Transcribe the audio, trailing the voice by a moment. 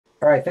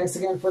All right, thanks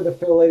again for the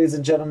fill, ladies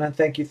and gentlemen.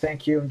 Thank you,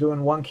 thank you. I'm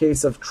doing one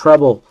case of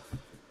Treble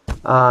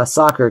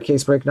soccer,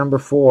 case break number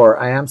 4.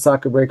 I am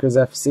Soccer Breakers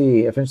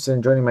FC. If interested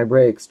in joining my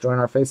breaks, join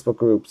our Facebook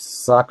groups,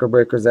 Soccer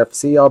Breakers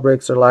FC. All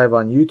breaks are live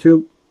on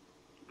YouTube.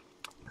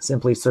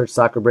 Simply search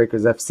Soccer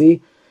Breakers FC.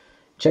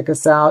 Check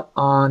us out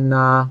on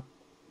our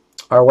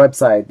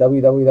website,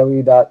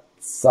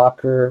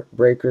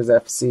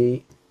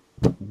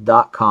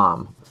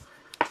 www.soccerbreakersfc.com.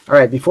 All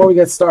right, before we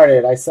get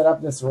started, I set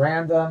up this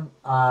random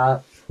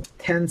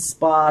 10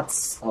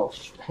 spots. Oh,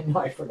 I know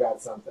I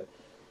forgot something.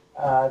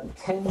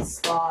 10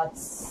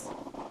 spots,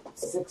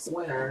 6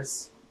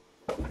 winners.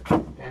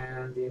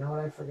 And you know what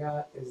I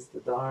forgot is the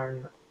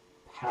darn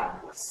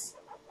packs.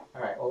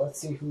 All right, well, let's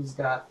see who's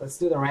got. Let's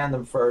do the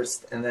random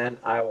first, and then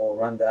I will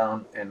run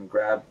down and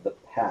grab the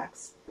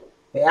packs.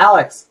 Hey,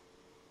 Alex.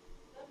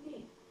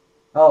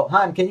 Oh,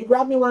 hon, can you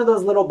grab me one of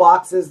those little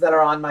boxes that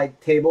are on my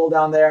table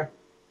down there?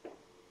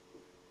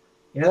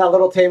 You know that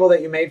little table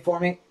that you made for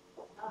me?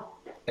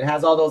 It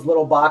has all those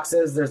little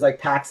boxes. There's like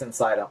packs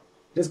inside them.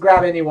 Just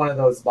grab any one of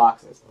those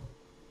boxes.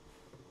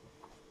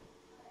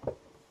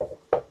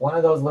 One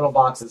of those little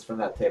boxes from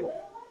that table.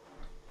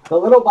 The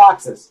little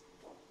boxes.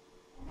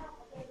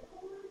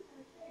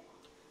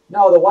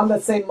 No, the one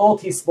that say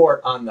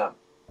multi-sport on them.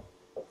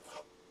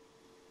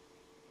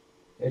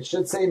 It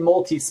should say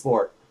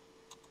multi-sport.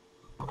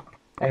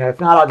 And if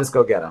not, I'll just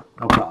go get them.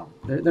 No problem.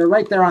 They're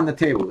right there on the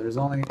table.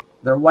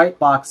 They're white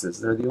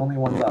boxes. They're the only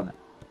ones on there.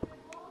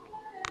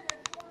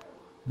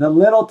 The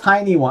little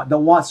tiny one,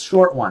 the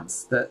short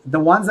ones, the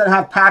ones that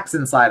have packs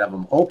inside of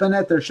them. Open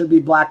it. There should be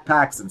black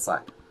packs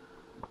inside.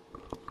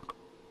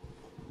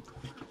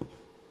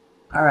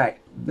 All right.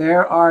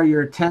 There are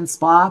your 10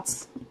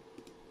 spots.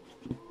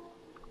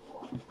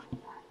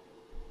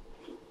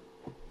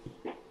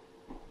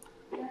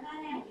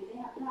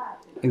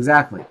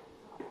 Exactly.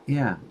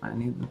 Yeah, I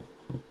need them.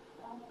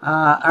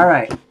 All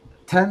right.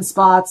 10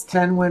 spots,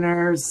 10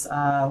 winners.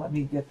 Let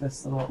me get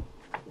this little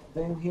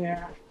thing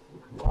here.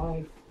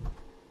 Live.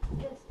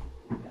 Yes.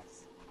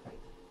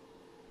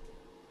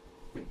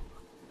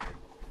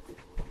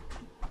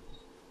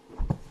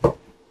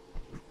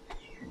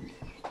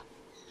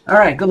 All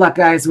right, good luck,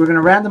 guys. We're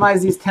going to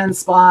randomize these 10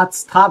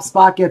 spots. Top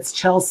spot gets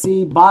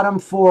Chelsea. Bottom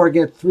 4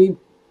 get 3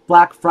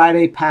 Black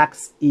Friday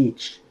packs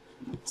each.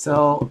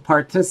 So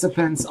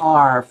participants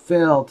are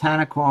Phil,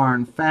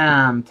 Tanacorn,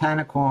 Fam,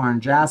 Tanacorn,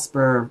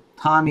 Jasper,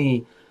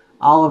 Tommy,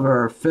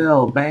 Oliver,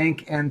 Phil,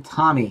 Bank, and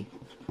Tommy.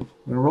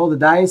 We're going to roll the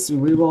dice. We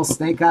re-roll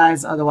snake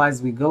eyes.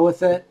 Otherwise, we go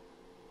with it.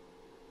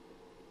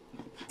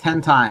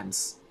 10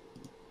 times.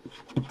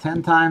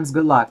 10 times.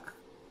 Good luck.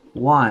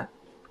 1.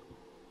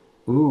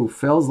 Ooh,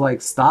 Phil's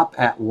like stop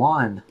at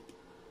 1.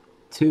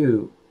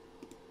 2.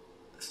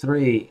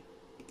 3.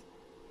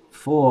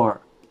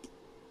 4.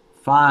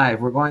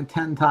 5. We're going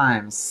 10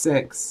 times.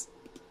 6.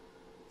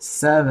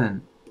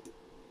 7.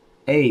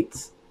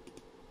 8.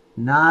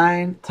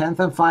 9. 10th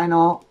and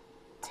final.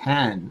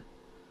 10.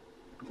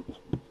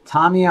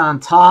 Tommy on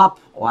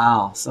top.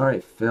 Wow. Sorry,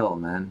 Phil,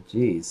 man.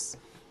 Jeez.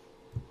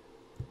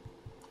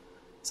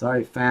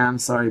 Sorry, Fam.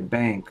 Sorry,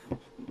 Bank.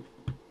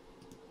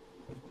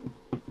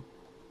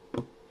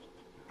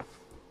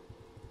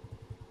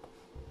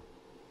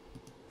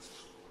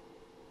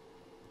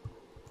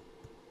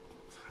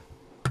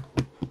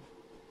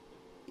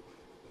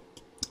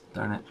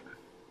 Darn it.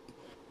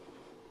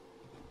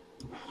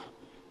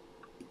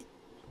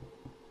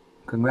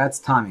 Congrats,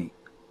 Tommy.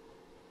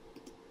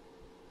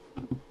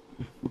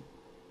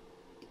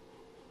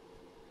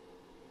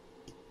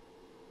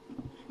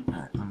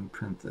 Alright, let me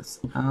print this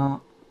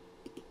out.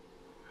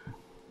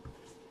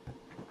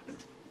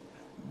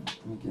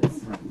 Let me get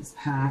some of these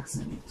packs.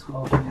 I need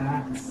 12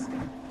 packs.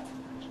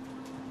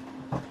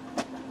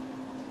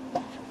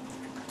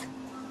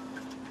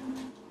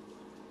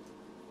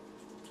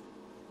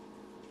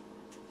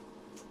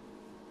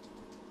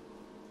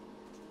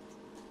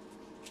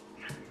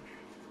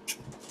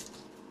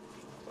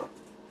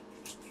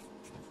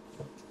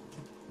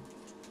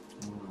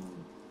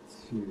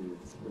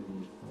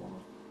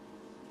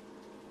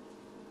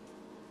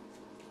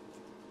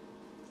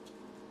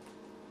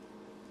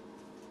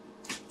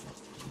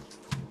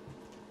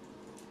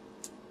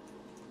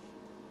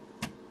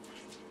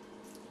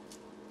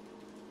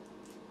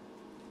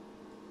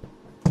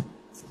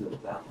 Do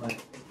it that way.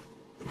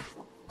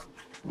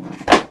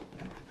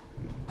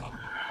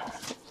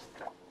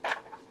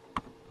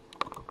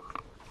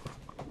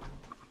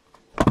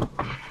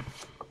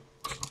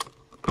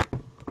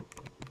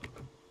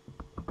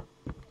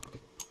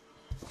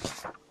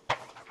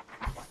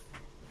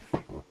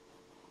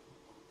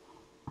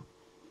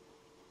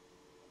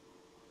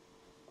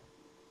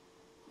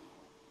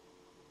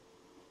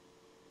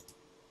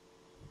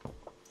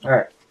 All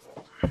right.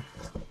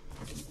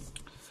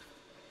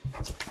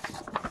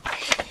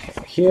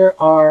 Here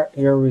are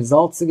your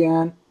results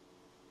again.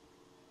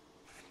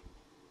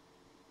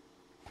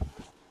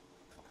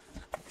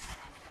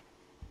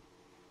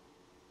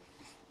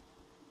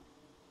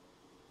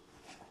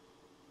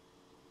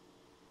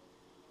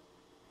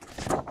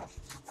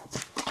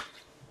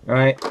 All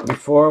right,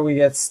 before we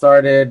get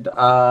started,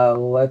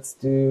 let's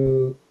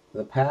do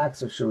the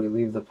packs, or should we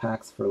leave the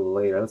packs for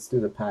later? Let's do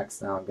the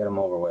packs now and get them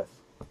over with.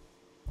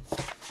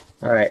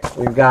 All right,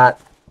 we've got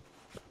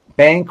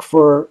Bank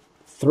for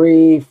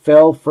 3,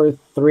 Phil for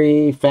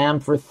 3,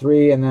 Fam for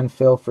 3, and then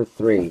Phil for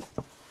 3.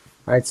 All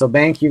right, so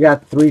Bank, you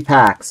got 3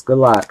 packs. Good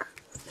luck.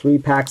 3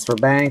 packs for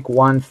Bank,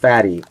 1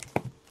 fatty.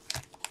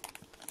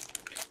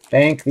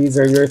 Bank, these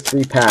are your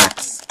 3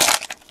 packs.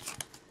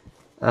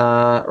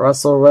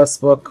 Russell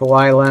Westbrook,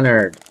 Kawhi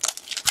Leonard.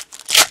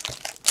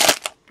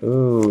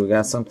 Ooh,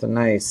 got something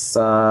nice.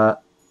 To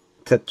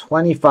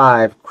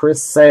 25,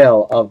 Chris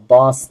Sale of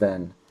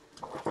Boston.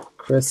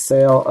 Chris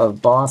Sale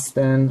of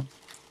Boston.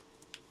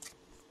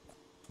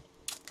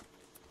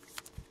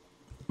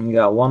 We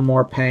got one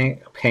more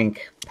pack.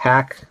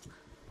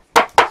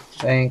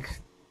 Bank.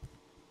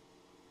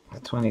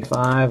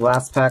 25.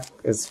 Last pack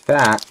is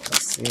fat.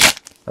 Let's see.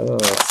 Oh,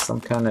 it's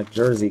some kind of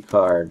jersey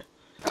card.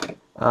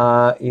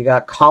 You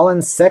got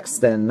Colin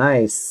Sexton.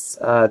 Nice.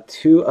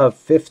 2 of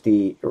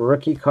 50.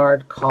 Rookie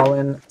card,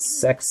 Colin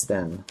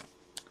Sexton.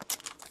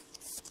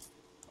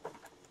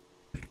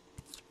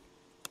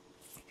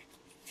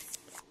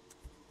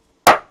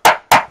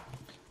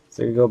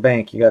 So you go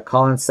Bank. You got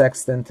Colin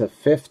Sexton to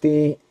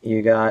 50.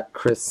 You got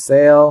Chris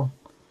Sale.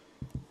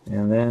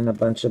 And then a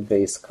bunch of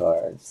base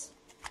cards.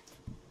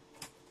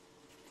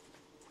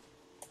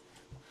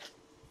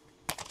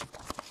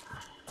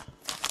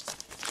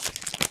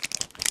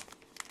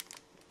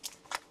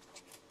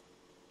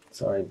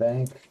 Sorry,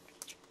 Bank,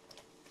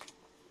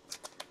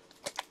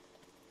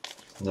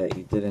 that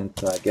you didn't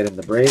get in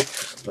the break,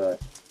 but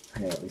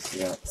hey, at least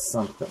you got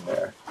something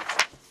there.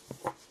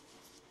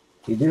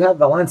 You do have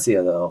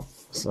Valencia, though,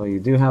 so you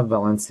do have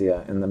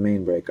Valencia in the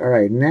main break. All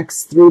right,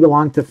 next 3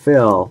 belong to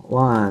Phil.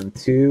 1,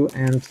 2,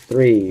 and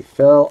 3.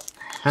 Phil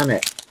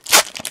Hammett.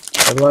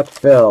 Good luck,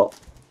 Phil.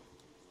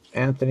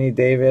 Anthony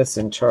Davis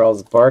and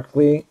Charles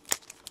Barkley.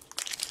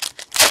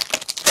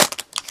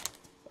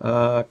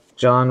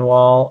 John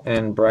Wall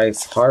and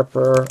Bryce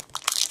Harper.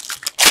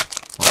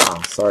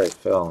 Wow, sorry,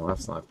 Phil.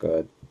 That's not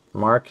good.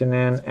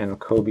 Markkanen and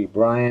Kobe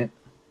Bryant.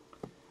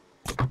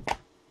 All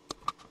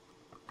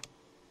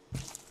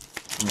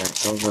right,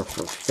 those are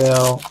for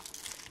Phil.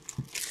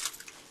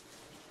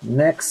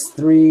 Next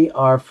 3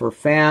 are for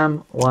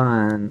Fam.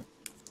 1,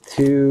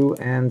 2,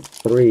 and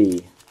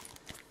 3.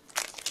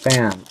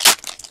 Fam.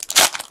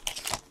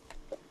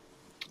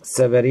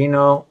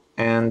 Severino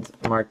and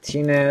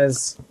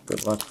Martinez.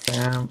 Good luck,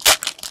 Fam.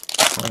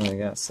 Oh, we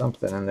got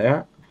something in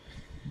there.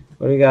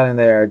 What do we got in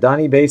there?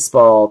 Donnie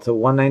Baseball to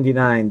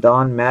 199.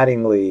 Don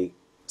Mattingly.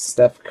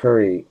 Steph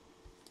Curry.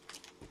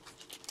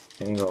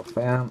 There you go,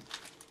 Fam.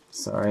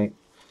 Sorry.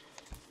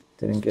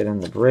 Didn't get in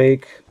the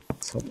break.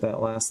 Let's hope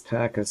that last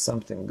pack is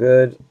something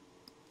good.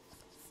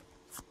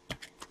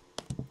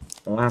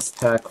 Last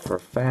pack for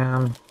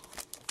Fam.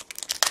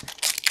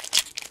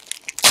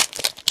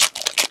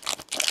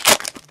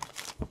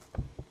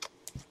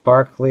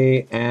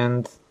 Barkley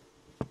and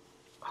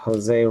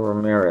Jose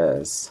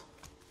Ramirez.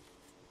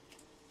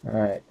 All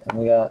right, and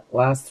we got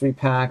last 3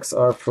 packs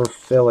are for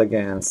Phil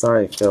again.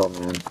 Sorry, Phil,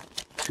 man.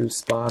 2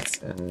 spots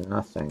and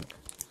nothing.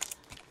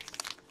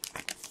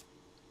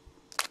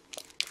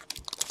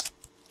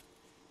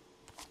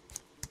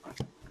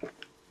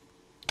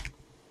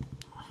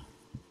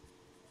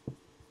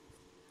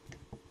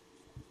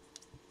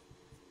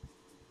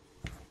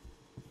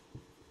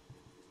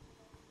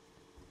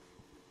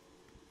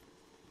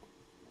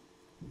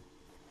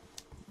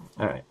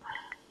 All right.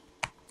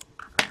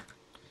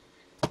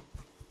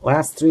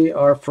 Last 3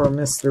 are for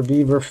Mr.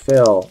 Beaver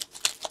Phil.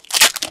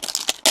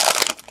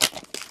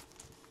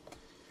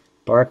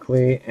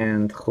 Barkley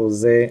and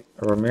Jose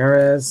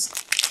Ramirez.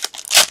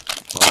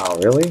 Wow,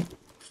 really?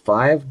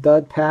 5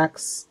 dud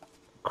packs.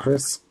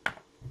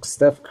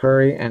 Steph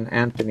Curry and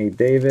Anthony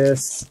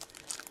Davis.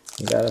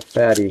 You got a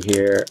fatty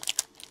here.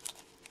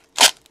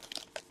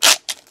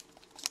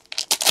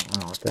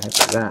 Oh, what the heck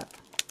is that?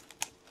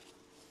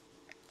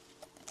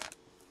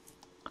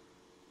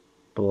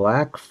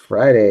 Black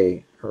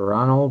Friday.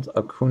 Ronald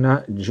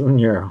Acuna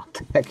Jr. What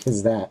the heck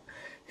is that?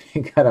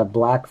 You got a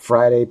Black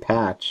Friday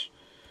patch.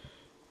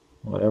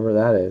 Whatever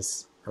that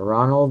is.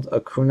 Ronald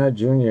Acuna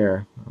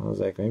Jr. I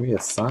was like, maybe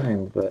it's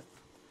signed, but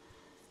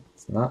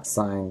it's not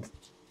signed.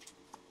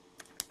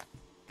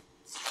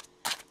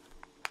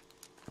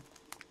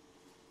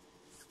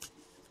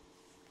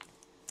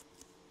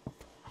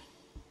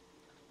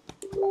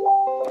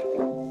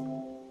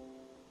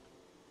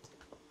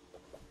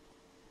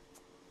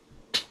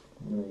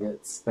 I'm gonna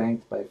get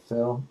spanked by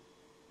Phil.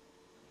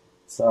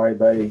 Sorry,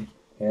 buddy.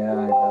 Yeah,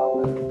 I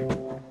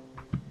know.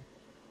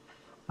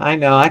 I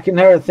know. I can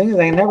never think.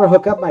 I never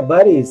hook up my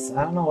buddies.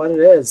 I don't know what it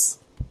is.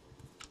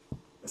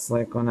 It's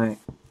like when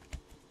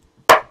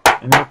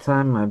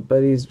anytime my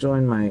buddies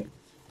join my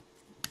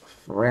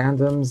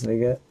randoms, they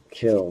get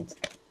killed.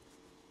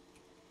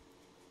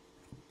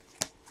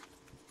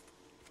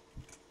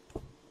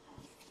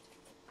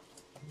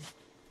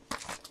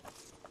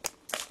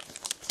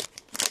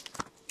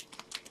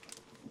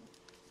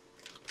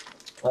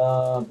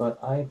 But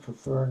I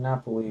prefer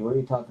Napoli. What are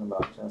you talking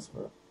about,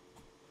 Jasper?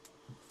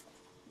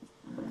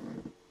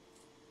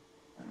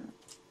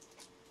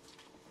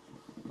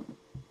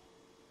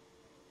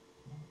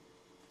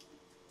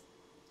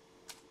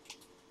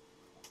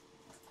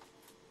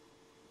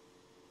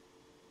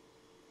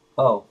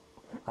 Oh,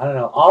 I don't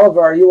know.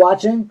 Oliver, are you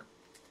watching?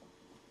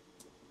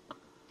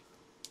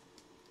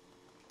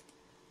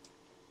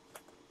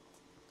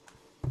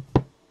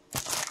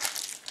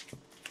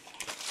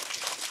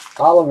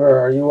 Oliver,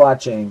 are you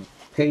watching?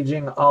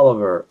 Paging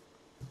Oliver.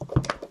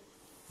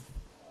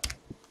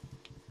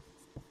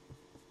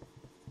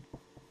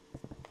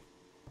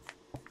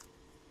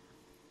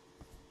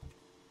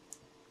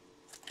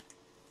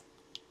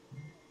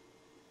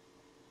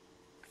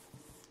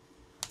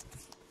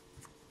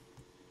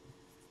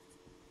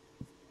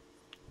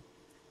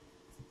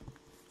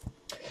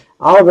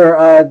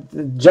 Oliver,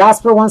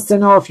 Jasper wants to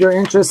know if you're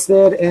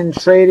interested in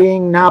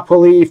trading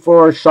Napoli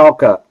for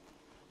Schalke.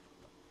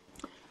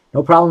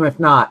 No problem if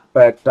not,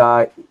 but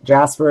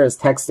Jasper is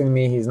texting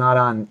me. He's not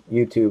on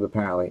YouTube,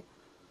 apparently.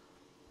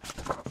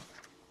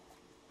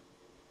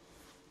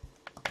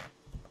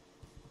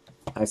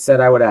 I said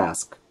I would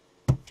ask,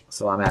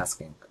 so I'm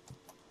asking.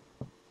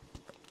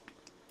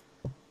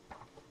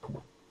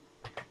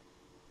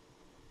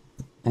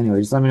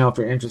 Anyway, just let me know if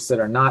you're interested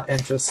or not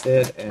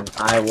interested, and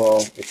I will,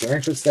 if you're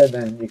interested,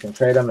 then you can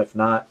trade them. If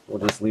not, we'll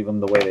just leave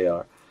them the way they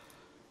are.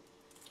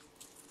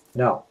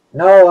 No,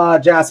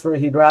 Jasper,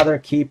 he'd rather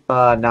keep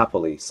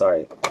Napoli.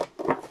 Sorry.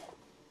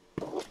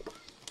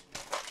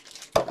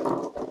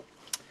 All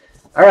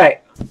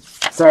right.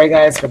 Sorry,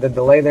 guys, for the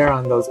delay there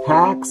on those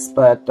packs,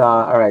 but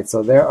all right,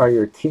 so there are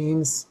your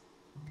teams.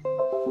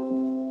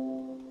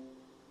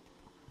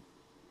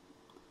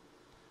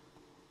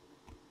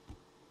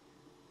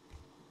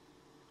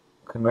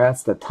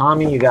 Congrats to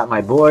Tommy. You got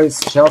my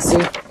boys,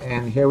 Chelsea.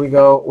 And here we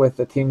go with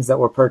the teams that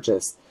were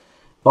purchased.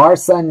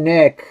 Barca,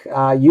 Nick.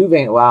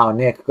 Juve. Wow,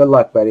 Nick. Good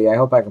luck, buddy. I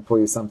hope I can pull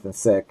you something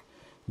sick.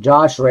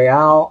 Josh,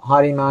 Real.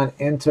 Hadiman,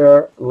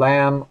 Inter.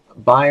 Lamb,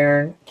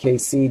 Bayern.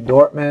 KC,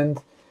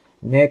 Dortmund.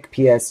 Nick,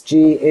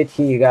 PSG.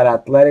 Itchy, you got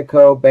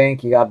Atletico.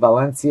 Bank, you got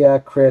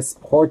Valencia. Chris,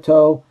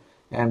 Porto.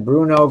 And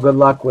Bruno, good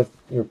luck with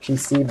your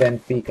PC,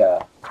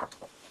 Benfica.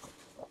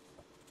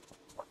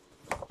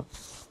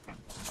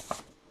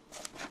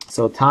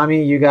 So,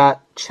 Tommy, you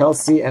got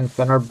Chelsea and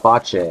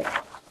Fenerbahce.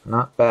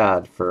 Not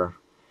bad for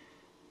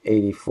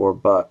 84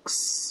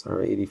 bucks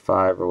or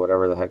 85 or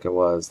whatever the heck it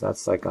was.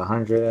 That's like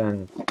 100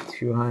 and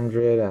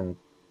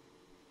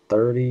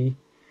 230,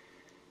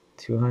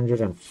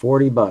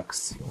 240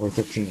 bucks worth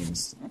of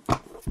teams.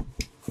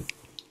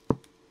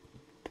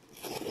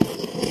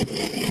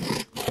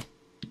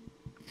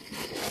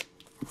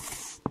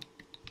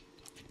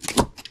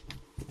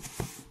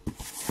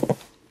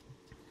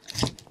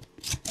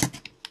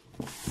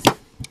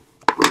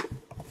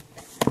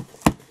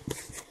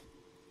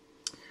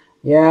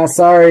 Yeah,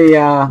 sorry,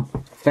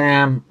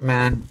 fam,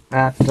 man.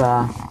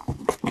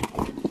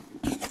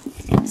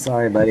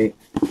 Sorry, buddy.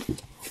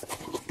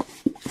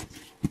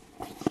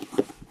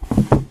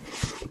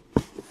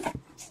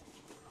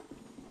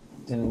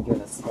 Didn't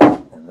get a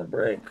spot in the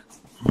break.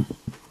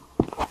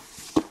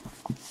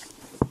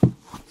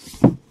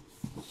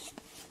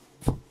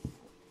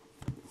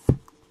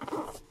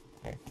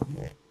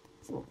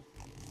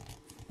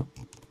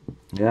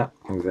 Yeah,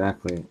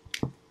 exactly.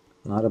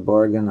 Not a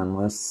bargain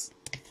unless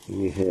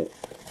you hit.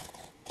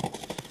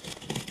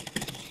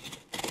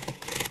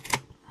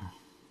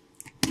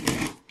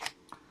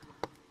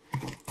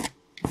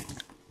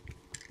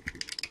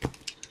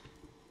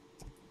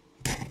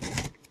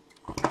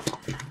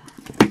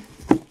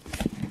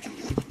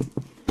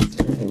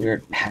 It's really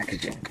weird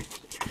packaging.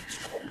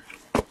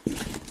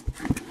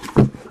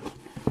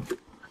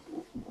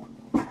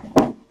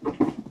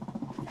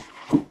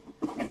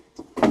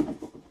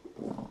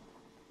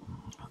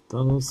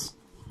 Those.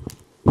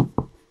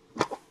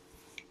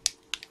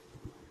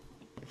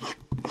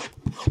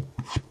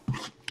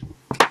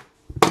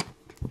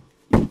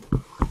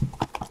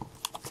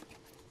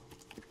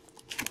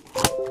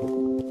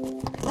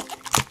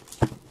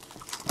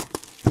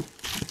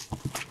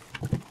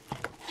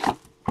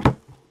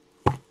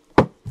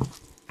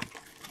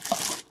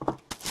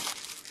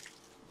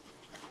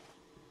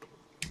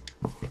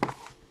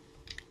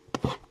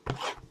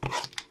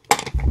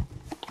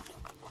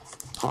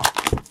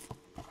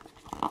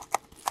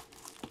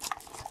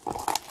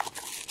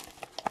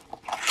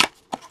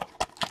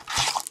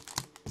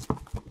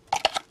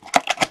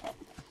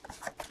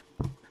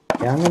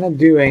 Yeah, I'm going to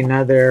do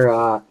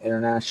another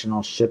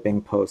international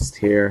shipping post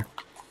here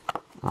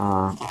in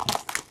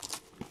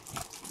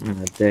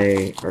a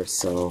day or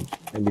so.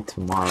 Maybe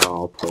tomorrow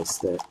I'll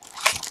post it.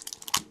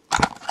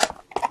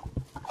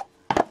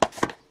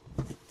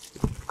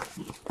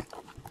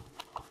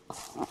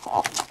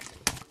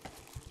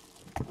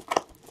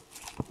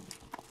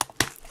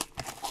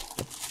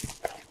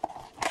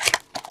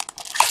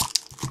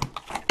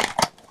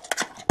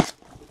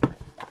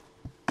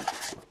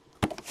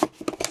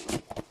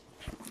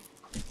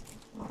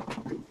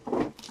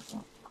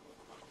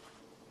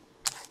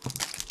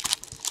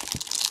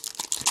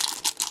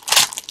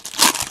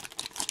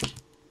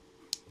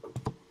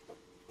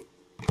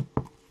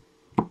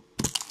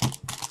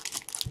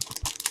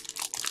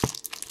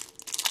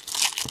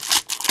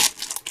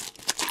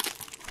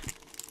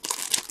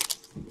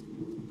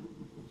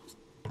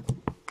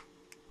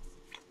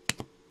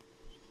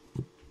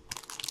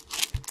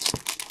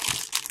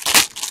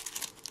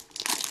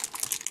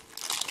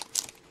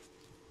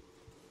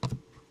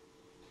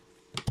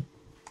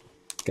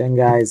 Again,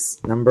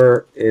 guys,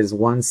 number is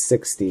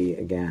 160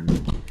 again.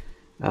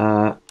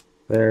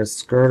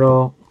 There's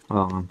Skirtle.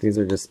 Oh, these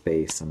are just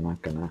base. I'm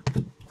not going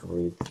to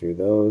read through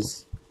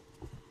those.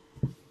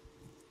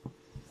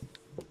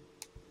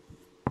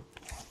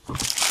 All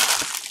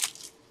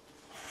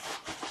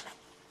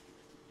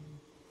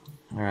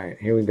right,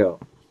 here we go.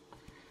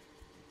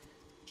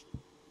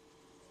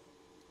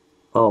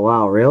 Oh,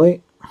 wow,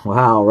 really?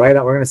 Wow, right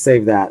up. We're going to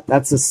save that.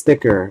 That's a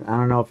sticker. I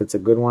don't know if it's a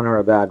good one or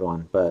a bad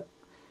one, but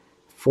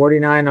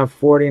 49 of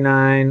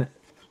 49.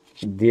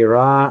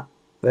 Dira.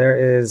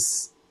 There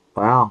is,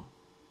 wow.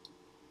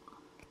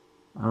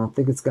 I don't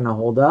think it's going to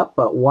hold up,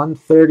 but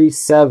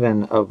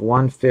 137 of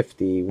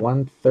 150.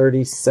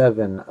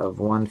 137 of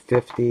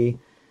 150.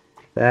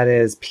 That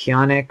is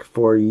Pjanic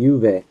for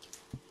Juve.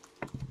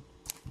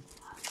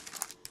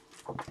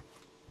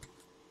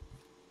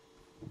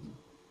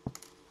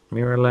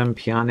 Miralem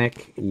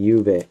Pjanic,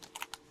 Juve.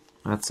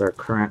 That's our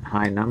current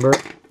high number.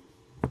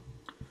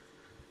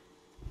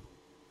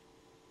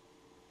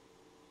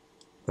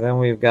 Then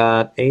we've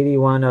got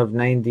 81 of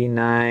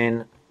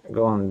 99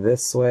 going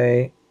this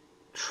way.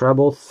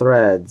 Treble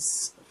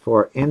threads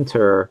for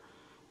Inter,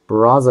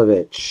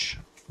 Brozovic.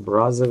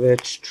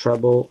 Brozovic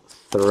treble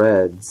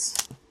threads.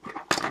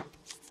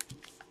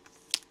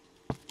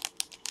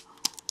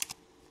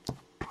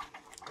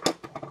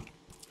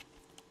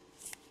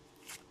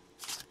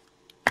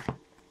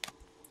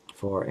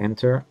 For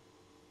Inter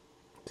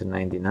to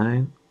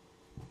 99.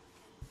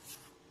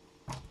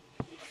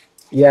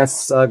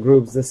 Yes,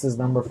 groups, this is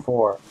number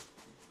 4.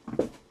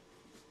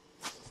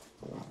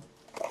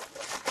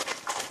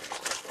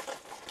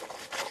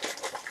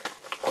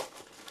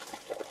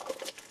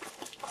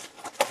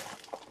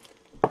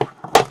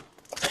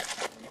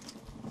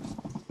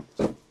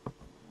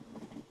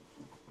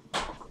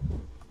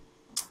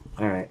 All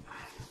right.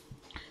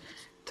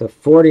 To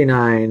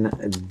 49,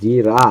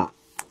 Dira.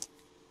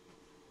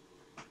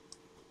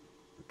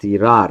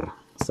 Dirar.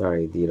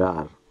 Sorry,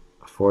 Dirar.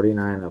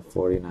 49 of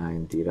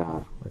 49,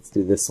 Dirar. Let's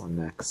do this one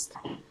next.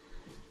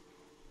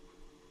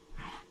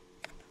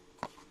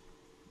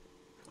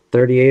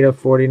 38 of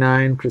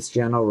 49,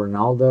 Cristiano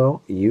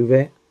Ronaldo,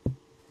 Juve.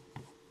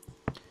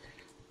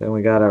 Then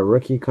we got a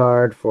rookie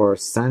card for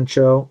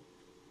Sancho.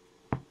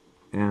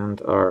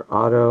 And our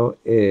auto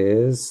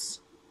is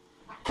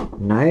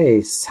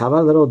nice. How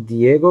about a little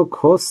Diego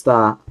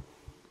Costa?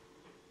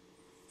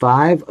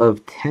 5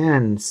 of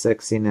 10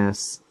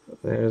 sexiness.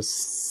 There's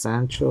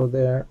Sancho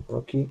there,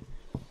 rookie.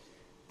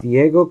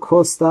 Diego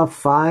Costa,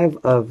 5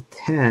 of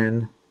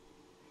 10.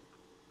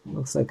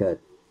 Looks like a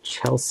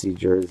Chelsea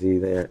jersey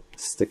there,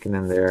 sticking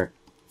in there.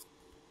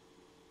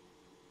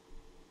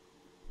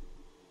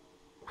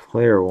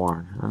 Player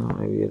worn. I don't know,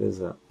 maybe it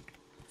is a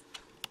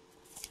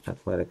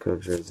Atletico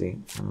jersey.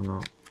 I don't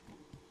know.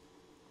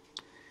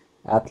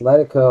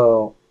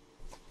 Atletico.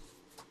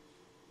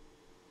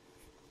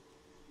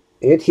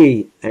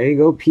 Itty. There you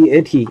go, P.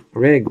 Itty.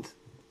 Rigged.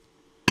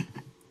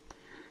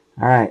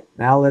 All right,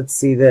 now let's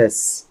see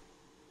this.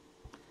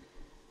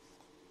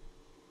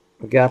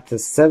 We got the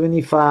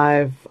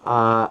 75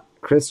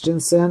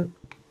 Christensen.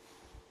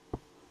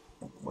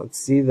 Let's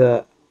see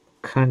the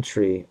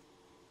country.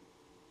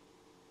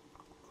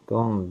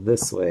 Going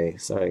this way.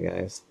 Sorry,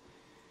 guys.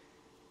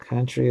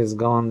 Country is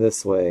going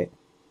this way.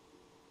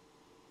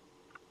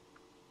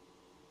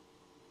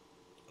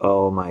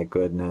 Oh my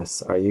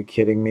goodness. Are you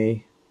kidding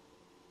me?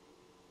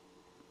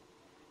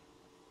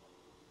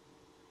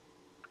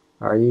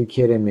 Are you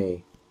kidding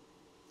me?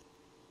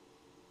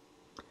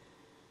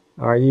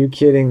 Are you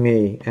kidding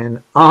me?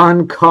 And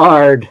on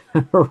card,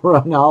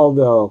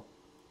 Ronaldo.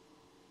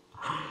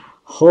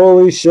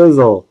 Holy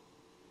shizzle.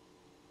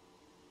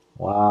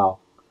 Wow.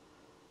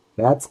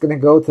 That's going to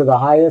go to the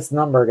highest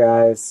number,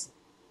 guys.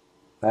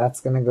 That's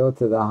going to go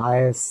to the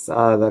highest,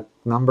 the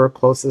number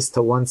closest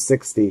to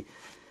 160.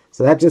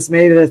 So that just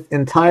made an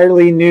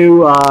entirely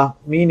new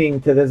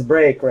meaning to this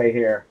break right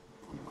here.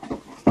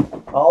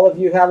 All of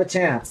you have a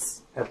chance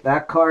at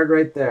that card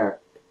right there.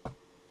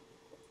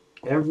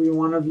 Every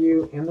one of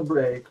you in the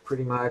break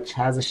pretty much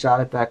has a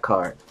shot at that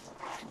card.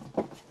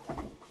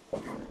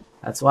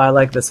 That's why I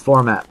like this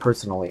format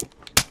personally.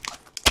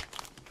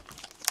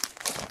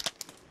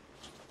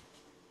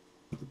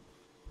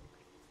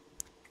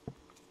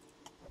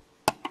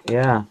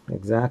 Yeah,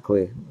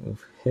 exactly.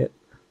 We've hit.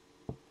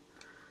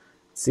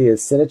 See,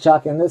 is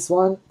Sidachok in this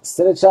one?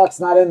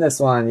 Sidachok's not in this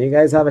one. You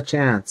guys have a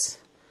chance.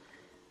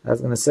 I was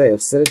going to say,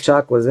 if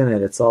Sidachok was in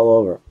it, it's all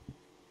over.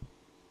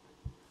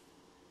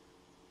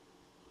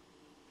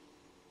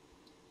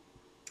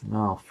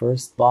 Now,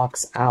 first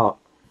box out.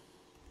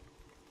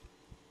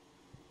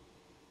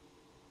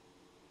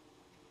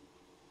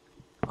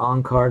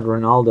 On card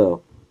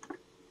Ronaldo.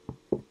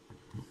 All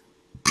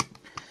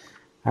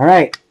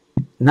right.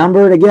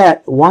 Number to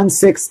get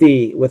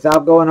 160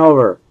 without going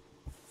over.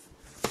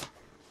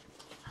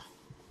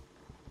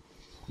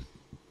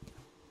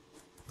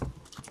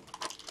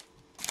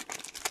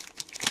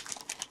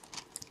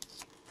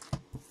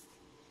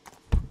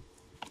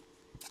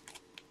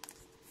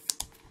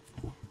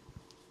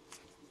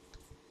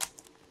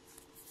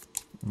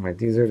 All right,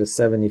 these are to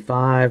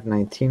 75,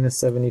 19 to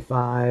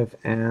 75,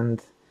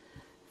 and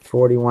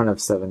 41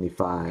 of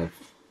 75.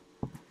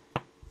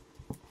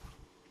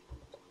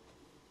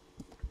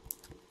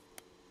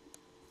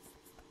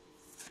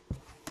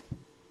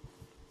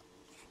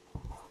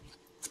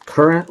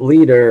 Current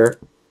leader,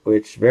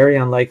 which very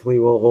unlikely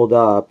will hold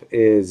up,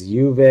 is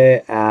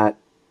Juve at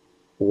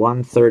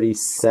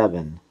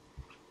 137.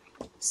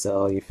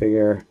 So you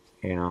figure,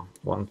 you know,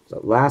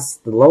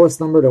 the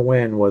lowest number to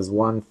win was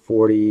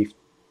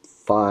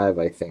 145,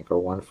 I think, or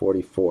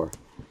 144.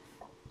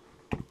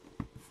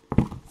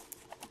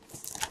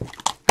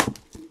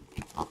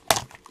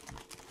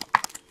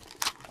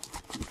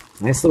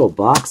 Nice little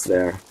box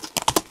there.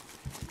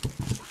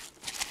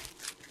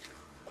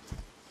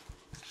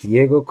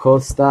 Diego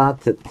Costa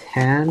to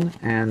 10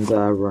 and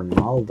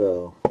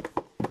Ronaldo.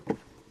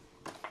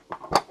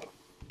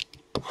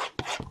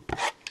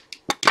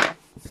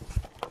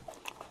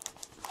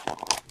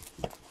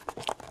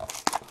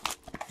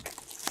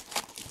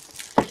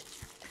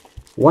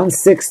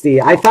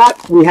 $160. I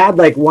thought we had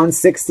like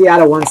 160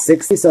 out of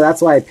 160, so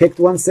that's why I picked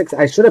 160.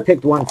 I should have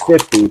picked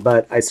 150,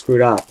 but I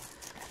screwed up.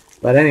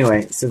 But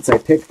anyway, since I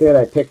picked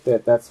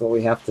it. That's what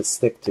we have to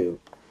stick to.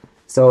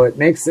 So it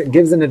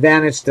gives an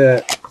advantage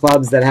to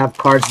clubs that have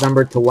cards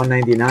numbered to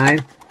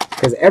 199,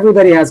 because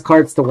everybody has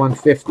cards to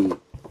 150.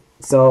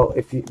 So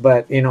if you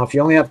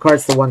only have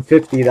cards to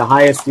 150, the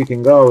highest you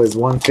can go is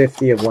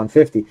 150 of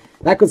 150.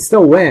 That could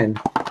still win.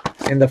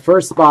 In the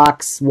first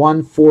box,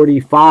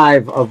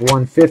 145 of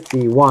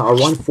 151 or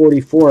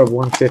 144 of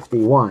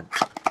 151.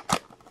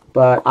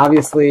 But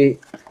obviously,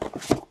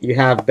 you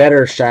have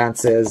better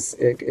chances.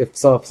 If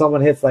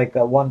someone hits like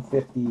a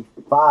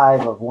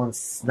 155 of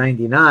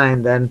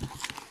 199, then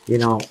you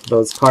know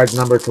those cards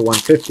numbered to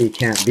 150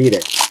 can't beat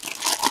it.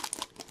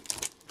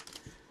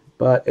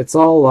 But it's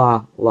all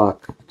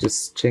luck.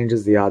 Just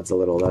changes the odds a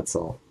little. That's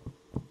all.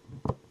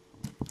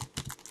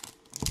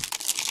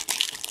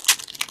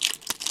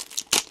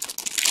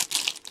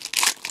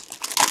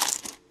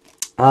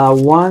 Uh,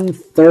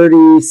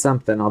 130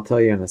 something. I'll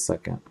tell you in a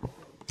second.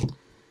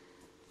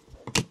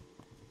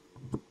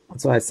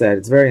 That's why I said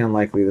it's very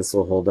unlikely this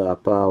will hold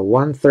up.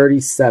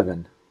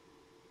 137.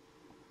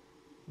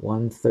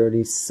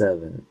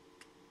 137.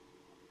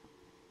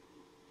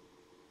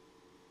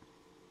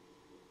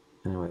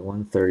 Anyway,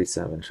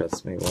 137.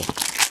 Trust me, we'll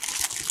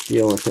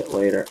deal with it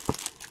later.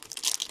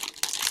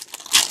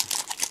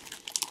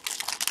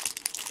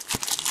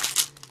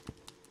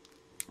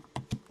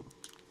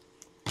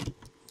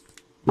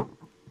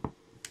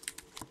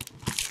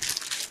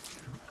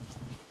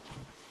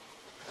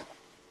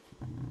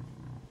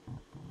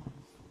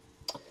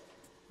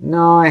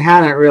 No, I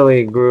hadn't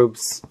really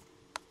groups.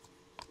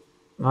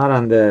 Not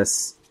on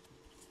this.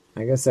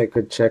 I guess I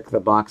could check the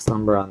box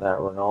number on that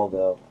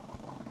Ronaldo.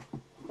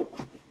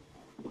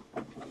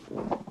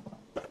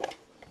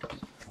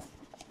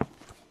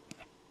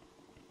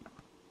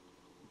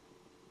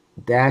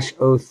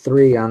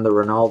 -03 on the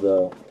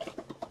Ronaldo.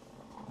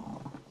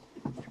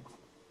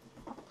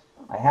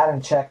 I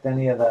hadn't checked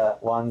any of the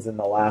ones in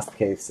the last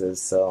cases,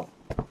 so...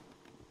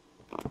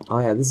 Oh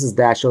yeah, this is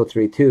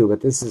 -03 too,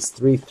 but this is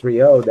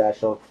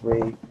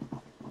 330-03.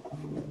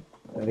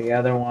 And the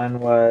other one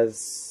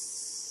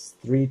was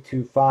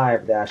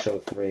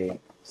 325-03.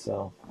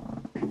 So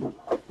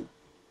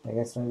I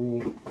guess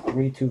maybe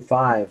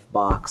 325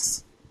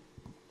 box.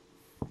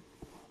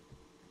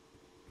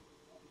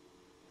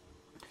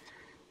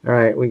 All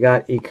right, we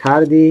got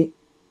Icardi,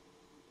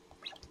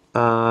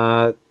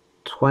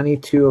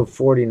 22 of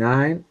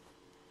 49.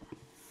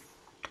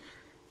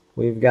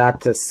 We've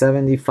got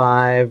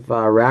 75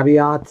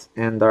 Rabiot,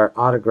 and our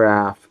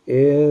autograph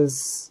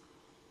is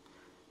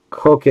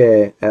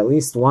Koke, at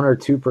least 1 or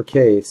 2 per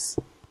case.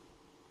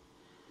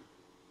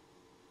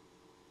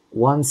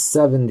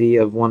 170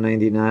 of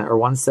 199, or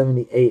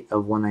 178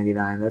 of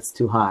 199. That's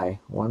too high.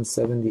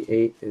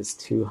 178 is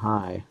too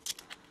high.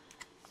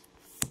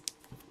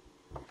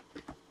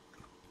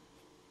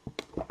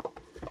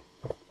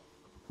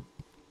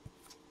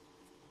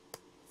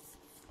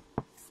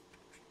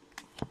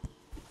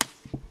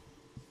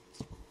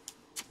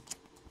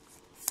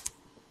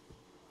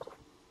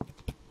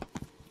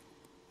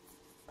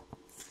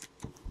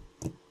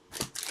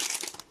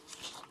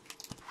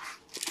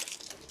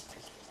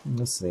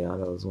 Let's see,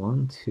 autos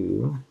 1,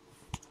 2.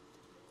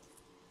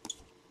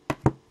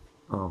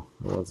 Oh,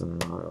 it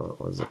wasn't an auto, it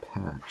was a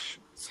patch.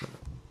 So.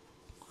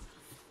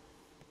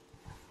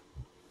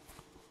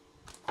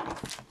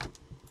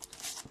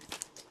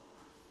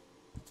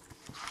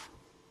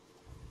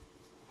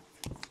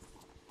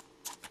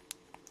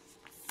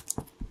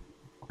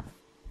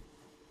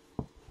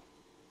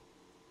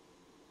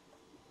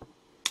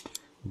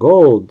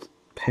 Gold,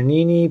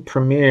 Panini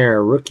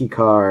Premier rookie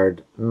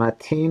card,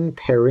 Matin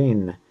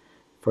Perrin.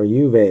 For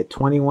Juve,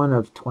 21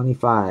 of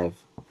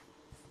 25.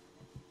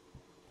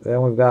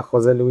 Then we've got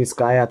Jose Luis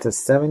Gaya to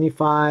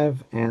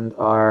 75, and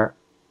our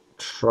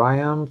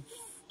triumphant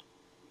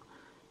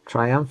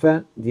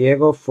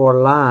Diego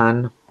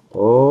Forlan.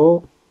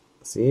 Oh,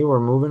 see, we're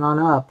moving on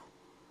up.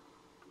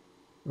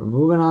 We're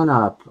moving on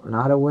up.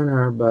 Not a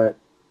winner, but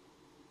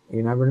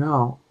you never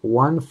know.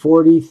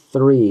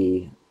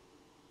 143.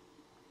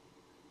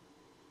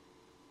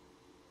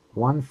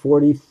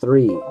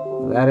 143.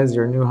 That is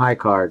your new high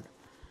card.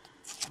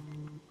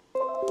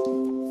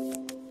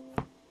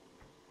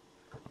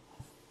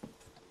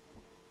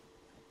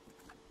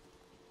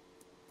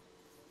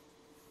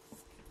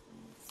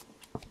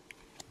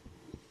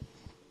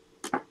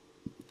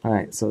 All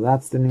right, so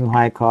that's the new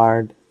high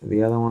card.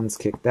 The other one's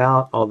kicked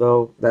out,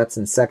 although that's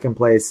in second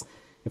place.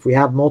 If we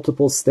have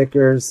multiple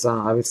stickers,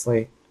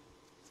 obviously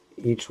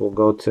each will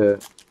go to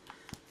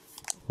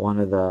one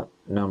of the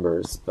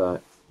numbers,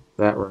 but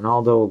that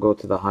Ronaldo will go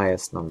to the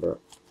highest number.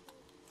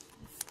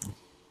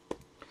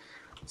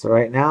 So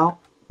right now,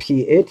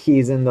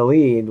 P.I.T.'s in the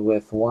lead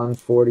with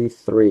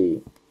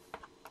 143.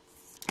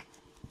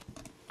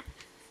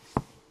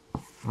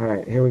 All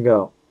right, here we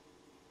go.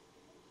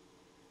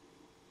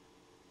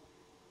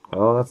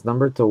 Oh, that's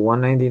numbered to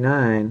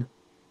 199.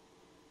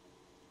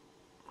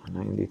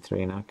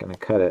 193, not going to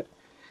cut it.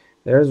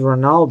 There's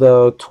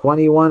Ronaldo,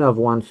 21 of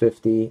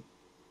 150.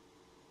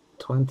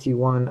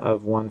 21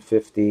 of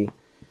 150.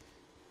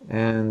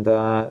 And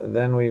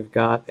then we've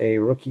got a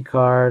rookie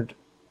card,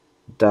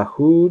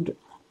 Dahoud.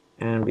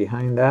 And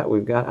behind that,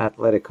 we've got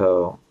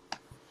Atletico.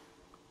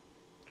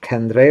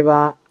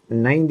 Candreva,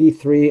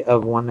 93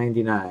 of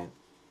 199.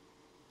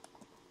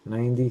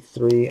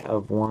 93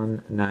 of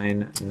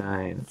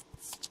 199.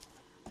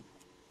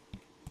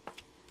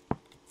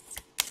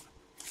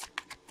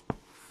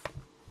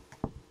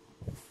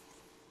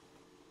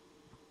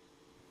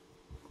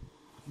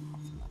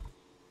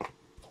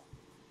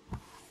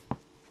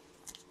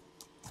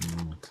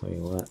 I'll tell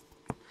you what.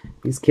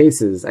 These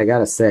cases, I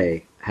gotta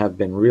say, have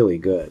been really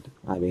good.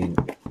 I mean,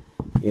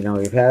 you know,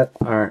 we've had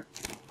our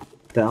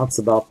doubts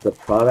about the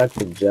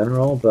product in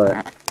general,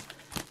 but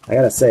I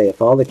gotta say,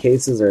 if all the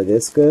cases are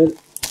this good,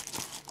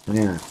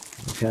 yeah,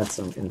 we've had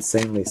some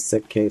insanely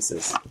sick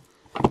cases.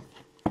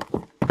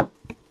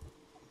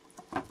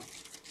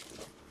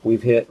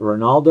 We've hit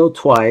Ronaldo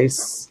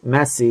twice,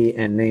 Messi,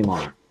 and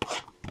Neymar.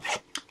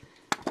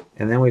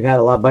 And then we've had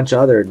a bunch of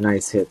other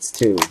nice hits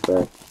too,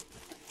 but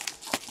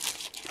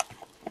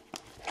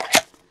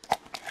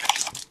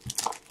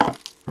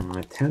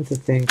I tend to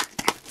think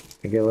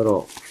I get a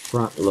little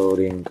front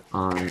loading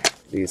on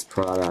these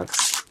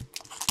products.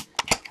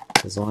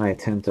 This is why I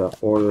tend to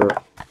order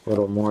a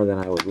little more than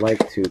I would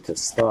like to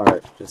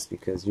start, just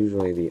because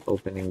usually the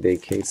opening day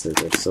cases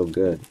are so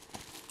good.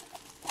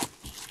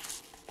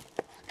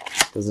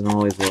 Doesn't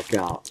always work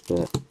out,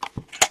 but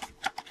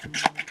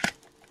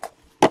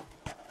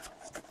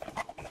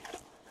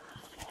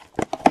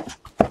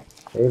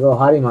there you go,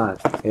 Hariman.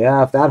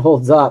 Yeah, if that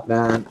holds up,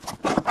 man,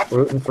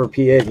 rooting for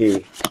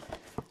P.I.T.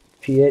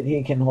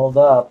 P.I.T. can hold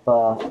up,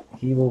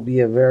 he will be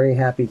a very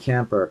happy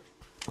camper.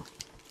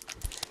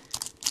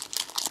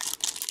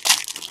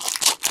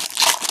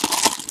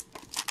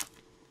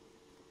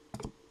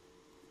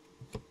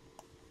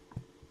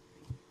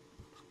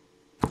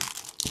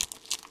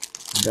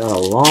 Got a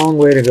long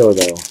way to go,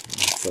 though.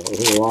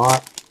 It's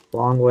a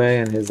long way,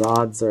 and his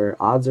odds are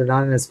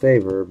not in his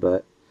favor,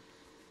 but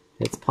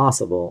it's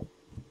possible.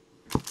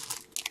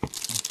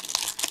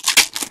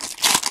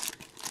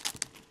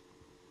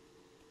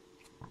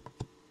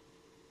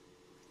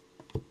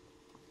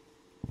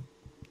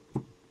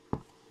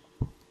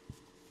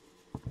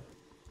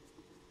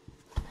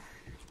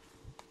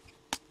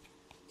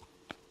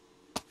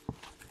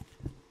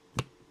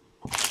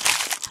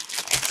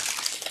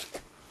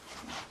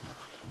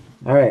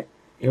 All right,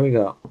 here we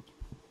go.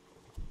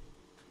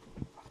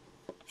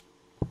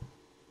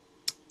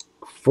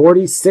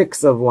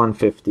 46 of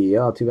 150.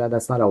 Oh, too bad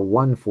that's not a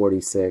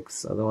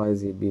 146.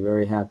 Otherwise, you'd be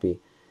very happy.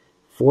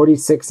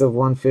 46 of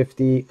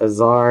 150,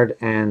 Hazard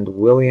and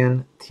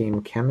Willian,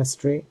 team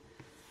chemistry.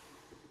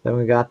 Then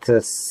we got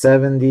to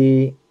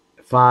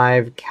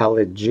 75,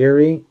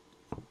 Caligiuri.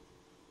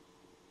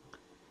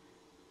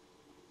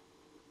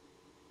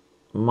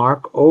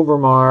 Mark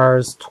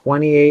Overmars,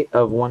 28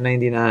 of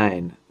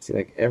 199. See,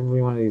 like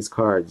every one of these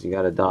cards you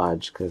got to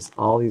dodge, because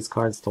all these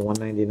cards to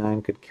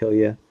 199 could kill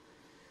you.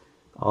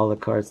 All the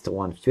cards to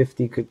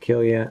 150 could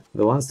kill you.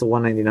 The ones to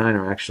 199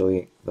 are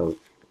actually the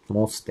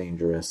most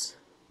dangerous.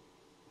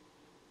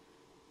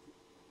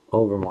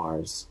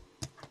 Overmars.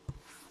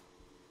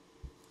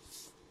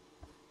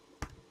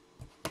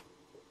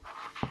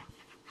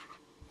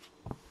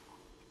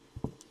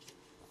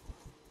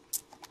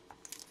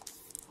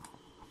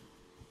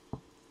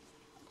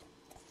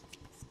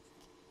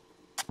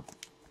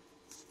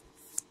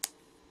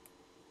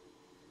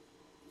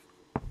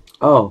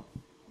 Oh,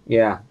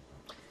 yeah.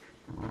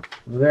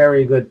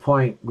 Very good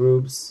point,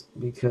 groups,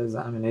 because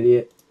I'm an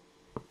idiot.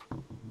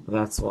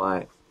 That's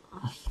why.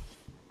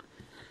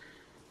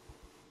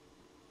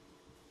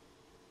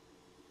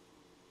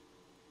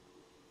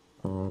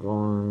 I'm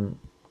going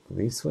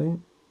this way.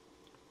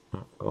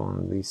 I'm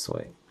going this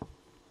way.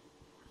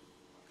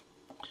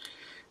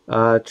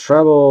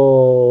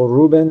 Treble,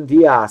 Ruben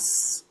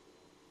Diaz,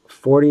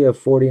 40 of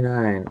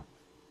 49.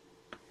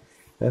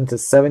 Then to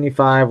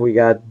 75, we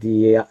got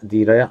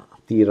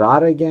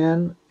Dirar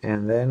again,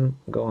 and then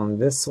going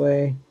this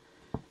way.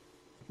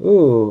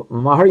 Ooh,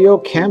 Mario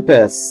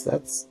Campus.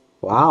 That's,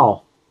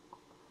 wow.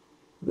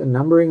 The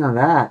numbering on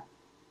that.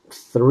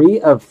 3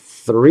 of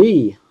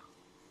 3.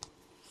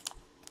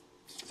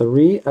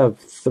 3 of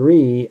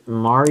 3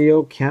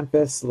 Mario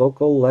Campus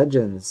Local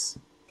Legends.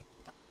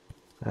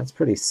 That's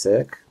pretty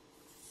sick.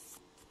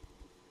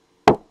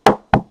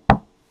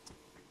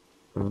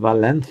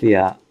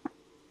 Valencia.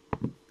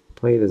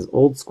 Played his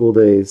old school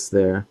days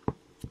there.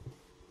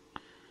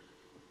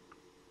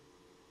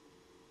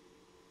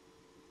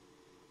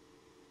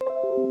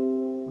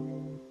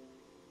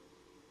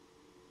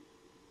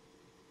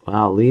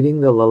 Wow,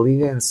 leading the La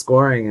Liga in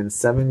scoring in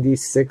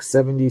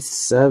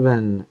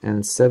 76-77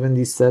 and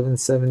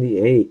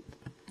 77-78.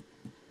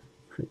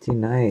 Pretty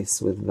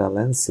nice with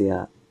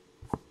Valencia.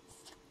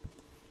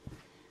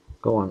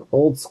 Going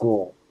old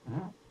school.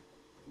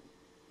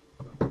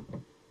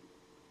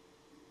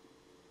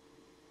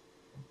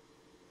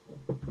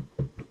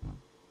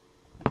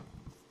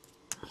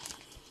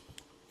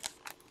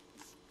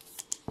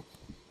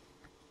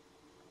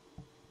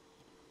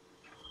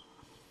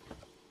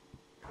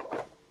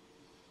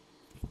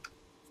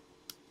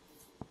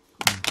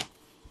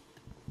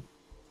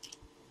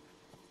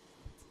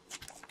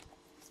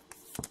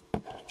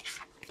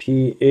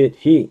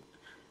 P-it-he.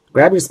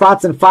 Grab your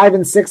spots in 5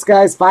 and 6,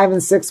 guys. 5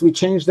 and 6, we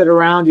changed it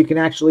around. You can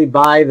actually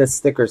buy the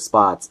sticker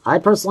spots. I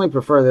personally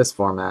prefer this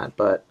format,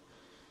 but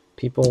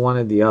people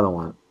wanted the other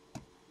one.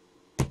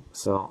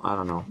 So, I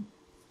don't know.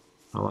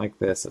 I like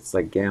this. It's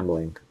like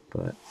gambling,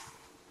 but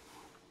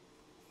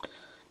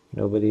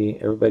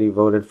everybody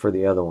voted for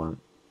the other one.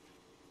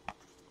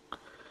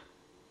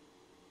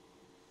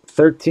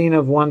 13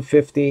 of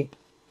 150.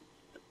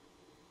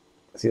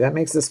 See, that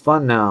makes this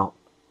fun now.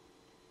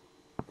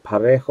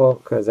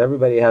 Parejo, because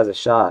everybody has a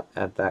shot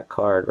at that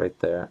card right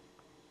there.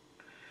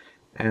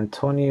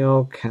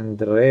 Antonio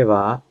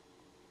Candreva,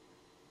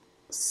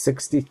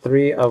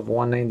 63 of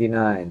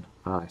 199.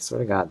 Oh, I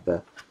sort of got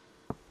the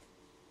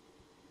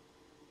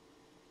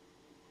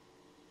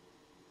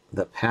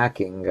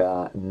packing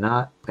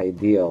not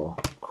ideal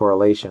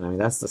correlation. I mean,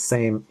 that's the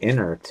same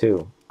inner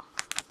too.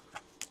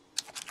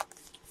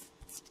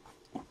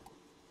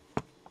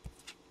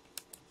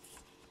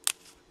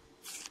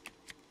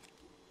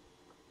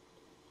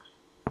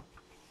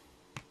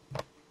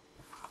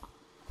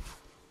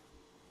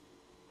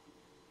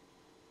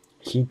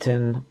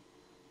 Keaton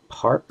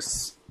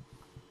Parks,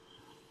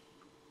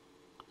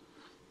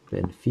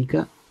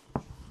 Benfica,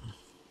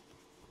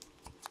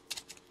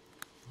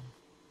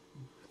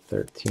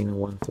 13 of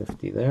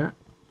 150 there.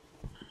 –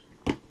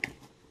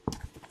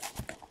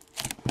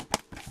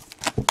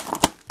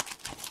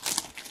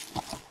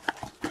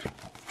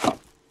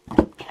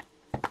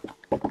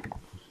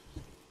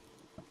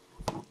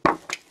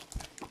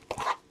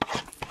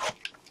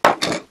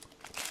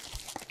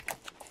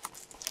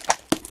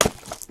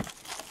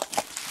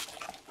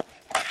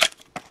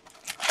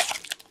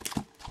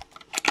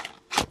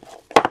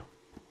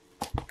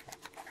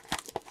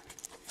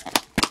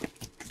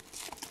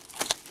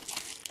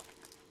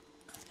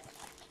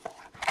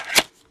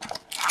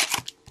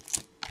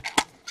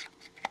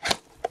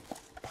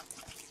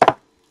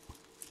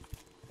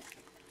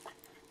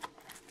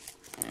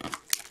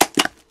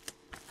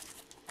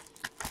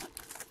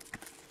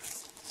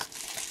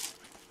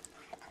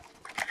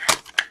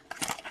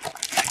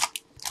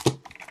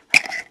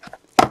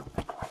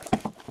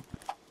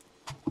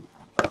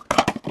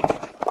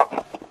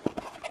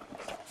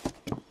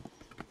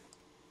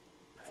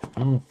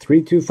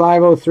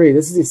 32503.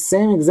 This is the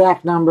same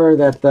exact number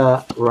that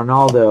the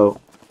Ronaldo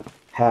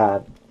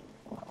had.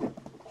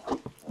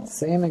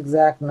 Same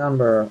exact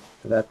number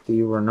that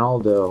the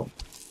Ronaldo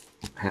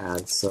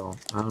had. So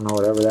I don't know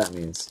whatever that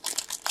means.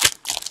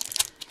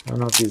 I don't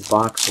know if these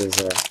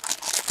boxes are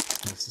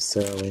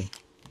necessarily.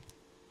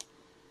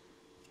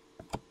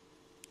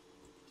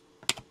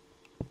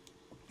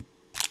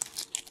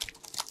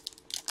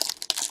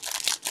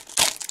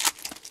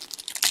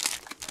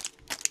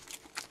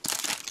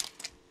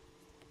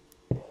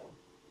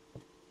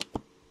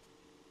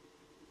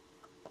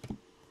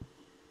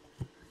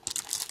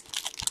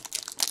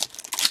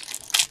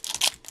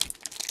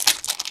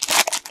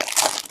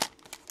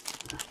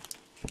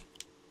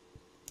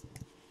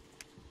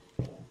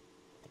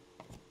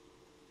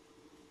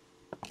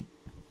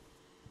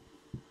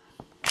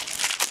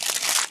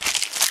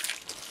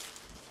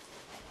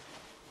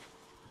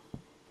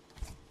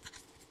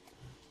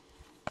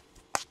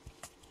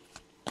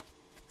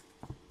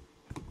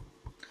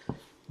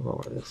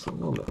 Lower this a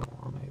little bit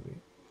more, maybe.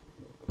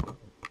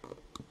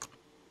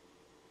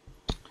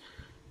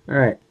 All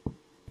right.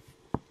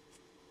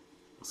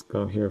 Let's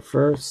go here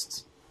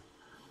first.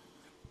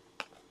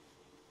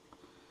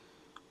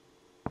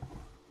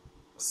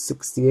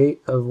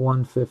 68 of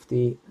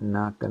 150.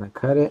 Not going to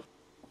cut it.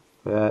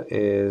 That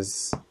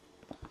is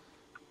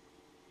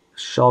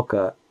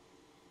Schalke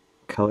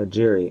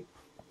Caligiuri.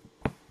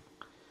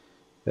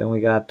 Then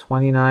we got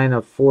 29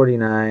 of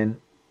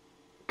 49.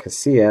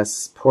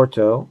 Casillas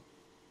Porto.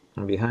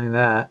 And behind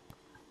that,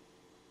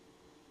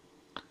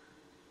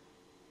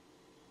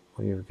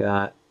 we've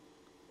got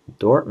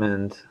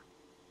Dortmund.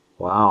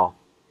 Wow.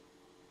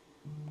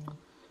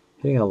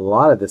 Hitting a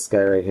lot of this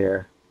guy right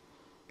here.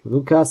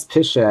 Lukas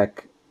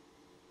Piszczek,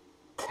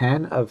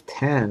 10 of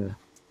 10.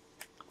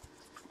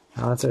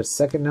 Now that's our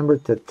second number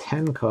to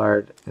 10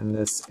 card in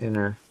this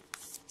inner.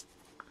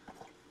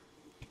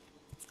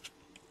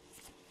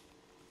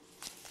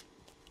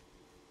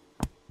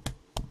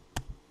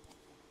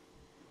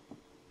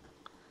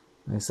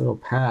 Nice little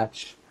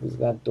patch. Who's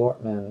got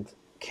Dortmund?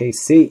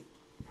 KC.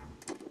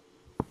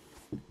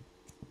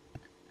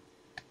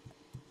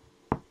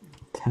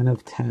 10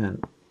 of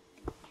 10.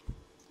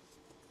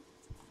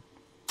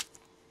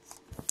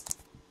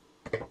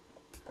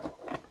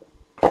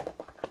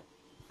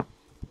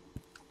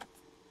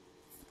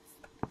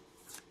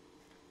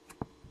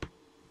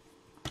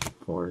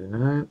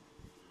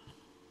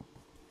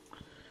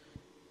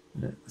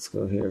 Let's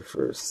go here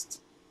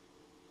first.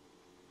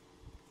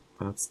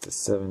 That's the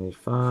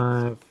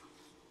 75.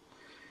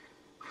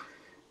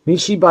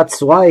 Michi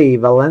Batshuayi,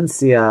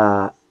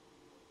 Valencia,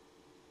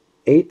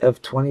 8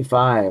 of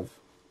 25.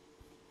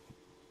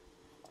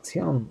 Is he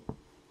on?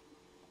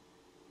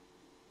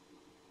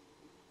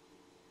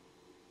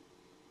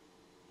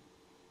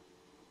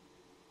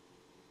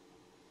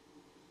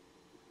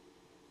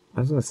 I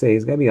was going to say,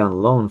 he's got to be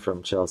on loan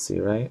from Chelsea,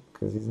 right?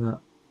 Because he's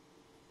not.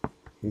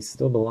 He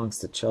still belongs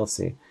to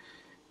Chelsea.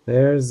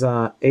 There's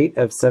 8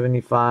 of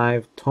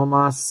 75.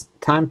 Thomas,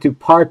 time to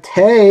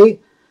partay.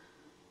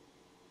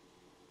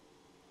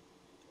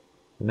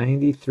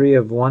 93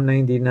 of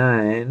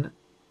 199.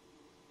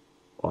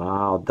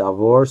 Wow,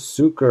 Davor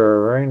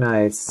Suker, very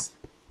nice.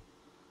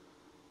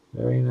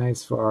 Very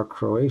nice for our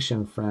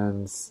Croatian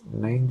friends.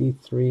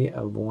 93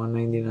 of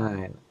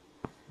 199.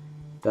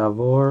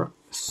 Davor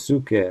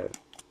Suker.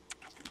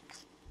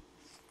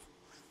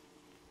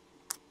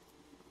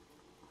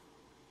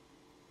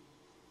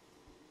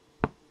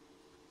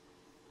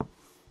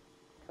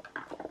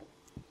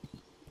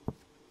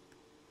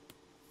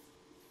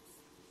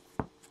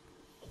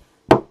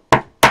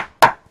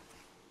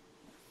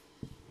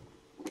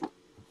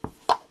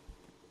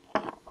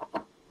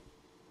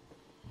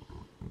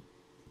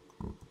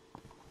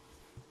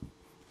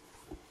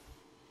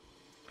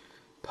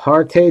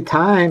 Partay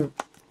time.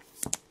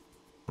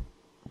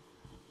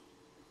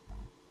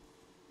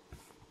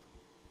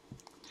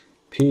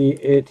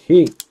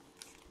 P-it-he.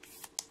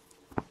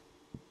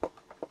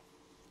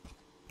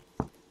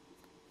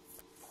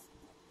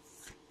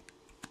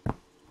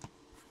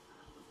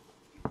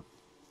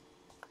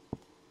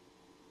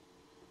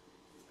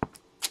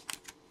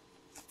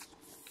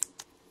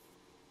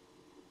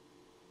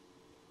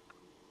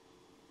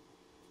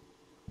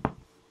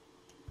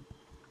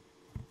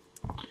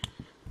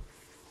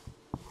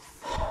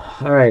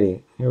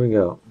 Alrighty, here we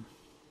go.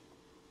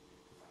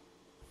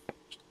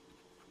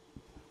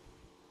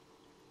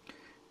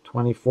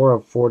 24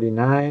 of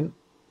 49.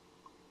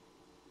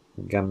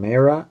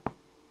 Gamera.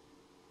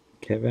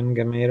 Kevin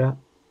Gamera.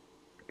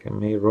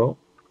 Gamero.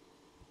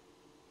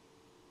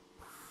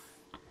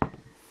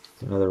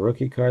 Another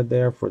rookie card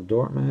there for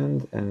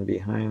Dortmund. And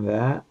behind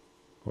that,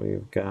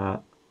 we've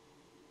got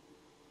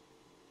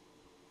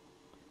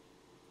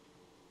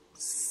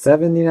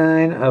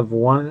 79 of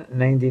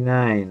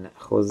 199,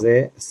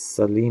 Jose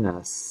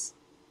Salinas.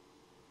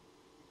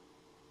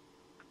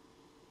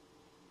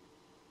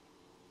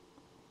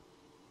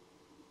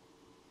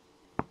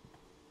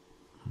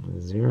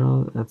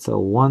 Zero, that's a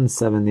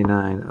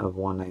 179 of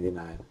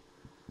 199.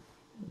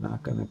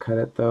 Not going to cut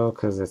it though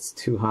because it's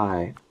too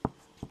high.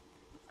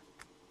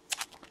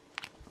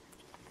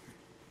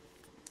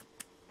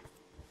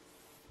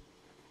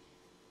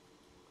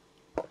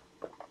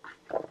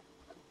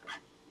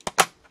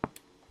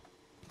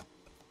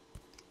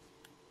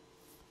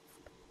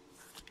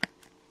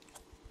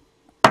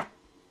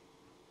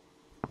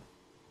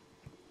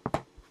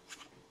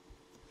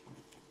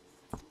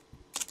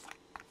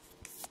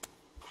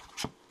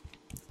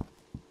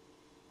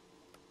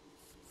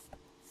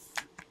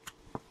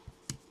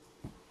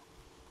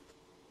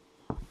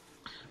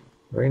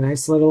 Very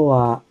nice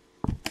little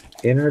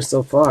inner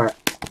so far.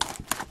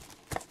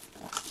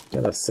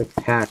 Got a sick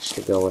patch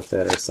to go with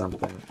it or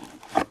something.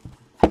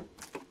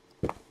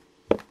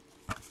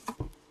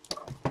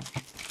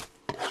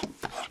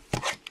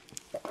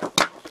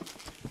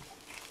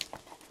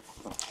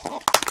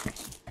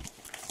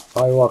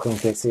 Oh, you're welcome,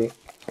 Kixie.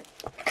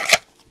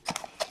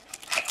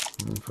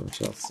 I'm from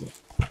Chelsea.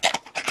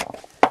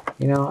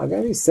 You know, I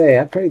gotta say,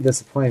 I'm pretty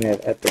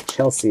disappointed at the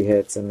Chelsea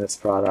hits in this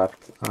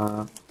product.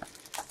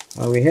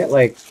 We hit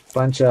like a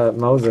bunch of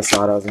Moses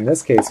autos. In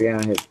this case, we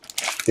haven't hit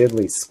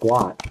diddly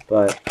squat,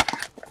 but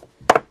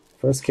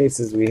first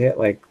cases we hit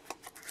like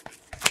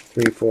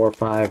 3, 4,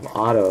 5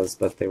 autos,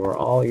 but they were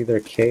all either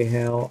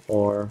Cahill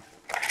or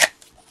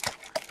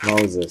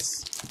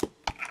Moses.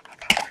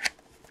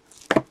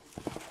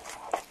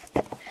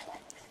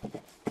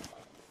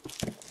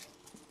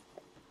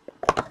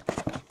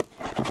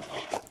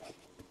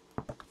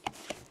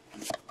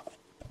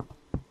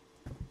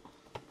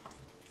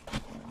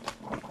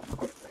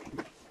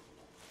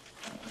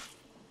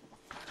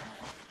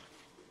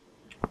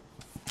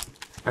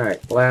 All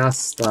right,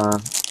 last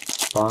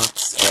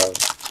box of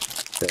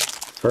the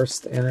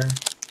first inner.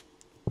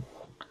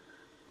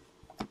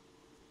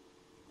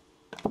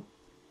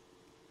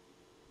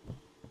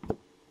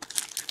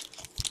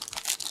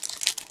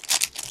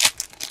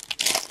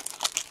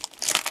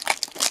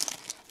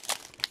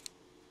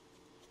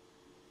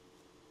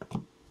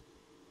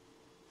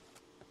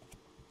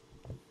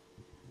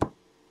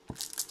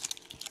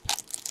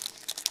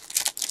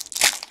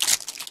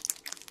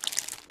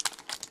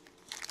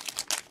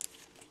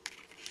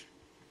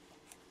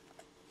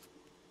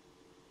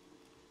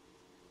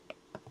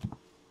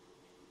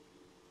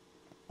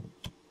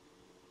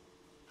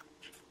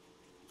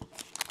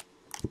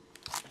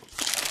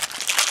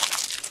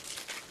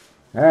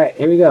 All right,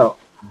 here we go.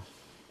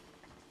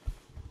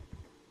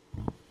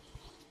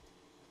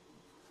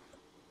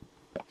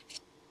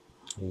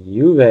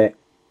 Juve,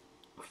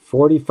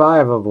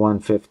 45 of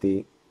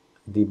 150.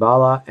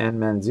 Dybala and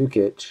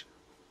Mandzukic.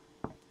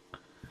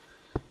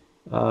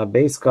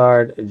 Base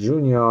card,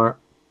 Junior,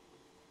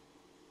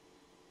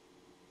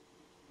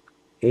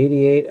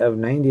 88 of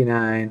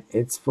 99.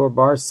 It's for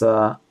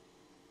Barca.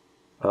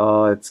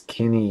 Oh, it's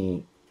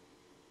Kinney.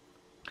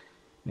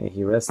 May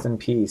he rest in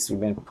peace. We've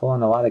been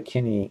pulling a lot of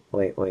Kinney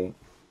lately.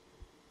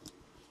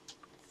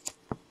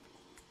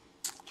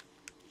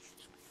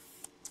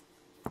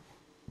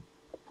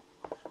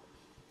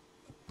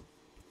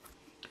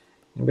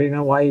 Anybody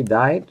know why he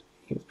died?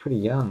 He was pretty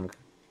young.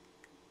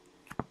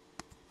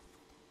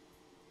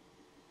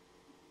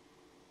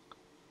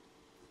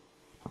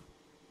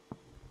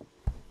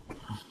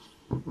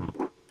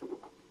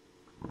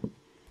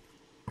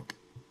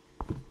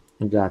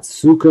 We got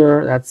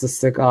Suker, that's a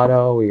sick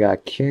auto. We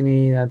got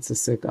Kinney, that's a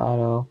sick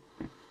auto.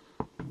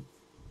 And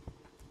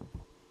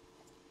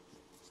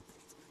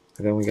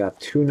then we got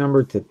 2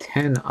 number to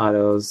 10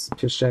 autos,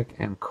 Piszczek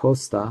and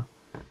Costa.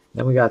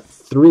 Then we got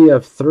 3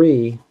 of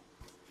 3.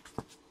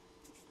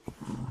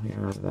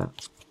 Here is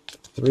that.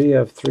 3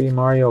 of 3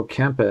 Mario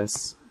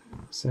Kempes.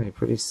 Say,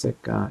 pretty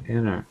sick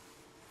inner.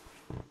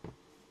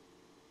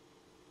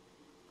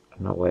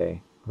 No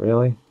way.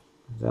 Really?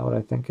 Is that what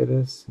I think it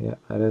is? Yeah,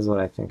 that is what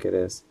I think it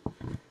is.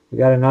 We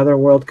got another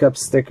World Cup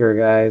sticker,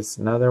 guys.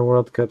 Another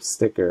World Cup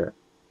sticker.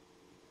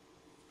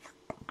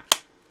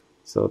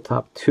 So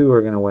top 2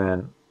 are going to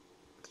win.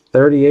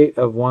 38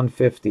 of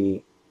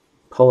 150,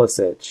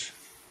 Pulisic.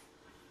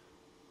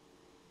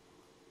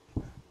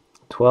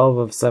 12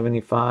 of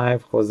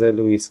 75, Jose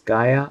Luis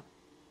Gaya.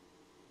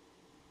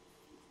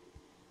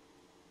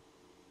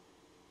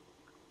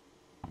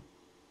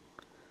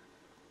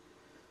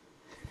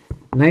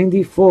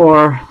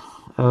 $94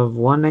 of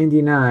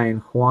 199,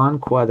 Juan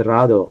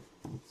Cuadrado.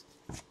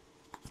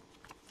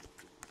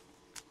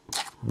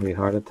 The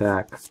heart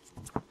attack.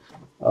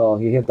 Oh,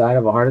 he died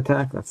of a heart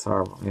attack? That's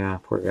horrible. Yeah,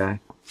 poor guy.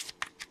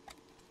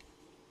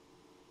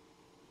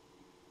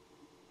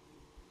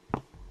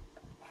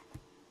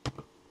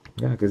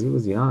 Yeah, because he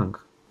was young.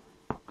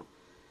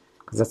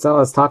 Because that's all I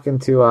was talking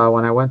to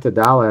when I went to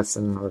Dallas,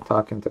 and we're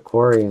talking to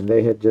Corey, and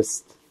they had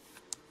just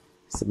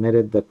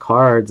submitted the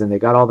cards, and they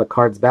got all the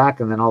cards back,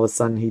 and then all of a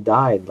sudden he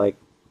died, like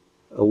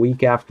a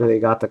week after they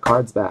got the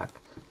cards back.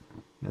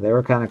 And they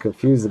were kind of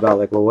confused about,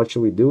 like, well, what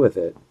should we do with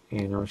it?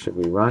 You know, should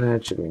we run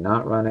it? Should we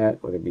not run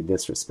it? Would it be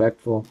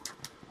disrespectful?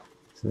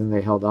 So then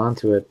they held on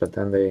to it, but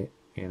then they,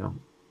 you know.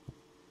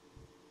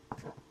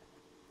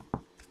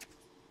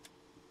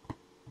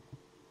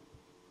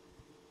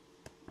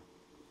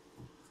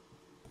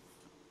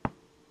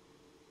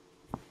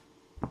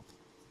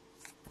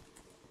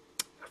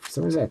 For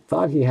some reason, I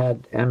thought he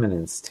had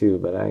Eminence too,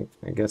 but I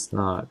guess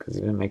not, because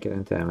he didn't make it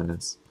into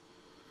Eminence.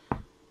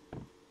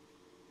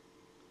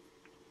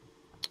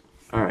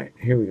 All right,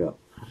 here we go.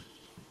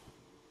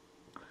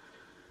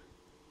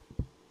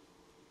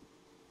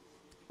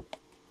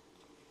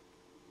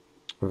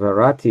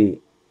 Verratti,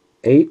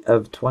 8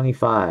 of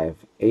 25.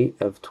 8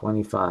 of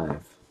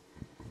 25.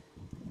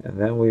 And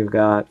then we've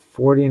got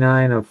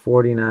 49 of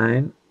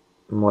 49.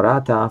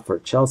 Morata for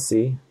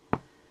Chelsea.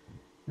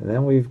 And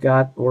then we've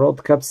got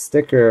World Cup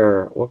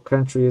sticker. What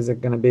country is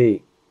it going to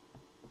be?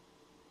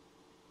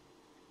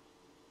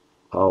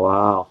 Oh,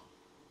 wow.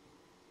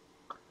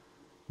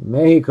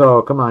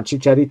 Mexico. Come on,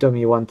 Chicharito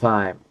me one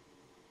time.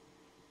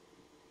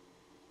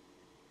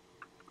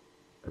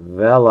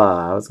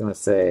 Vela. I was going to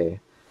say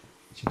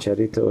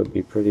Chicharito would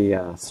be pretty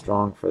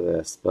strong for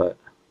this, but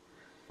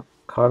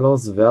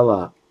Carlos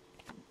Vela.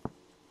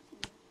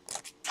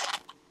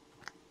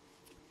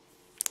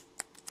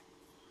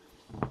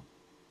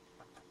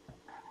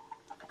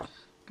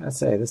 I gotta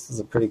say, this is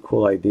a pretty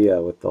cool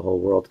idea with the whole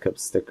World Cup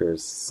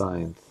stickers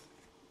signed.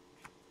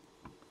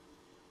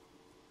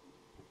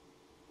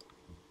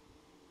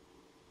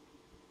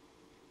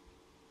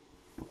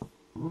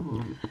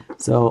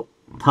 So,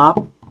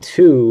 top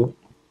 2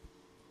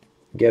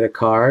 get a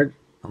card,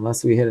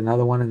 unless we hit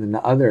another one in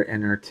the other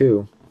inner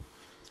too.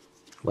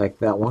 Like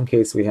that one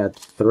case we had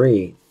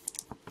 3.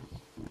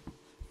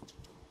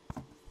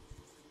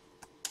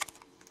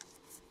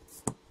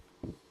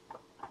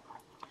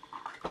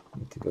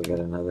 Need to go get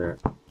another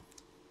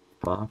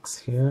box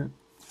here.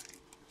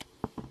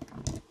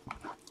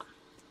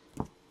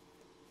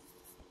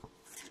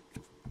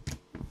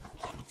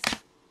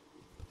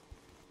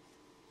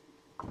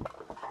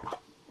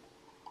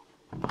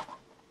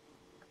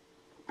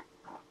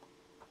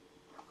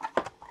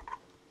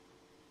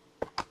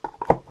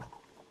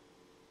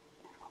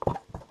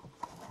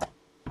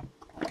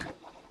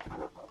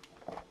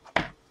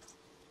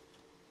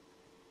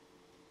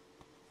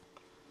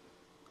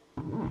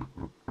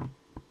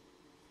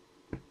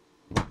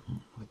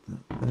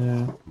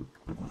 Yeah.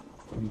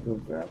 Let me go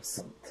grab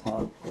some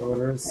top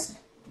loaders.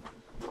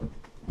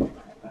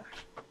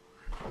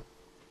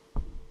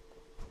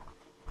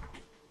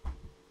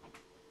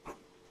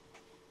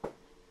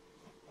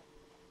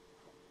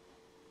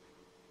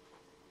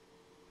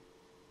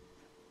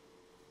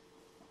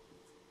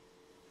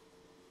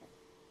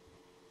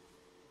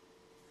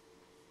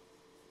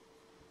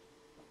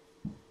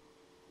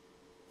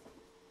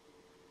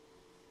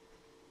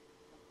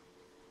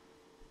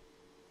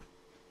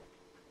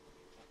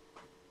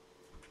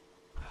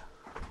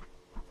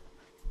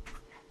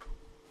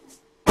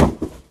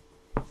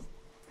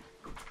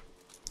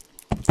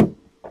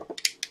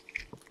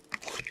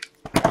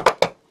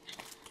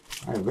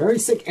 All right, very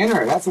sick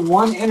inner. That's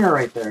one inner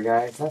right there,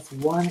 guys. That's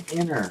one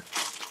inner.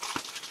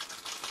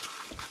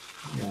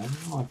 Yeah, I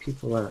don't know why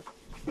people are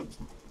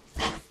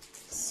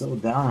so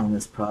down on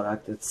this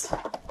product. It's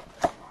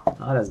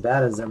not as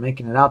bad as they're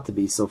making it out to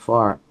be so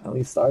far. At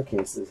least our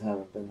cases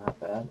haven't been that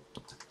bad.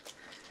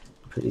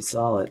 Pretty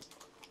solid.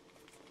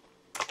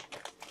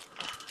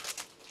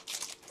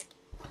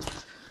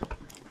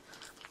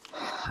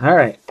 All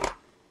right.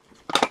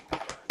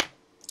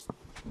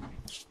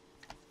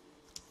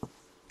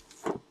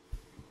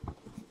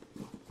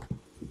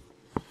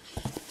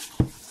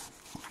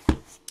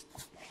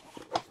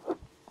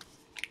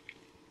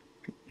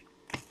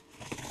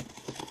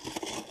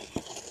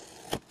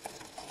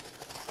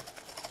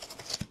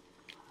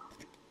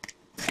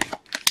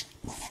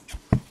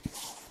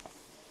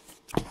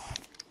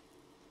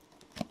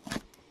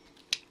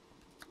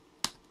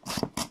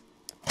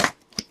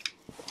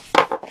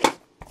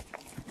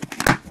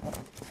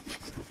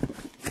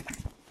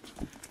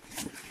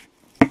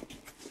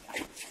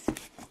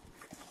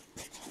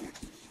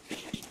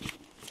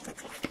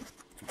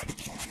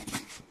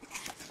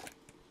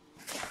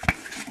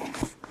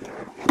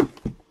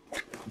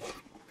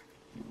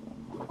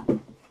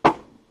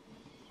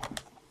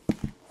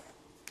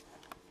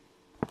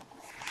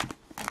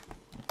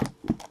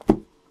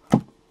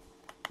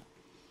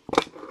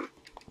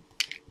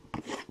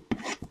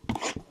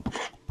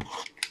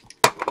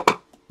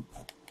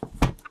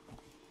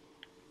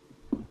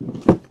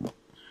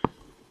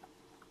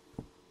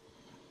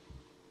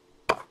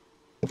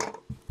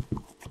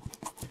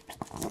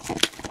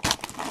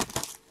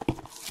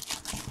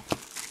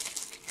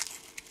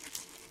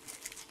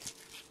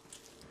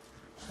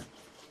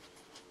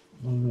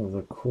 One of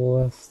the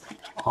coolest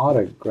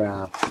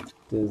autograph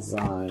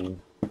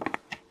design.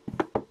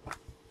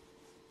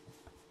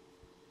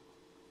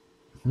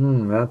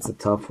 That's a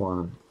tough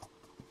one.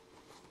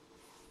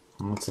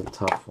 That's a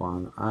tough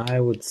one. I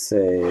would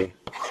say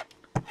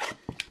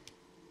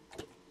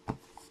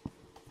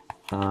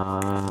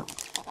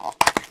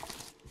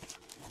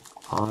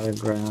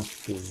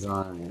autograph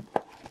design.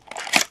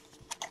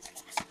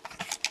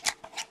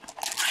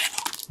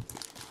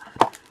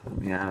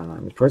 Yeah, I don't know. I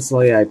mean,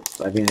 personally, I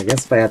mean, I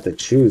guess if I had to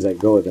choose, I'd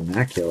go with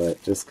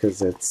Immaculate, just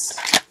because it's.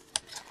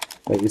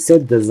 But you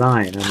said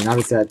design. I mean,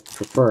 obviously, I'd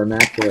prefer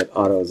Immaculate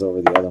autos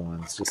over the other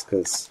ones, just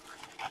because.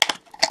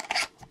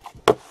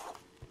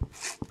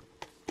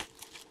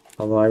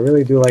 Although I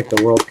really do like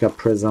the World Cup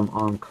Prism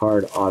on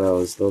card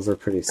autos; those are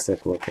pretty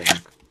sick looking.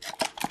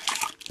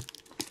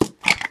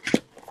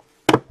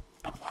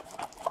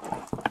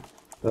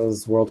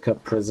 Those World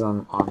Cup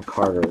Prism on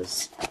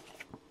carders.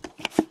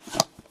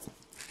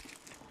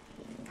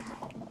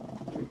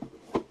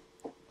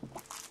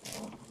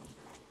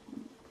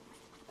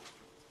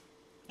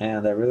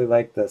 And I really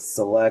like the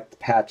Select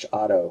Patch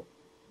Auto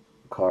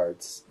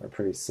cards. They're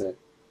pretty sick.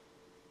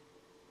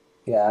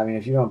 Yeah, I mean,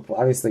 if you don't...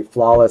 Obviously,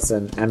 Flawless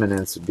and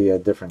Eminence would be a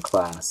different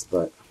class,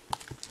 but...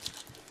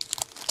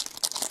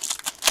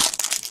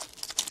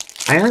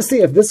 I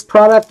honestly, if this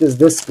product is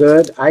this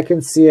good, I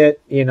can see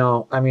it, you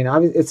know... I mean,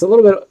 it's a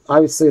little bit...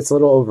 Obviously, it's a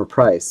little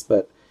overpriced,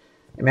 but...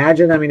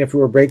 Imagine, I mean, if we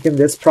were breaking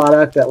this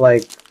product at,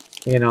 like,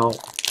 you know,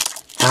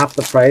 half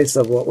the price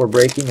of what we're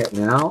breaking it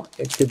now,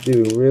 it could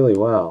do really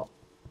well.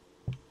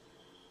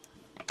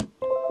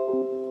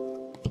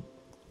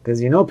 Because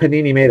you know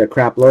Panini made a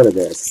crap load of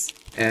this,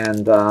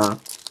 and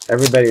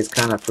everybody's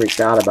kind of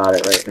freaked out about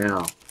it right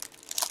now.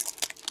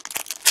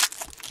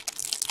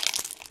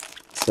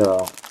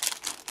 So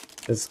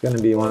this is going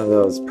to be one of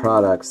those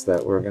products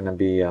that we're going to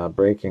be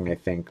breaking, I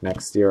think,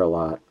 next year a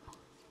lot.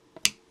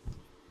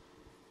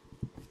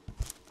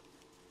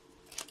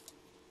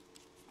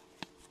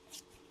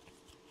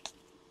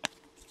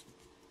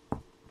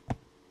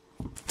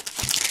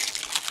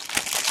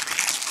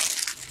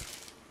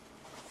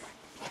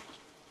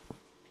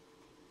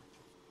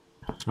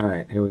 All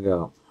right, here we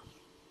go.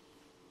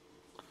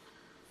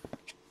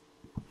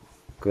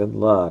 Good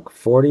luck.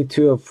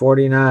 42 of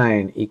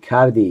 49,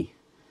 Icardi.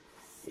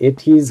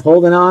 He's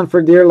holding on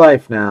for dear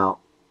life now.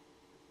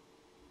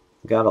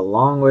 Got a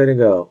long way to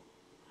go.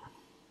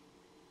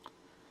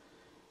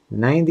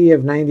 90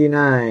 of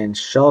 99,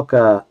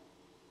 Schalke,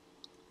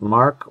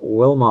 Mark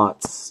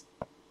Wilmots.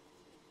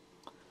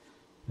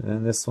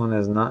 And this one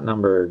is not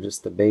numbered,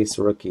 just the base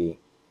rookie.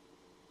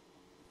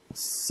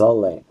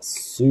 Sule,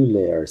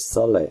 or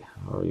Sule,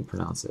 however you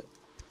pronounce it.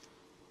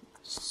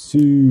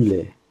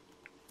 Sule.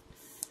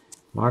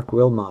 Mark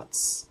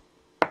Wilmots.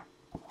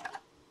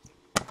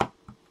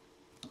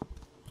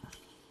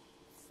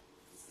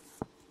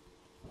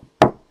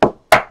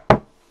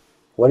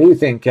 What do you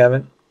think,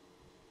 Kevin?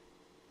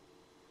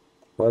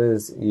 What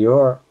is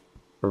your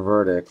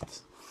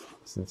verdict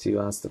since you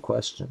asked the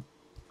question?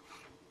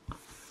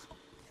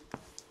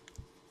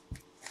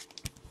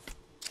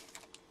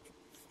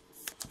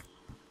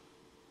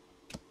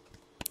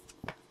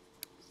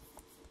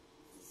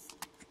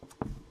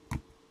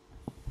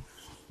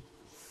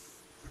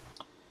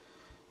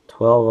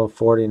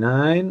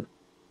 $12.49.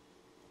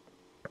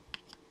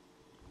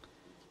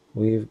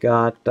 We've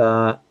got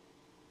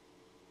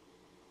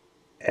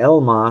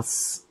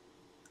Elmas,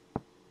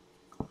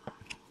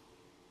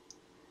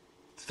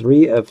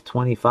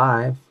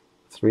 3/25.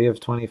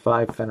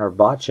 3/25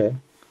 Fenerbahce.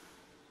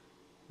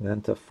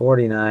 Then to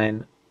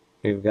 49,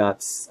 we've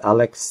got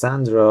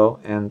Alexandro,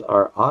 and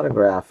our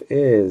autograph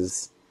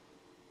is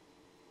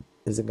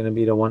it going to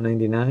be to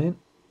 199?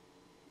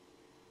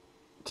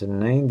 To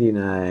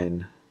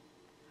 99.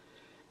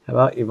 How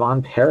about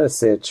Ivan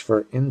Perisic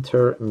for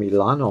Inter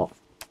Milano?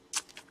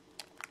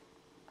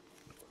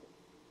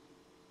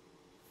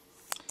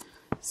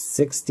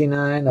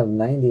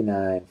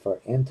 69/99 for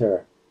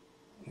Inter.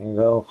 Here you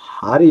go,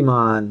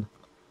 Hariman.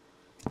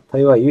 Tell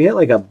you what, you hit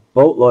like a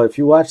boatload. If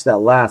you watch that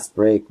last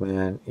break,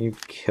 man, you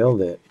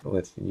killed it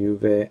with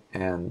Juve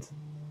and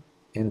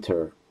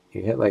Inter.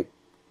 You hit like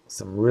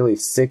some really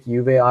sick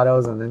Juve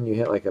autos, and then you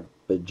hit like a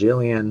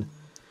gajillion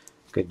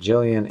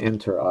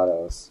Inter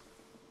autos.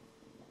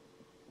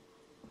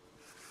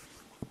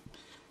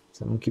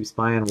 Someone keeps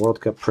buying World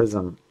Cup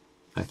Prism,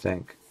 I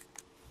think.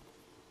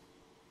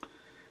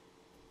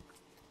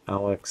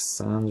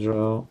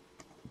 Alexandro.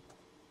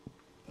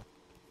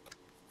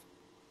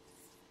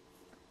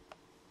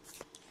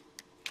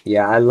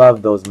 Yeah, I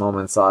love those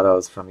Moments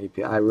autos from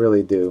EP. I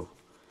really do.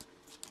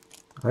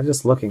 I'm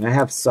just looking.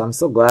 I'm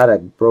so glad I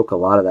broke a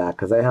lot of that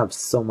because I have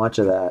so much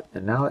of that,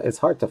 and now it's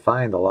hard to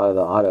find a lot of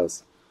the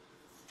autos.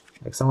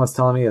 Like someone's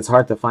telling me it's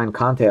hard to find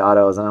Conte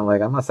autos, and I'm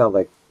like, I must have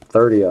like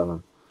 30 of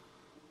them.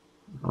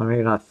 Well,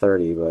 maybe not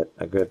 30, but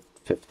a good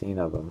 15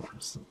 of them.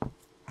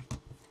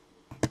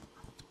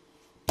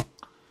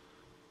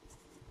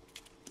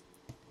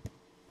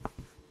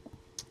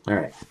 All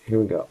right, here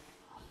we go.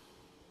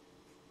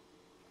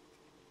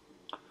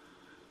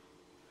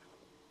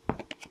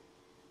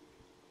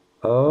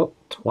 Oh,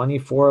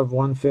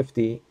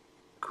 24/150,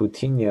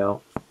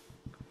 Coutinho.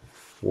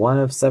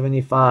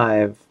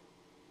 1/75,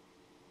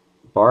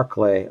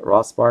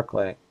 Ross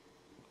Barkley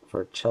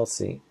for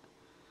Chelsea.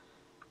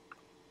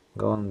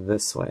 Going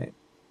this way.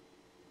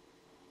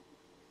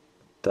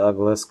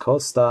 Douglas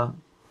Costa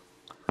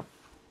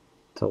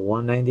to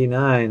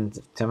 199.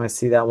 Every time I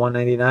see that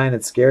 199,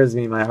 it scares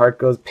me. My heart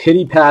goes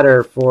pity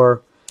patter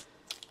for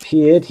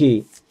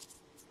Piatti.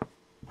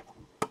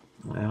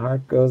 My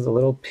heart goes a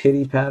little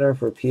pity patter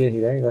for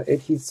Piatti. There you go.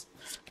 He's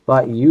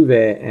bought Juve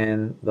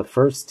in the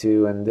first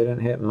two and didn't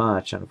hit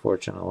much,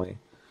 unfortunately.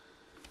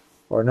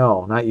 Or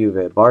no, not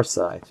Juve.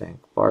 Barca, I think.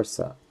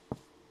 Barca.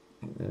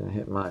 Didn't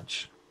hit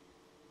much.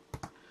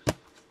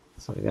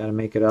 So we got to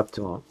make it up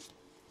to him.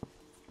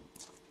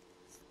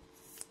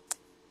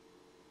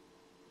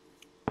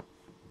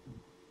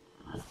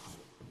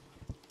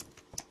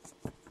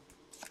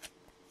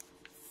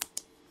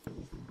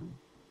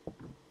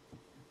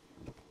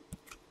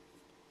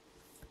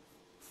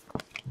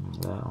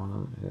 That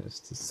one is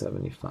to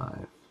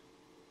 75.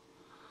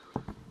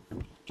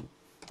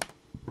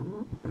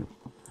 All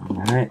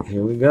right,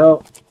 here we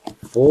go.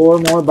 4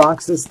 more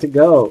boxes to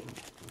go.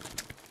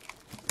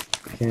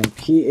 Can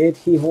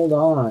Piatti hold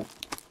on?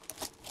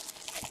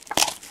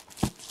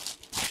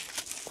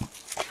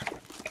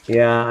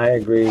 Yeah, I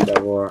agree,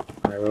 Davor.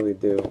 I really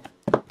do.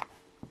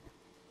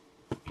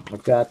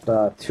 I've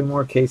got 2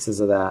 more cases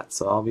of that,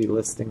 so I'll be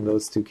listing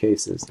those 2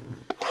 cases.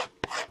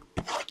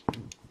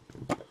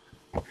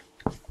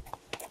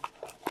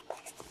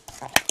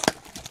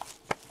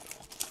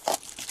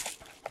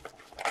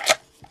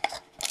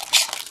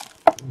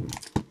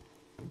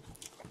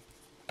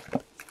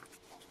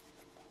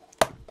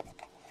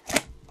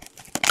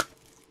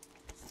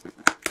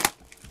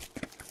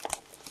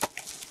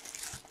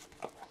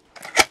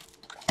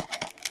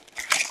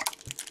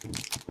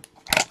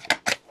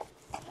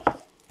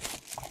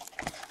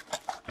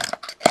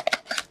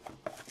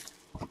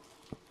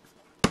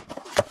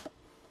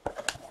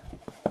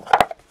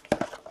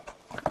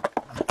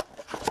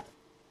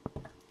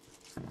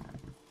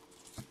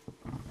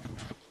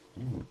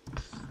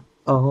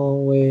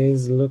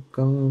 Always look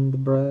on the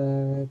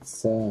bright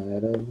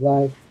side of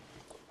life.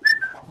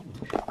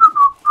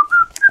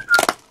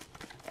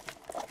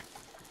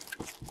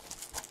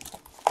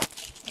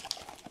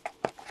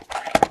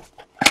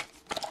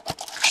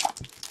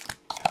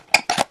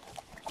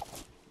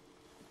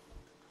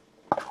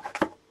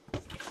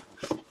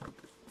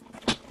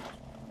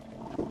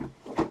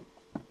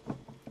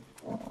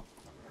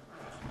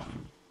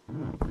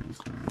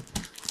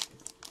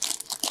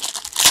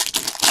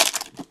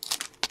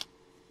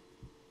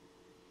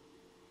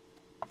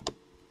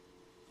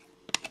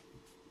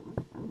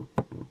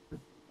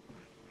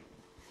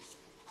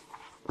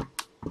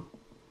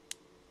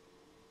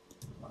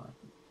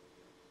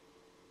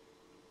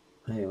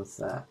 Hey, what's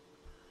that?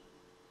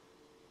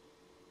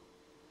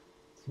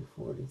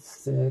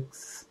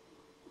 246.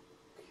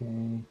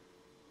 Okay.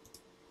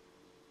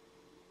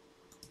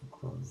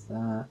 Close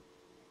that.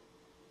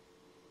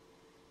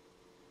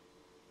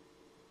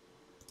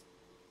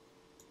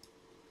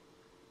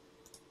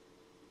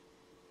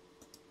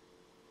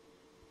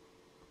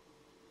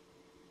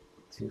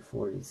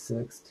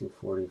 $246,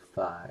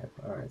 $245.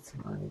 All right, so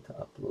now I need to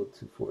upload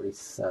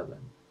 247.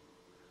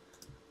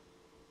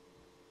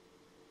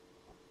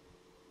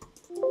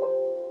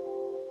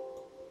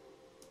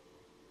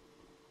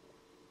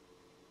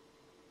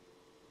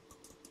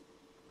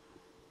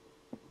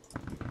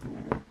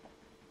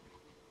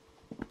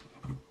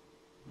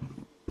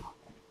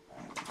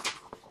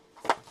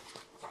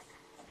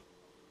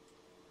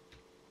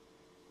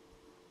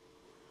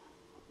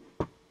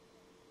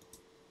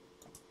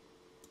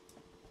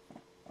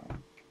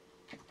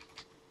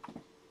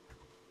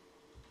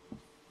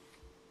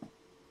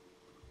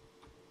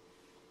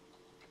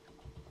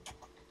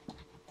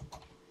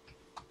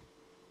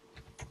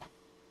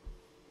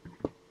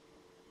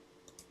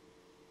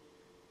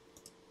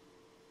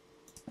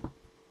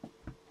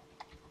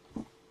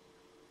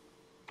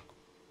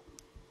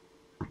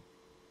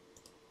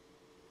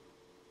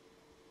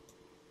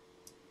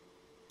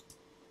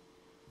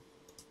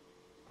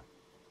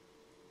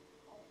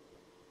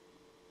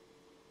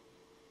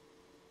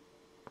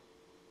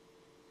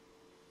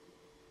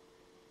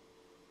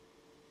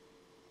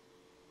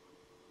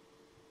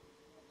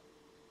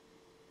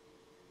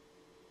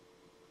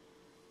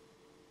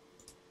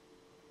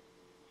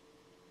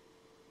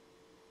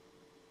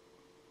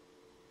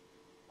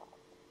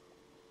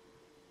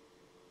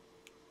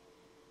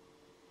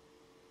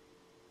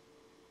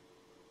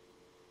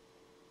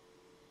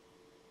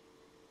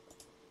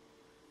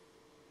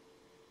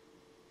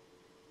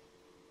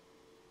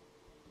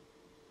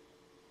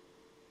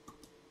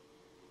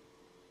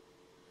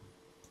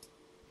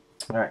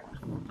 All right.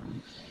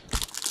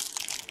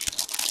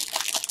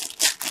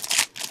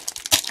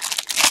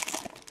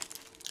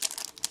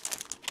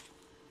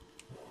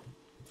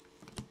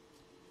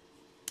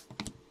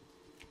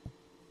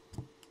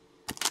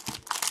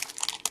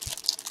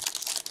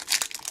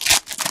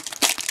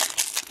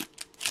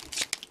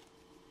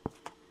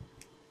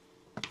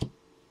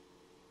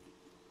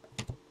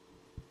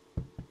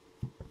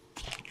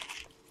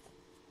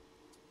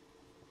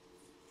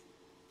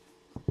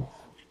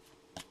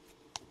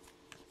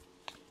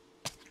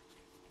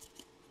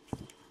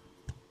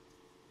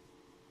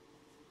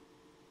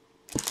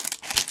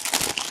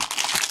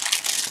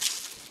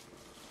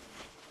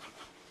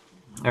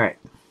 All right.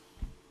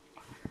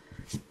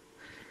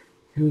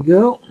 Here we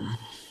go.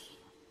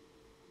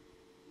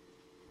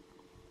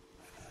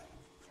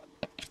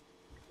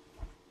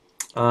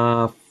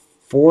 Uh,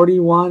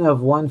 41 of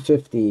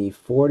 150.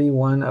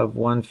 41 of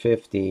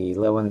 150.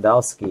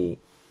 Lewandowski.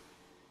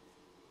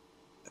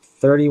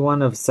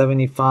 31 of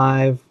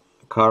 75.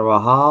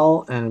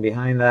 Carvajal. And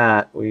behind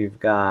that, we've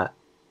got,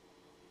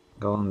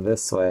 going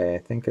this way, I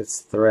think it's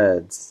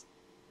Threads.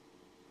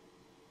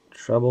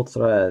 Treble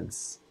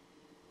Threads.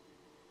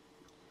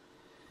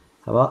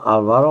 How about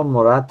Alvaro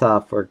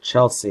Morata for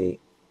Chelsea?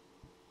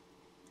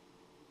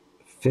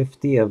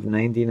 50 of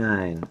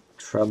 99.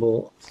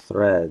 Treble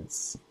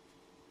Threads.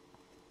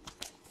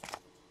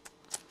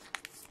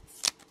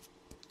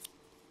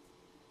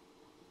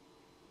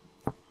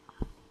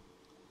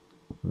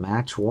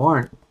 Match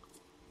worn.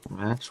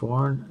 Match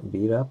worn.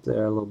 Beat up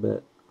there a little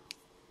bit.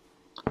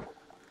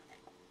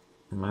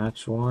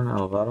 Match worn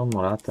Alvaro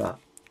Morata.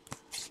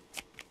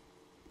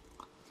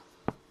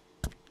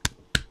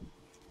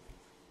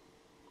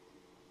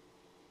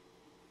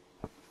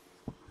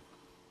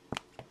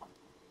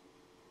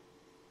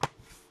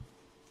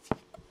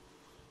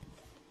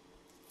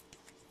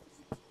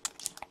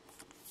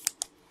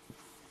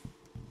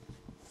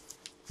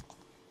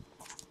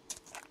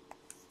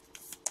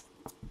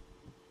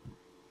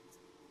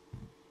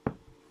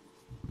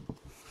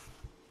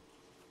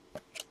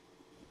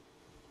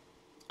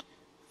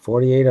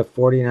 $48 of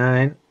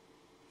 49.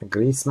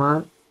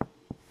 Griezmann.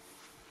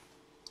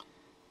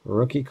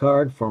 Rookie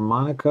card for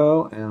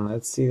Monaco. And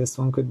let's see, this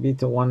one could be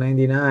to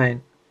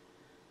 199.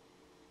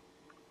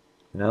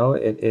 No,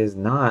 it is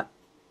not.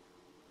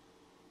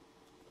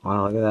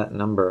 Wow, look at that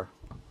number.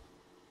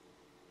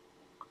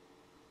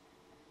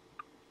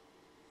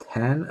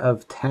 10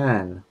 of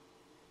 10.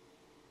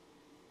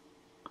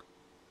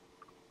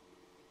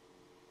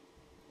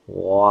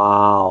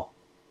 Wow.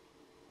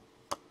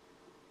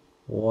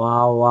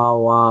 Wow, wow,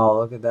 wow.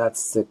 Look at that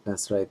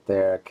sickness right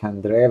there.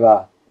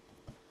 Candreva.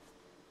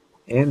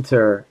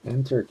 Inter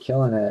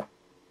killing it.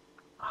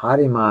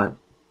 Hariman.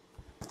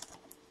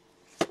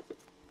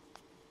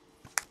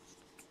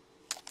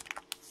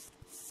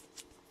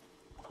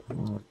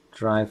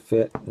 Dry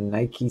fit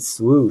Nike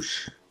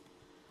swoosh.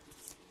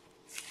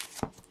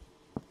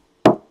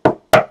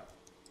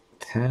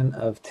 10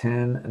 of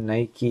 10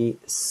 Nike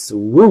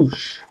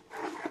swoosh.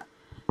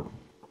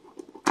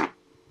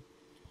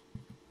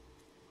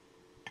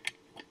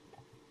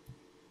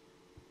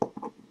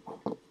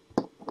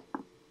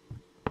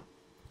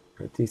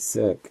 Pretty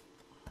sick.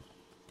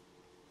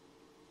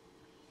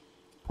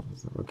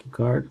 There's the rookie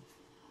card.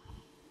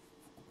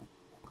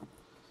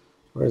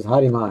 Where's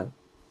Hadiman?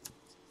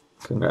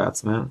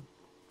 Congrats, man.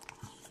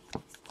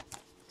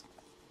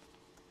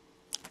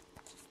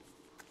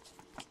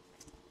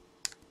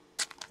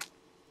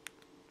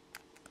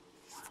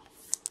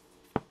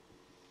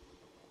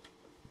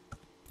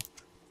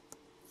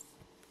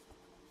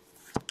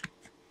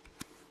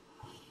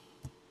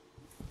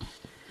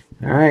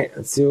 All right,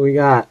 let's see what we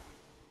got.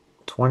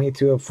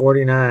 22 of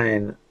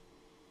 49.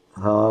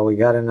 Oh, we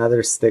got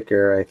another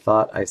sticker. I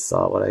thought I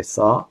saw what I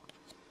saw.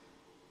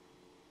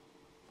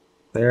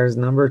 There's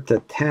number to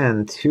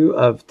 10. 2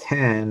 of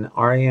 10.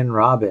 Arjen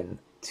Robben.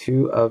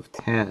 2 of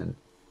 10.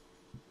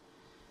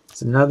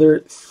 It's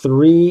another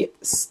 3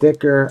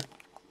 sticker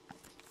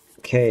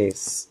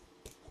case.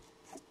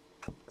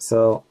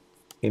 So,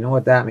 you know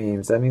what that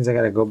means? That means I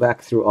got to go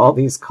back through all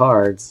these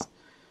cards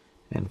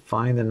and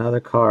find another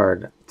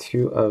card.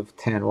 2 of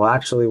 10. Well,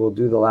 actually, we'll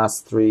do the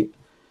last 3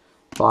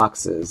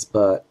 boxes,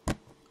 but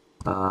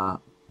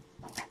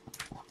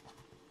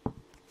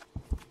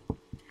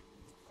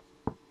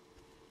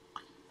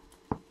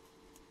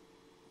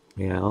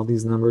yeah, all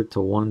these numbered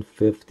to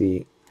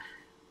 150.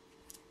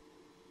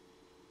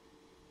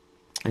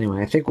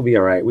 Anyway, I think we'll be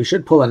all right. We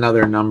should pull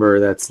another number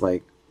that's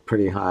like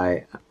pretty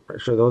high. For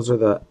sure, those are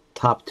the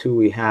top 2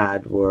 we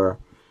had. Were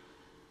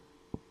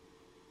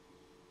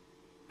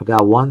I've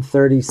got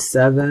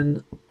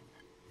 137,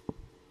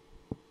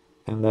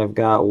 and I've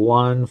got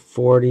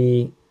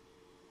 140,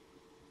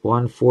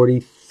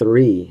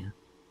 143.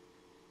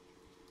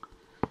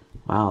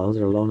 Wow, those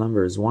are low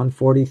numbers.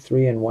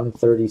 143 and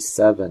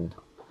 137.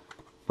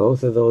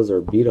 Both of those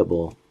are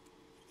beatable.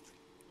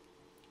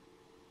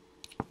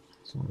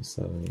 It's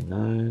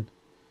 179.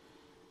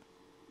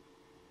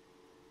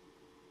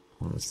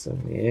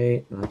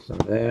 178. Nothing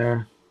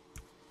there.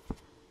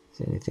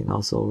 See anything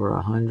else over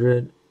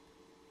 100?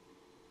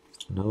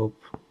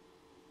 Nope.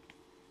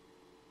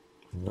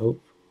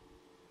 Nope.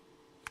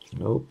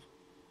 Nope.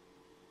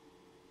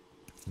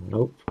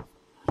 Nope.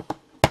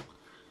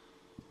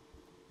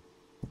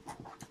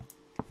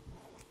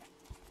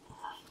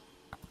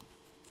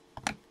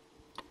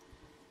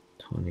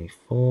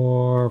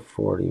 $24,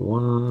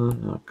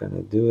 $41, not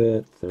gonna do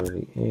it.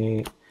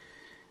 $38.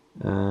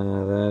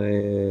 That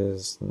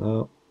is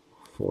nope.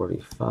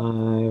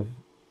 $45.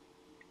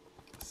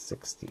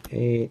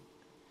 $68.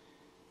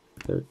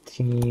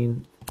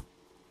 $13.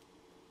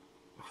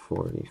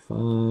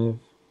 $45.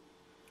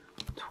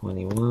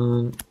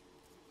 $21.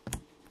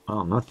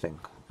 Oh, nothing.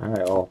 All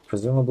right. Well,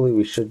 presumably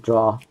we should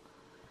draw.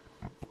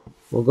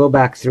 We'll go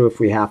back through if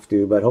we have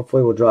to, but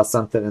hopefully we'll draw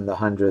something in the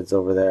hundreds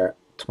over there.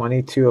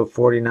 22 of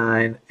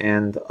 49,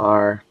 and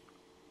our,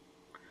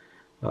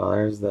 oh,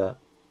 there's the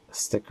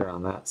sticker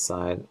on that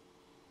side.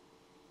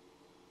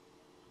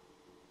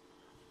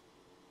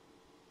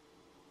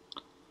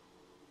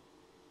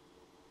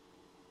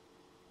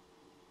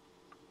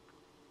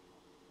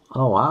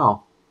 Oh,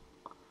 wow.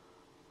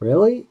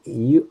 Really?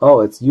 Oh,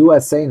 it's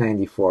USA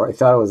 94. I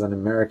thought it was an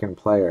American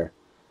player.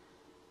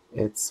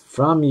 It's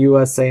from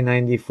USA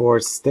 94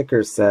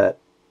 sticker set.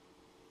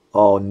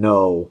 Oh,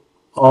 no.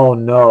 Oh,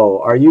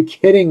 no. Are you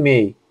kidding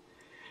me?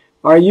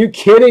 Are you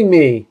kidding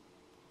me?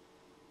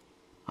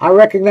 I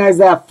recognize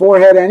that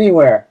forehead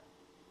anywhere.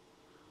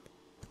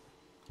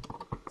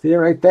 See it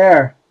right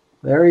there.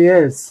 There he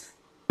is.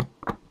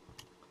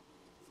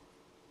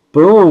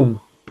 Boom.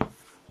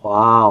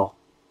 Wow.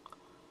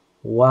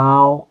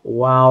 Wow,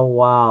 wow,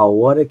 wow.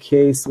 What a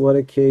case, what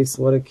a case,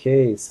 what a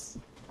case.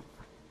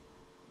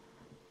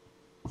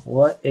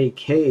 What a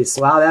case.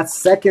 Wow, that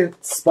second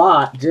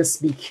spot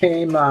just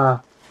became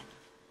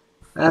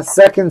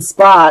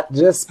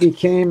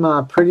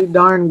pretty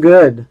darn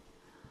good.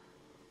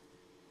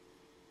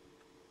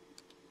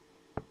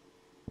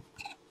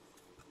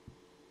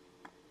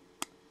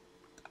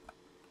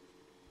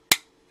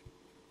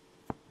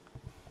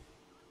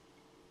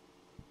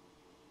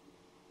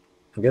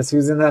 I guess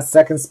who's in that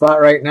second spot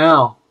right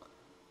now?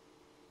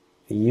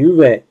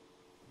 Juve.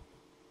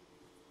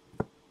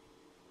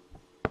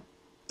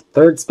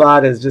 Third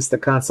spot is just a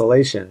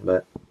consolation,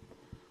 but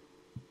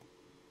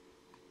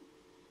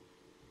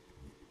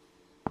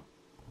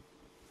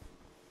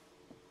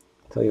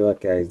tell you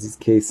what, guys, these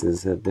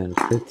cases have been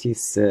pretty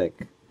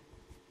sick.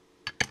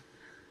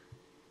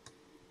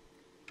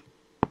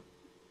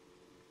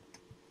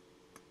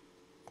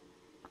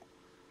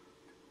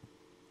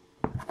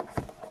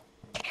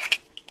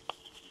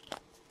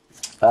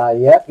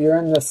 Yep, you're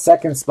in the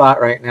second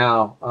spot right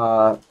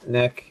now,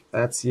 Nick.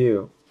 That's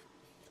you.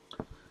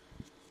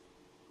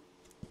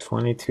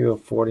 22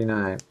 of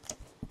 49.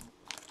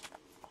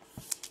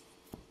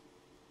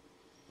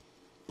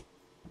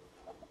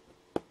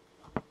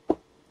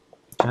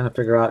 Trying to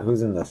figure out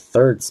who's in the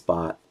third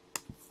spot.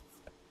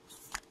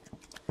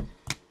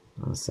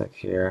 One sec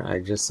here. I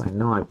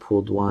know I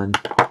pulled one.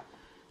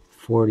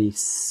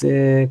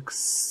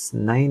 46,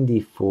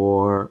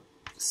 94,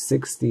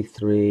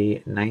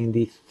 63,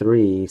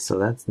 93. So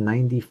that's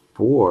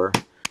 94.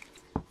 Is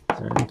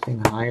there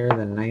anything higher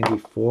than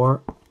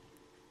 94?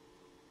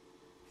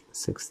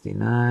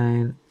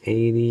 69,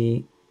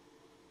 80,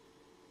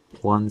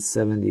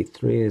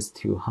 173 is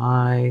too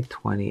high,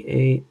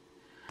 28,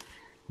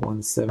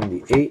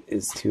 178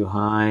 is too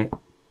high,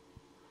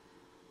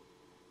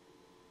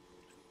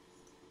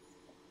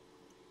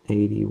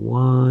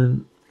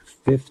 81,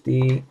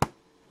 50,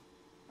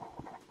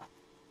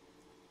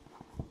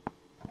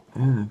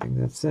 and I think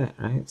that's it,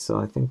 right? So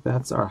I think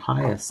that's our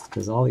highest,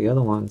 because all the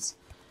other ones,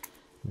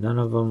 none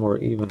of them were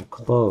even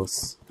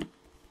close.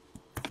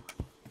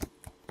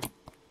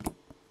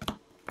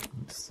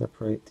 Let's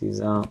separate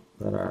these out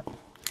that are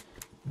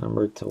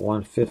numbered to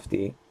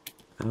 150.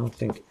 I don't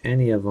think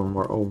any of them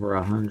were over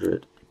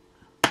 100.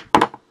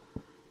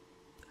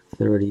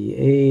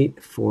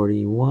 38,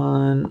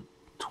 41,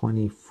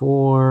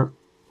 24,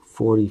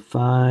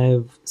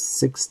 45,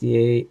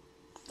 68,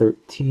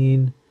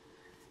 13,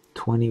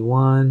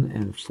 21,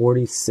 and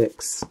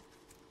 46.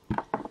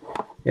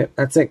 Yep,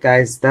 that's it,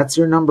 guys. That's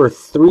your number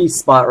 3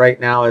 spot right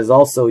now is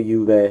also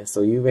Juve.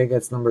 So Juve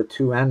gets number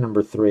 2 and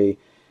number 3.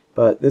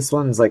 But this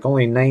one's like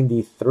only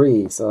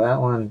 93, so that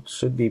one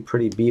should be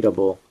pretty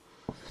beatable.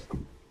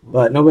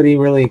 But nobody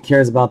really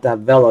cares about that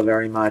Vela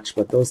very much,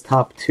 but those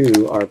top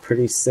 2 are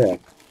pretty sick.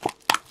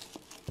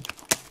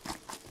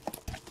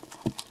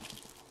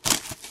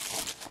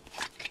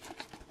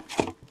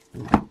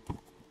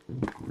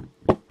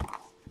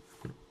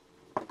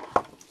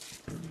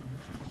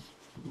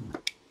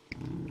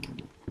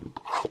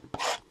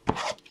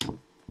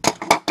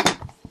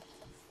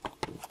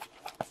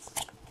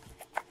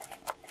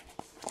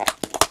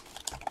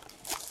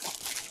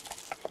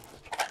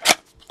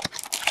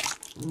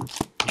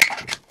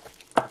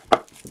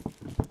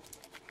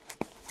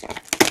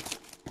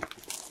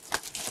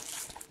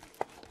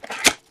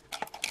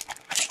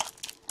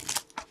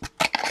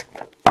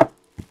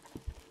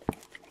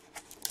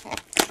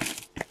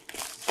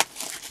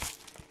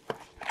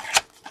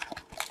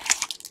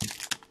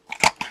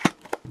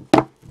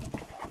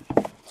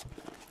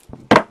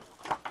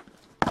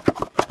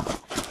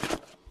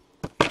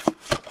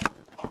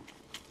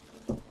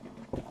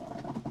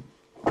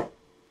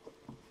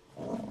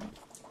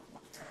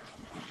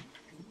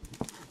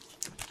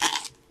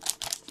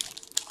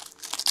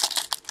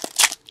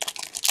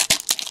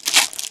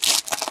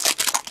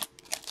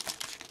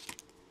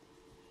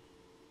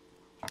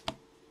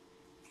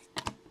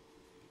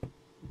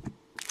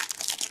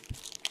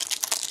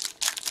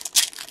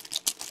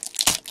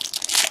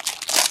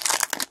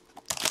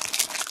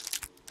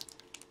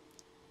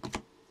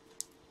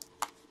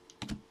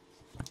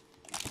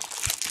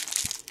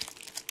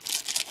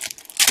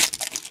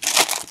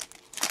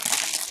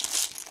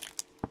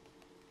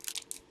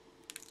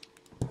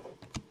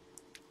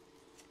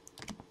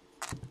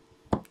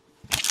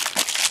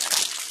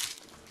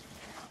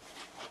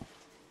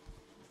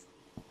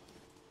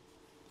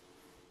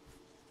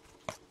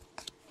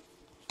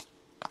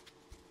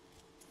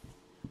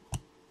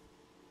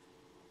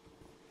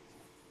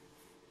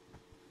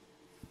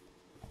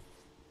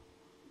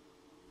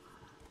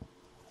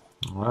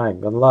 All right,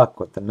 good luck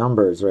with the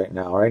numbers right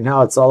now. Right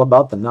now, it's all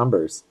about the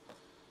numbers.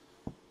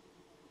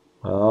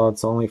 Well,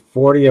 it's only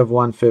 40 of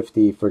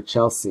 150 for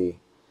Chelsea.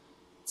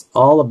 It's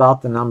all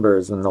about the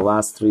numbers in the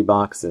last 3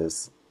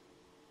 boxes.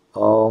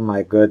 Oh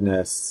my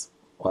goodness.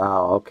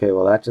 Wow, okay,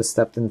 well that just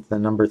stepped into the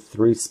number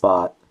 3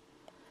 spot.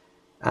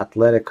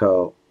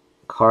 Atletico,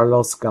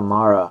 Carlos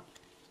Gamara.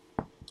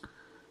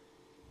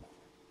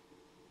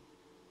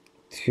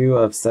 2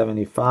 of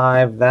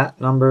 75.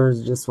 That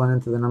numbers just went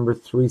into the number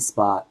 3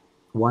 spot.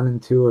 1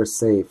 and 2 are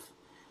safe.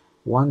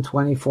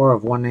 124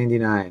 of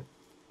 199.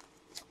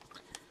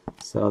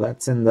 So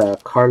that's in the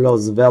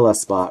Carlos Vela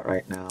spot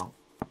right now.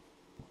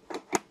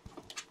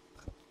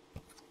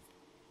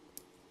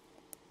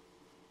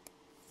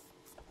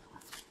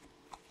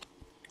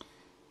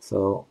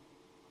 So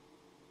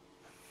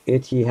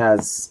he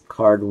has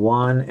card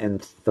 1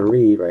 and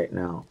 3 right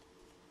now.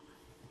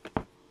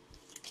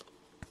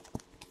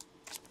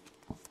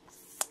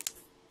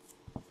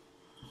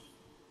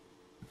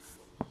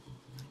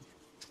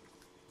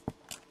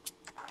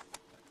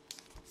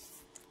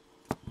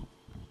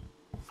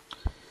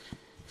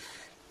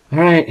 All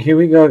right, here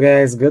we go,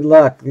 guys. Good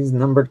luck. These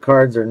numbered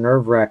cards are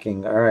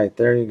nerve-wracking. All right,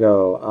 there you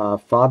go.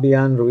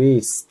 Fabian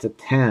Ruiz to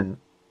 10.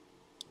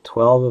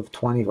 12 of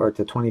 20, or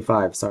to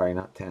 25, sorry,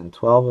 not 10.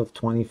 12 of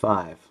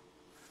 25.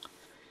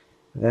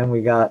 Then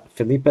we got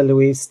Felipe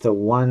Luis to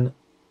 1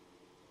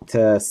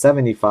 to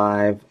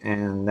 75.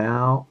 And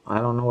now,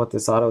 I don't know what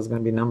this auto is going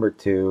to be numbered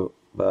to,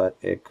 but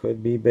it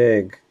could be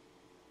big.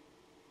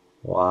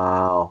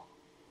 Wow.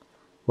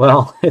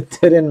 Well, it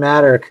didn't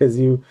matter because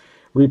you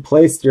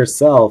replaced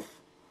yourself.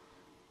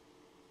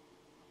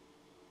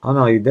 Oh,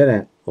 no, you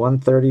didn't.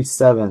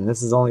 137.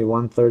 This is only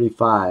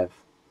 135.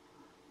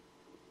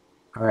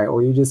 All right,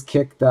 well, you just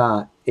kicked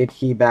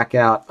Itchy back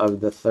out of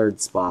the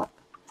 3rd spot.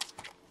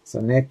 So,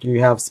 Nick,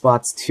 you have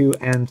spots 2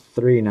 and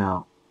 3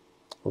 now.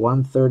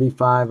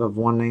 135 of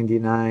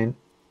 199,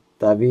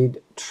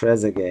 David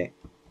Trezeguet.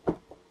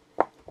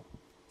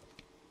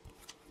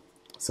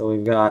 So,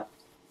 we've got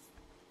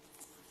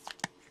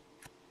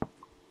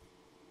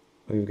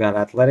We've got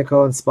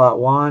Atletico in spot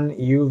 1,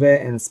 Juve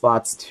in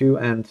spots 2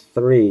 and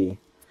 3.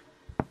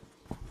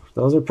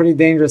 Those are pretty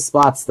dangerous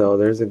spots, though.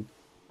 There's a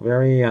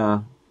very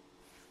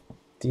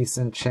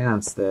decent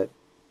chance that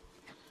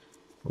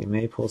we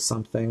may pull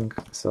something.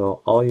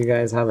 So all you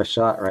guys have a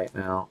shot right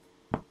now.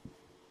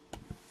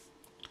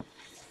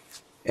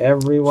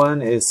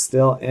 Everyone is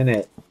still in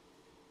it.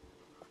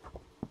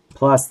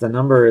 Plus, the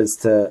number is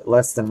to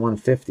less than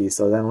 150,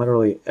 so then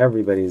literally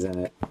everybody's in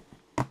it.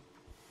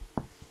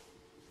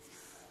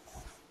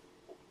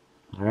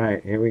 All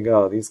right, here we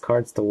go. These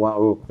cards to one.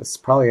 Ooh, this is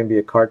probably going to be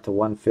a card to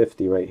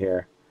 150 right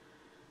here.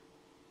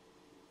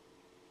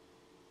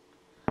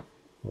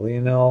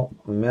 Lionel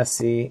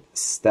Messi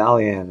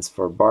Stallions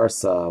for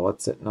Barca.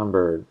 What's it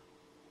numbered?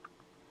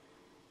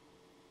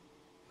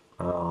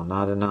 Oh,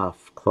 not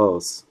enough.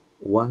 Close.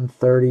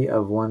 130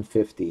 of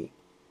 150.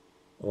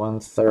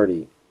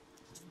 130.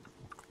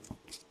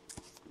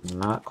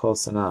 Not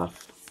close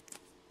enough.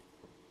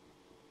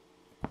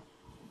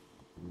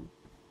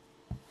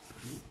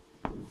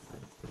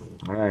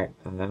 All right,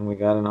 and then we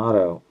got an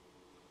auto.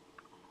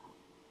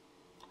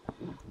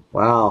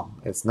 Wow,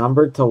 it's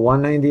numbered to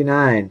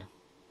 199.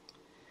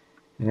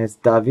 And it's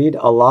David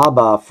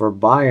Alaba for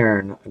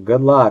Bayern.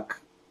 Good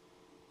luck.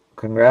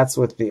 Congrats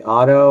with the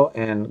auto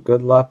and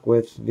good luck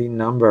with the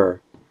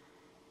number.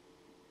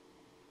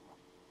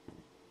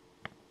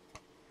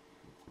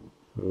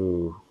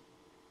 Ooh.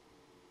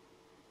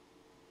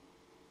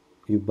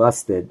 You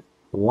busted.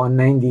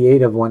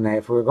 198 of 190.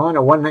 If we were going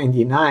to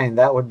 199,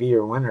 that would be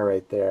your winner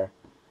right there.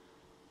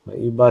 But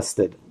you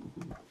busted.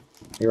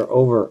 You're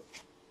over.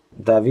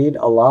 David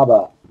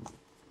Alaba.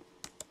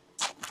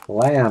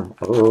 Lamb.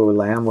 Oh,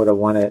 Lamb would have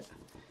won it.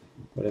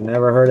 Would have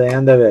never heard the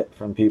end of it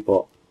from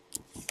people.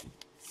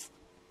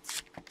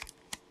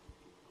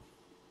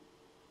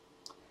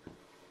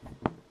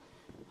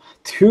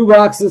 Two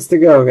boxes to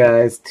go,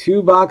 guys.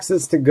 2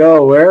 boxes to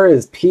go. Where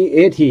is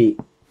P.I.T.?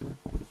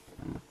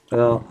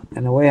 Well,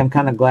 in a way, I'm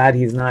kind of glad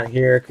he's not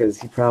here because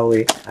he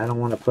probably, I don't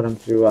want to put him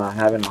through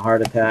having a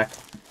heart attack.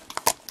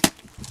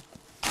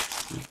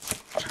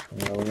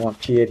 You know, we want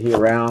P.I.T.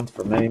 around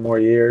for many more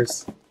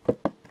years.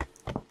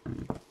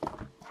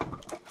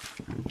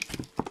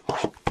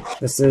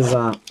 This is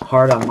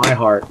hard on my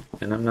heart,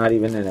 and I'm not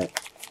even in it.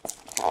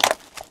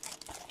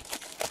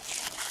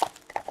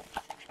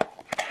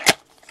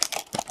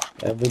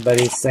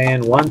 Everybody's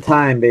saying one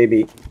time,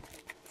 baby.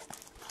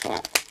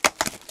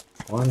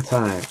 One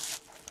time.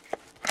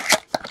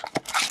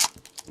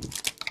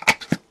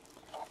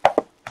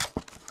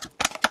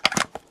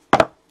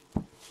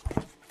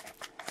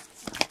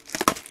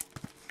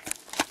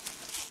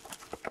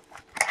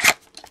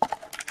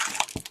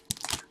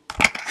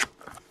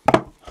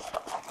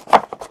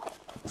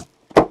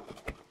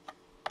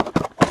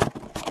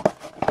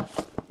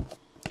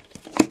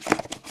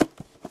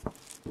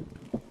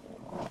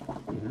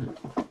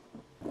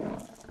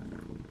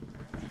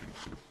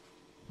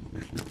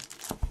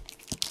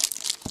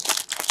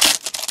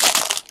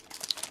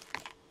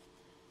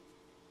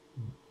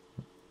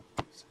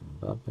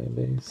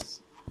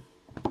 Base.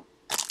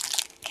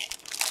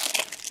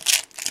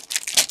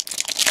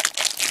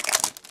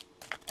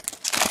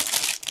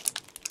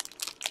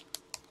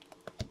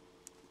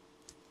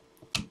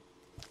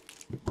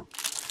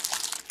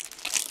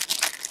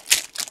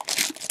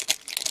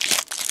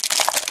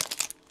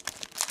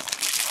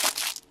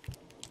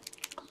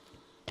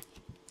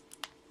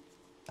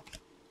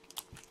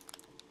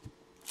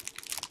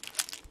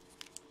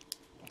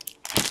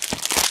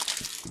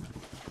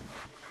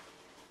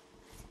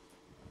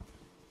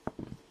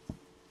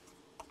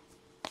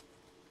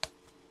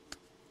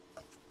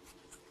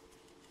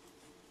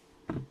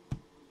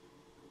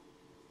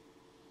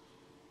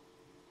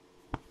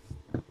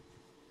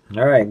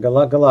 All right, good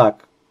luck, good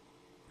luck.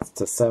 It's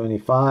to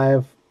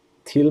 75.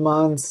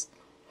 Tielemans.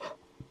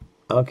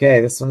 Okay,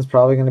 this one's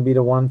probably going to be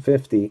to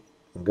 150.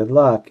 Good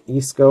luck.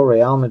 Isco,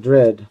 Real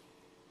Madrid.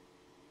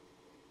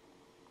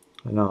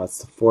 No, it's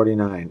to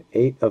 49.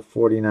 8 of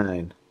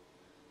 49.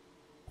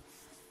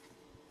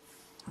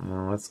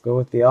 Let's go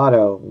with the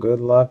auto.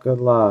 Good luck, good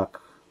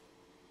luck.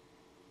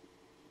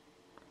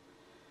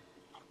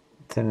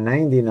 To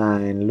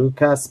 99.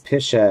 Lucas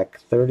Piszczek.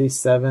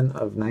 37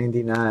 of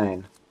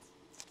 99.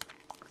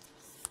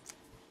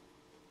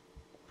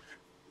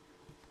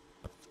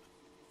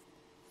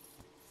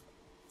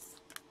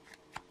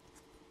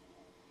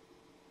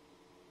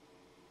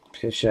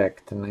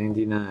 Piszczek to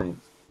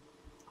 99.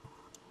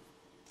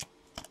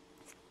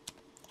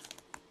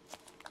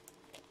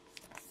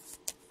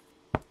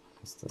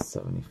 That's to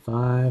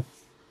 75.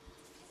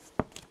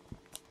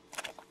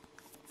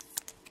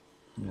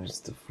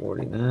 There's to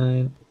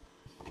 49.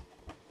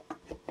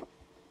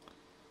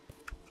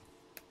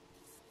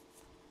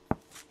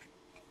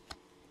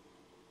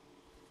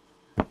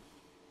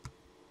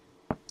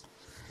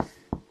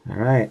 All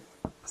right,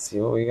 let's see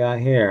what we got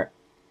here.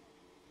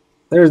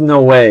 There's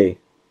no way.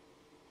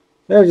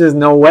 There's just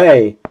no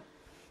way.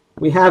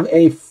 We have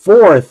a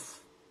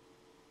 4th.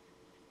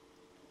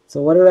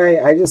 So what did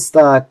I just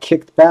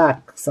kicked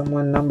back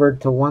someone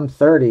numbered to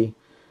 130.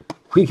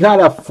 We got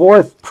a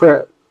fourth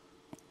a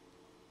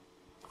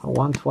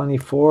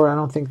 124. I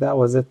don't think that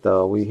was it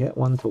though. We hit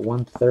one to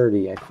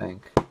 130, I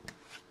think.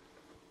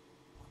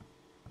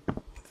 I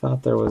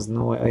thought there was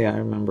no way. Oh yeah, I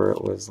remember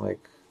it was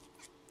like.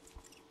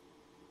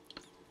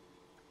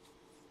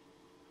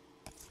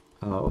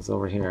 Oh, it was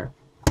over here.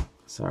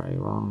 Sorry,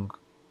 wrong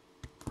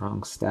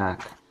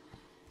stack.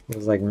 It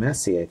was like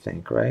Messi, I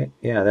think, right?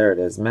 Yeah, there it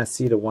is.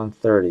 Messi to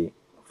 130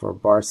 for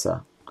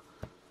Barca.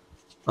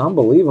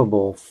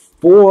 Unbelievable.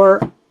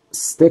 4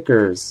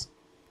 stickers.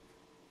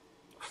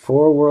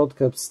 4 World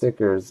Cup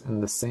stickers in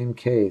the same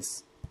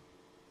case.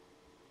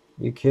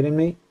 You kidding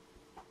me?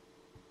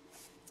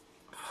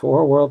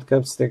 4 World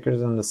Cup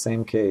stickers in the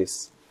same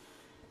case.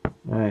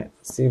 Alright,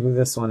 let's see who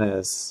this one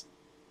is.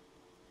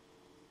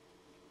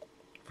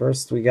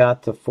 First we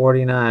got to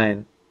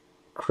 49.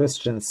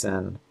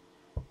 Christensen.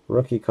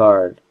 Rookie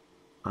card.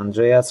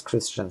 Andreas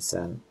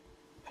Christensen.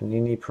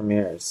 Panini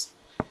Premieres.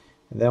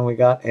 And then we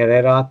got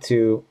Herrera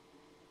to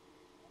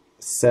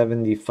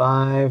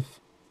 75.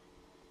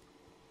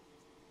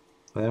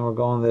 And then we're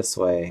going this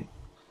way.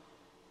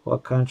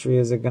 What country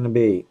is it going to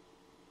be?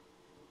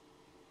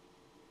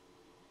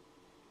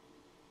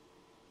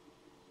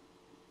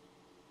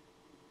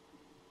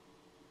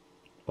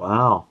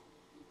 Wow.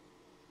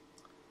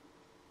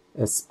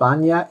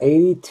 España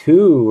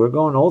 82. We're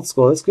going old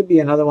school. This could be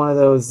another one of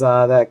those,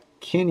 that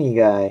Kinney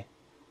guy.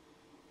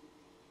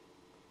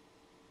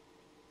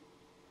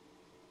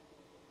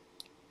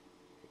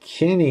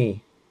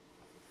 Kinney.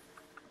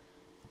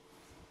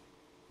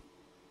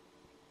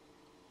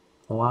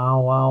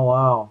 Wow, wow,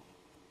 wow.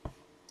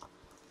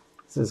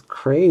 This is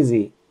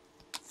crazy.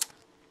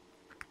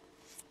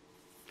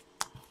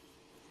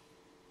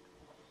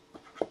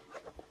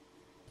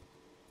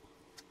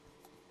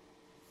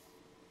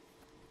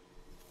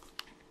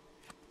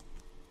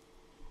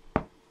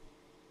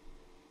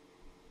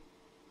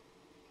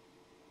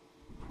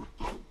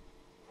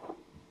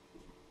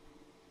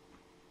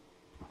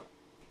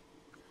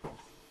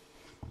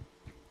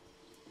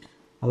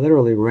 I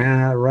literally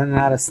running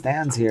out of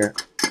stands here.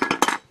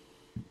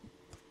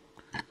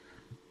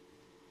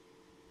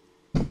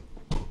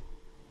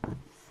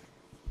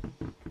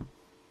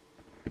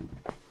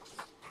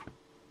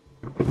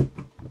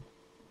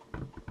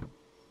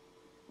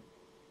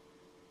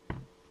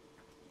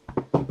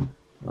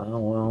 Wow,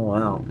 wow,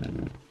 wow.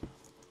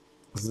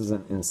 This is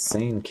an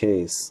insane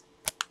case.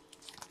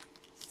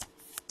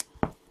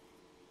 It's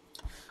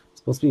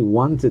supposed to be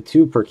 1 to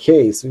 2 per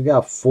case. We've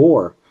got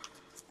 4.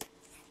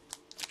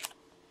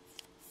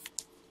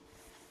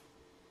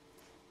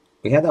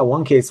 We had that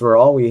one case where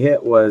all we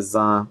hit was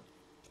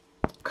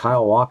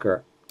Kyle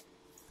Walker.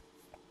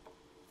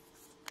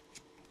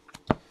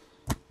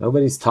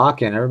 Nobody's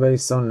talking.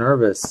 Everybody's so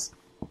nervous.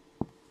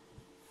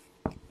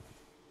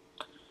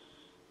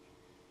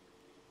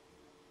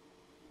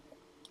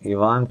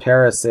 Ivan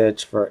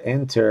Perisic for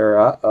Inter.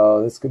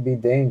 Uh-oh, this could be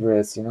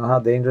dangerous. You know how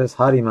dangerous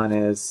Hardiman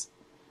is.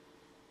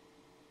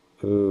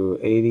 Ooh,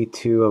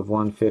 82 of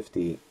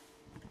 150.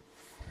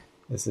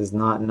 This is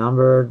not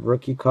numbered.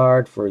 Rookie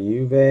card for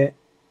Juve.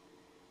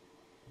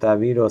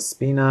 David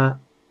Ospina.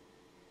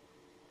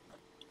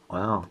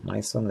 Wow,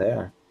 nice one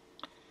there.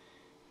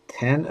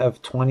 10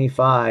 of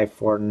 25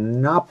 for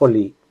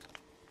Napoli.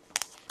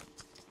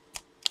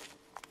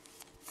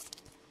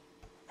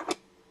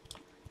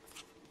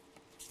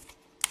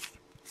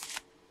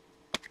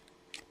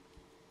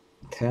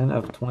 $10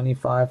 of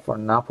 $25 for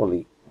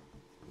Napoli.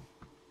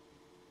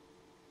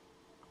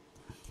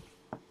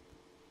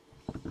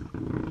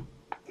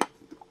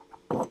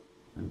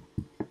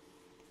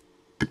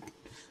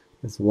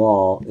 This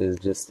wall is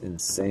just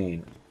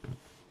insane.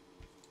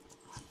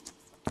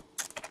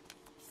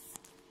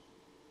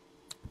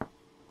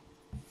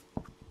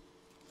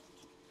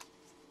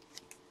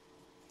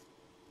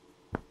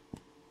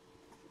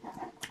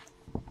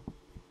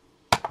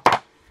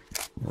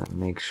 Gotta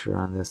make sure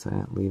on this I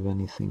didn't leave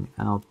anything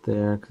out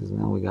there, because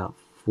now we got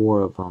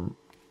 4 of them.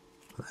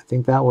 I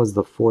think that was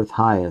the 4th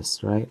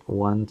highest, right?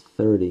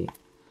 130. I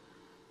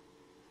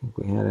think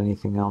we had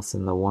anything else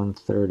in the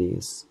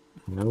 130s.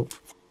 Nope.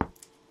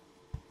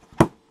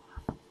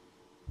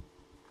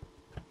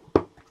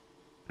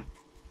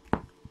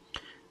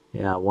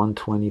 Yeah,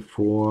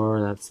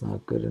 124, that's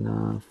not good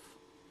enough.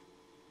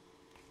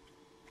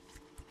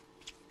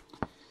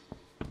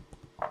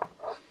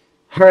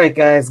 Alright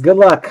guys, good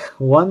luck.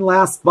 One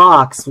last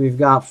box. We've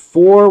got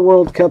 4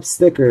 World Cup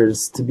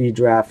stickers to be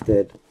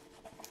drafted.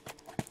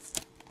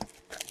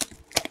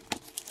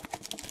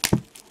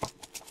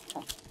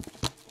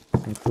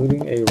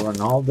 Including a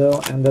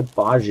Ronaldo and a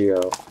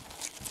Baggio.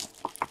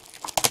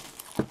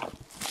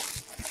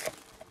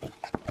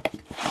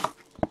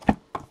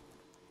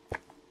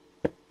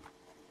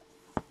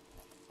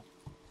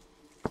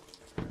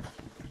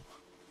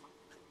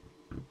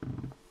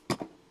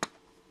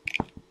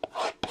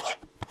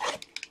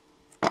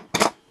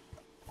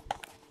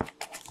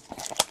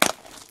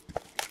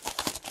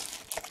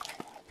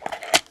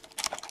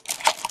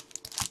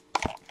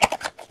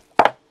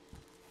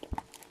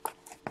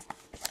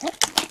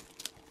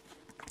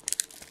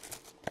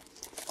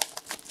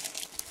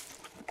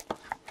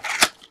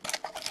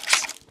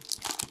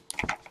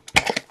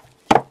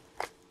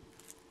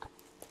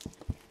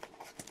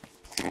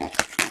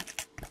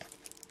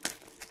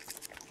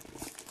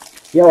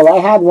 Yeah, well, I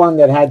had one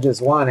that had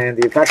just one,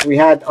 Andy. In fact, we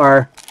had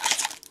our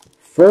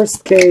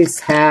first case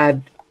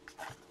had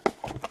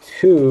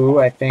 2,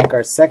 I think.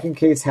 Our second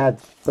case had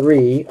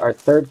 3. Our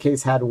third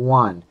case had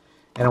 1.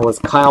 And it was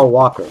Kyle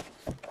Walker.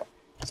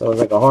 So it was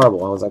like a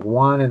horrible. It was like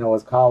 1 and it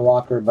was Kyle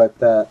Walker. But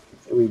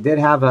we did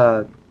have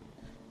a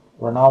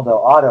Ronaldo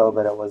auto,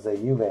 but it was a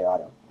Juve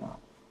auto.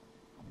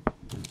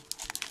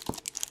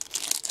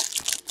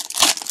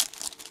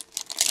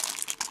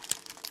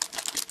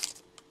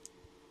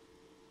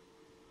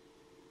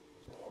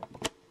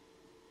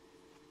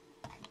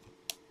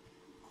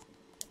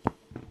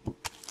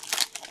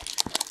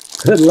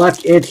 Good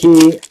luck,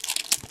 Itty.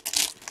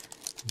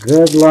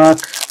 Good luck,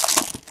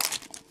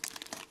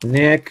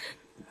 Nick.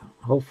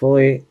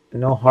 Hopefully,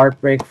 no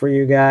heartbreak for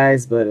you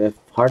guys, but if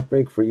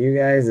heartbreak for you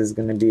guys is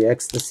going to be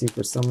ecstasy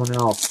for someone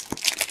else.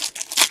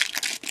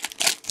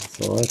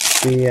 So let's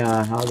see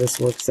how this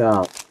works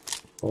out.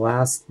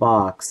 Last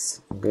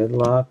box. Good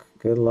luck,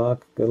 good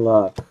luck, good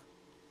luck.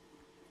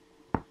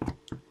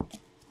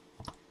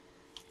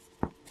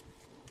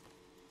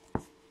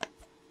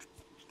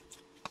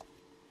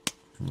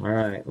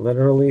 Alright,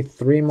 literally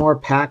 3 more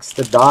packs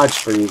to dodge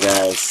for you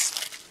guys.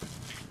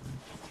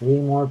 3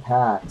 more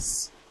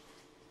packs.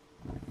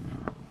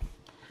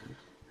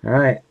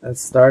 Alright, let's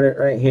start it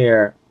right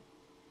here.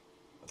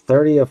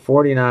 30 of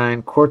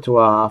 49,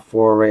 Courtois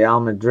for Real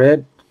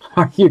Madrid.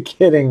 Are you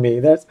kidding me?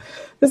 This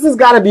has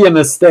got to be a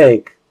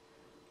mistake.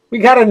 We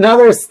got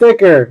another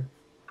sticker.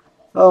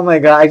 Oh my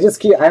god,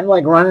 I'm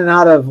like running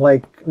out of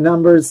like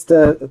numbers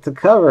to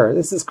cover.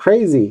 This is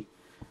crazy.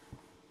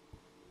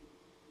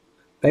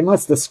 They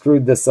must have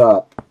screwed this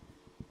up.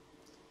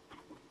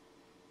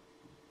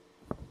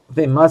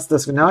 They must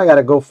have. Now I got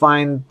to go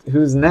find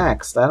who's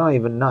next. I don't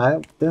even know.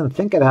 I didn't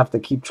think I'd have to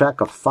keep track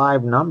of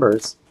 5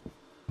 numbers.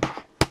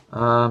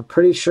 I'm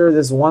pretty sure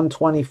this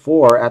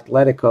 124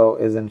 Atletico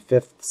is in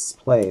 5th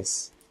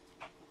place.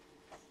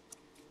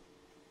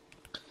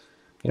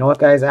 You know what,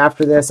 guys?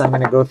 After this, I'm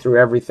going to go through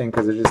everything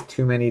because there's just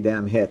too many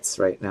damn hits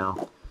right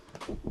now.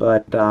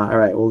 But, all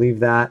right, we'll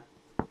leave that.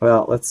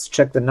 Well, let's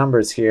check the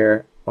numbers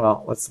here.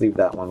 Well, let's leave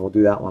that one. We'll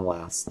do that one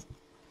last.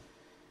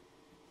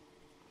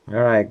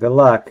 All right, good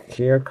luck.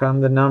 Here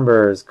come the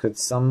numbers. Could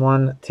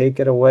someone take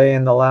it away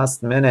in the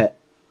last minute?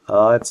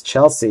 It's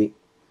Chelsea.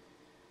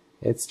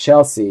 It's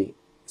Chelsea.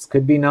 This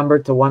could be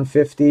numbered to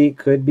 150.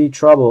 Could be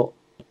Treble.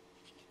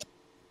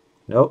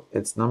 Nope,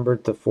 it's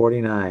numbered to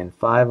 49.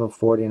 5 of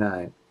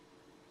 49.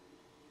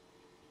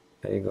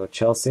 There you go,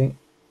 Chelsea.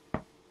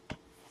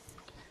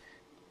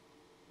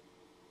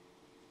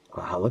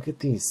 Wow, look at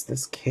these.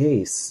 This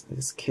case.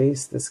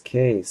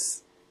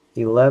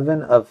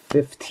 11 of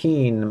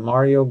 15,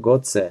 Mario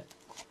Götze.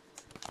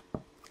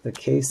 The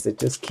case that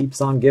just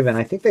keeps on giving.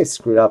 I think they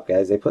screwed up,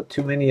 guys. They put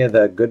too many of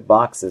the good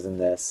boxes in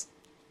this.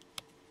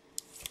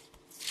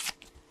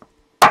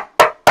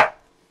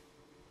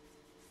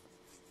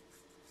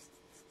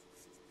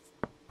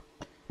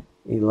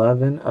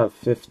 $11 of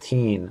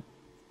 15.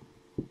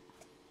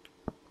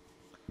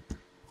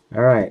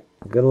 All right,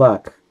 good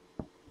luck.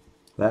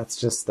 That's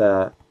just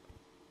a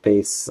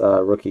base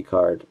rookie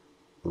card.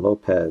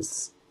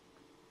 Lopez.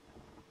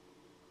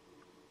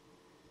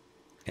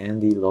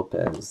 Andy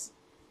Lopez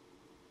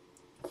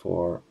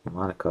for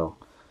Monaco.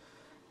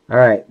 All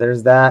right,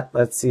 there's that.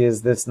 Let's see,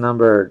 is this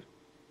numbered?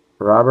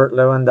 Robert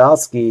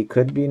Lewandowski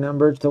could be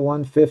numbered to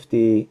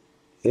 150.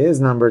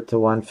 Is numbered to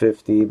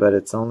 150, but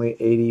it's only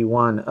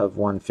 81 of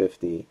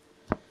 150.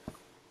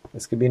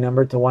 This could be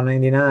numbered to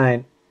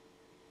 199.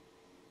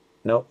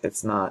 Nope,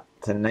 it's not.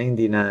 To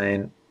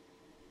 99.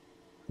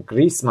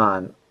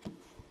 Griezmann.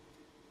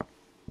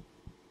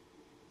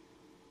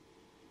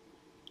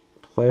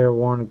 Player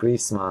worn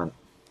Griezmann.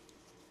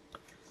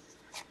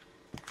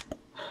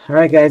 All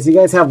right, guys, you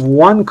guys have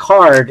 1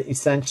 card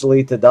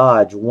essentially to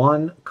dodge.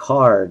 1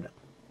 card.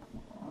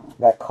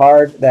 That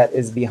card that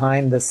is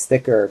behind the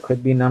sticker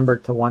could be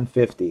numbered to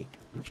 150.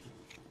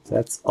 So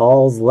that's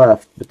all's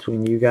left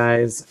between you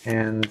guys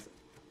and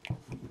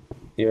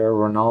your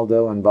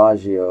Ronaldo and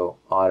Baggio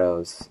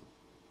autos.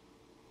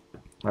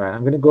 All right,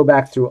 I'm going to go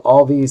back through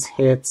all these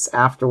hits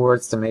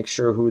afterwards to make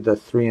sure who the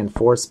 3 and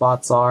 4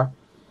 spots are.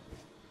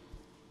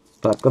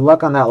 But good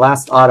luck on that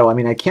last auto. I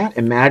mean, I can't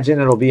imagine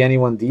it'll be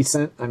anyone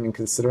decent. I mean,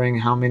 considering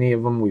how many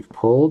of them we've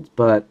pulled.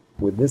 But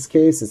with this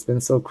case, it's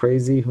been so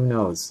crazy. Who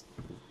knows?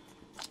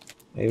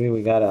 Maybe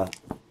we got to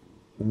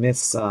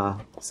miss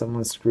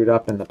someone screwed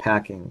up in the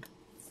packing.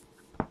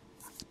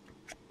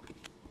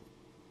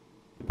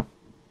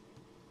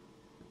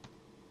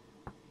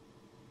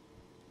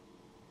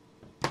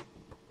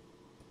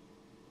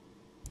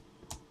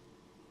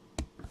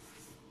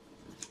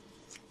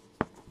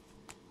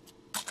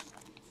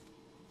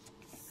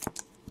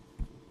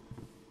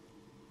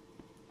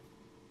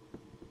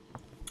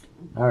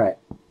 All right.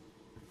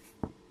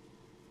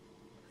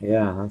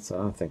 Yeah, that's what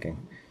I'm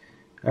thinking.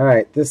 All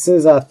right, this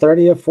is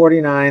 30 of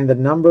 49. The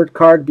numbered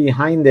card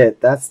behind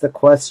it, that's the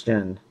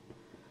question.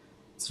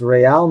 It's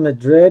Real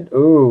Madrid.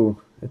 Ooh,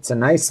 it's a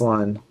nice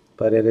one,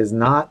 but it is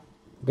not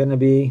going to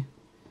be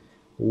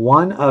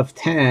 1 of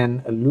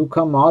 10,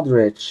 Luka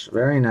Modric.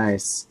 Very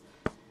nice.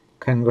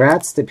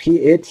 Congrats to P.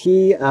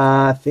 Itty.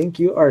 I think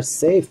you are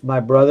safe, my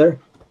brother.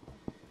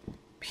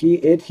 P.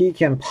 Itty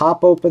can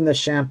pop open the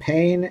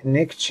champagne.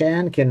 Nick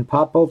Chan can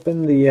pop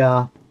open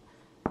the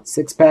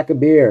 6-pack of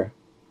beer.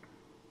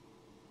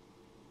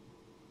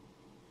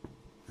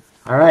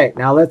 All right,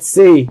 now let's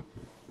see.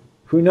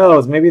 Who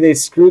knows? Maybe they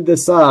screwed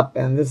this up,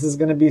 and this is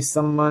going to be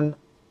someone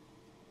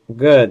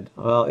good.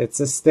 Well,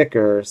 it's a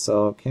sticker,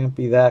 so it can't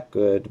be that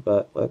good,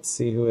 but let's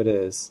see who it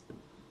is.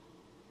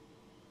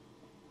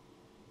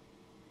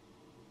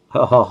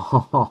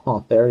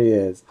 Oh, there he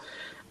is.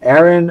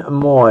 Aaron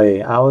Moy.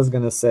 I was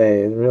going to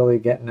say, really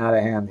getting out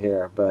of hand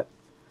here, but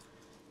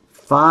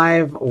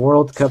 5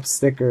 World Cup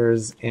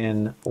stickers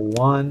in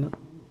one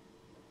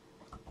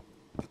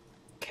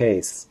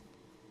case.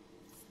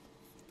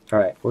 All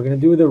right, we're going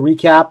to do the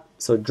recap.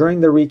 So during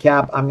the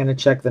recap, I'm going to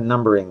check the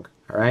numbering.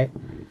 All right.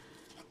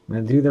 I'm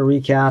going to do the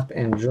recap,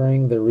 and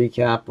during the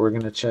recap, we're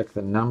going to check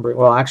the number.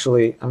 Well,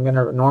 actually,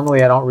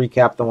 normally I don't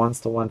recap the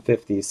 1s to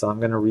 150, so I'm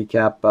going to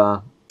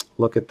recap,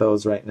 look at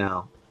those right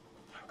now.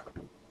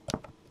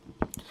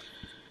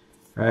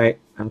 All right,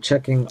 I'm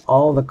checking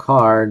all the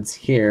cards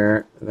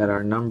here that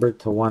are numbered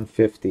to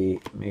 150.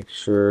 Make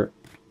sure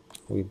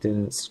we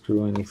didn't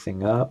screw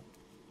anything up.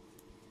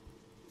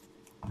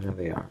 There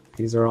they are.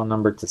 These are all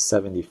numbered to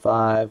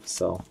 75,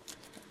 so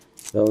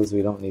those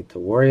we don't need to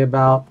worry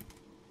about.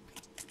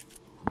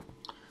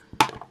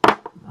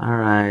 All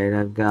right,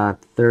 I've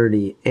got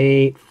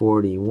 38,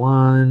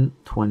 41,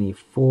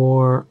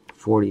 24,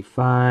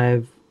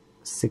 45,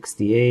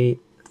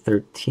 68,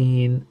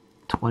 13,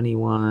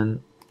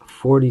 21,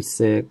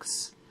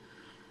 46,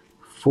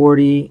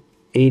 40,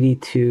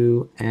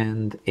 82,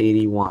 and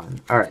 81.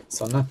 All right,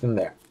 so nothing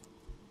there.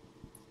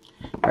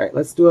 All right,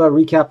 let's do a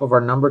recap of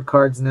our numbered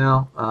cards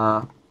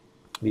now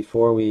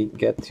before we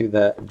get to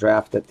the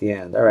draft at the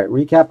end. All right,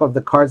 recap of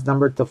the cards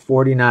numbered to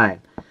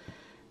 49.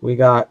 We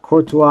got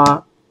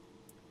Courtois.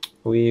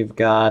 We've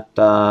got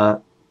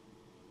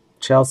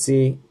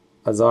Chelsea,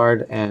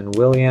 Hazard, and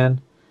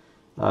Willian.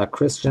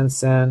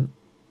 Christensen,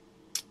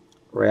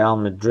 Real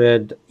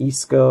Madrid,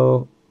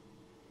 Isco.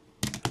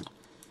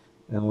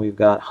 And we've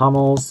got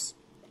Hummels,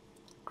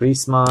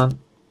 Griezmann,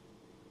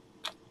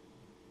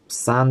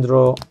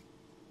 Sandro,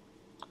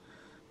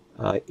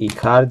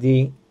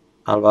 Icardi,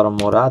 Alvaro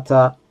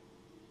Morata,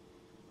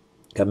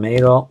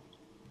 Gamero,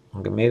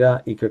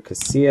 Iker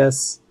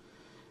Casillas,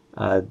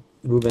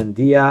 Ruben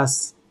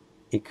Diaz,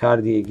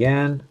 Icardi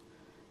again,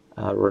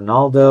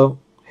 Ronaldo,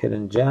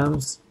 Hidden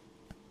Gems,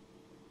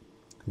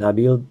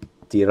 Nabil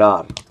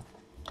Dirar.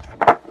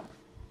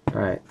 All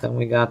right, then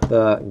we got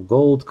the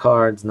gold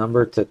cards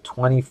numbered to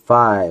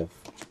 25.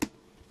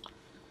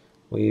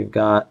 We've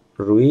got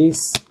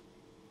Ruiz,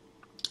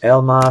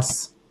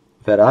 Elmas,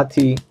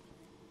 Verratti,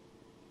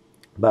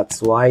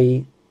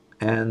 Batshuayi,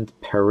 and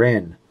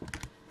Perin.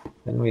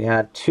 Then we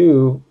had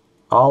 2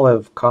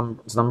 olive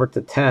numbered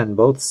to 10,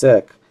 both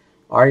sick.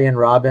 Arjen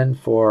Robben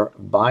for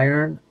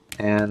Bayern,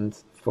 and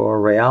for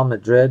Real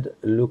Madrid,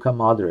 Luka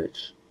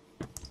Modric.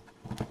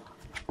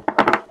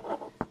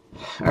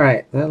 All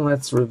right, then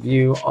let's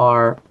review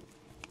our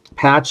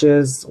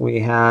patches. We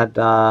had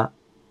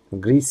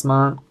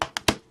Griezmann,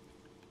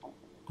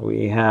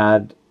 we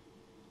had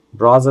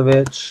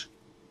Brozovic,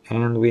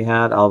 and we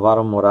had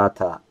Alvaro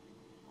Morata.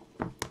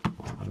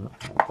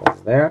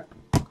 Goes there.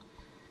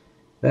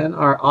 Then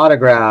our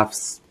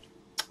autographs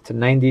to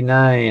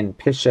 99,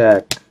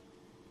 Piszczek,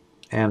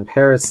 and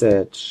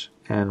Perisic,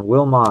 and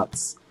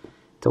Wilmots.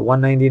 To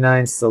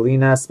 199,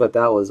 Salinas, but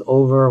that was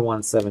over.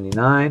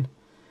 179.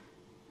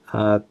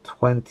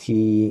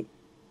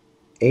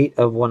 28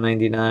 of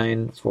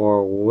 199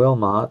 for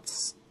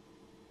Wilmots.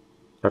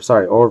 Or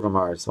sorry,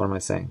 Overmars. What am I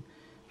saying?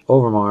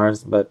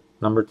 Overmars, but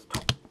number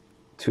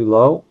too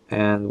low.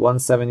 And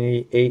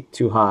 178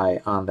 too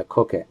high on the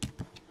Koke.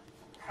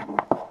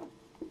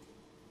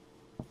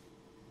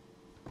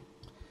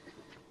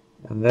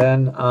 And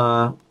then,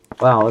 wow,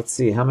 let's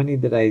see. How many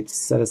did I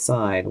set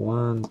aside?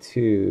 1,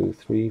 2,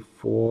 3,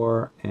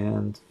 4,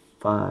 and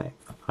 5.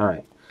 All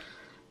right.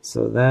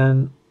 So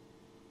then,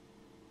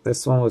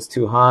 this one was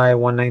too high.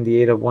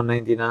 198 of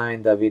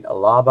 199, David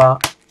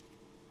Alaba.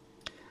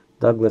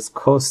 Douglas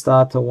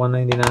Costa to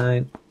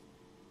 199.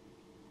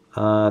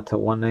 To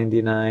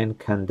 199,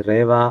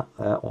 Candreva.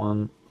 That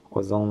one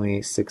was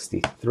only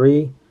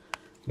 63.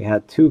 We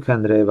had 2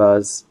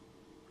 Candrevas.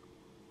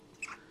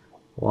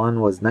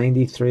 One was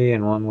 93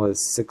 and one was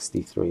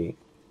 63.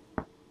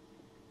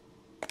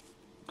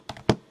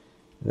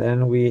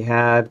 Then we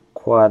had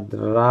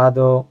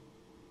Cuadrado.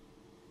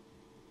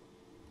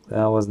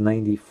 That was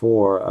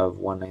 94 of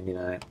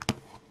 199.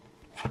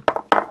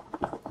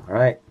 All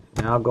right,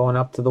 now going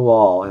up to the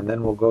wall, and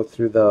then we'll go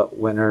through the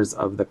winners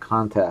of the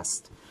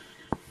contest.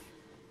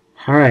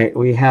 All right,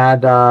 we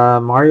had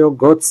Mario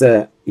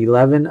Götze,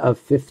 11 of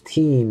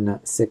 15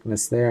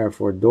 sickness there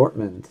for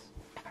Dortmund.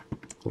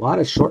 A lot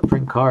of short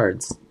print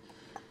cards.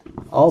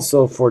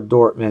 Also for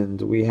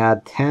Dortmund, we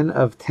had 10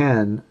 of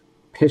 10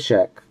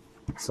 Piszczek.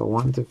 So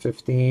 1 to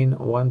 15,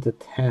 1 to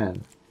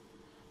 10.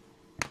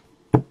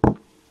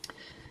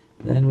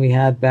 Then we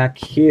had back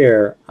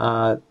here,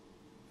 well,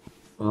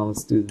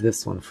 let's do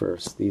this one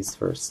first, these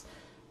first.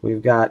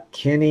 We've got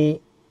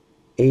Kenny,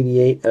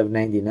 88 of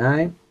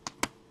 99.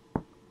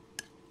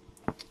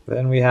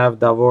 Then we have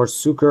Davor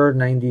Suker,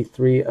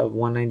 93 of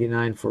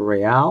 199 for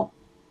Real.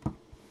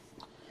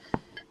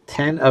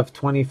 10 of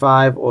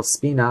 25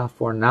 Ospina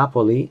for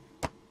Napoli.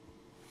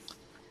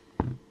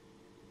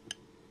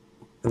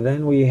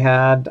 Then we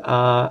had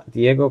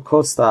Diego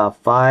Costa,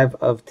 5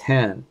 of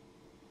 10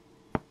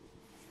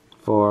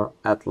 for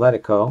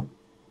Atletico.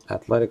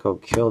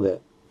 Atletico killed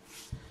it.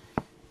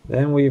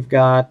 Then we've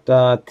got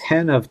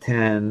 10 of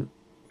 10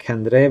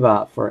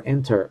 Candreva for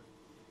Inter.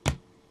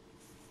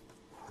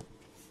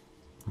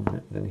 All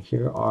right, then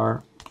here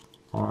are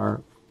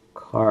our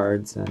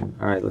cards. And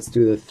all right, let's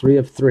do the 3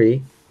 of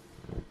 3.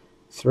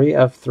 3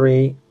 of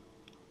 3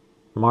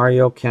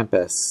 Mario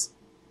Kempes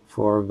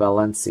for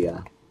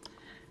Valencia.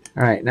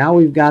 All right, now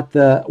we've got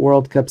the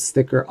World Cup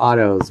sticker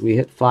autos. We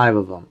hit 5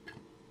 of them.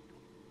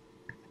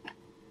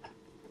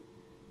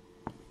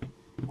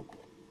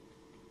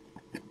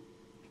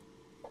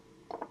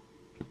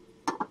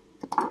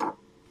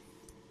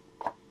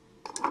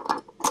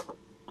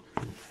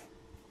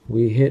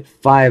 We hit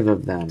 5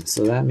 of them,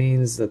 so that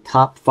means the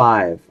top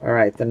 5. All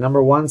right, the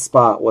number 1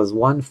 spot was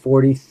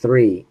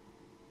 143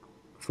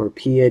 for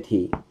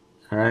Piatti.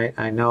 All right,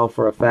 I know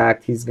for a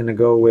fact he's going to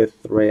go with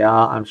Real,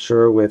 I'm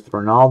sure, with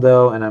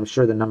Ronaldo, and I'm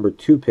sure the number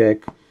 2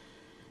 pick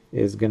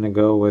is going to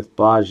go with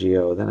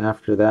Baggio. Then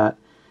after that,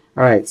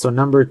 all right, so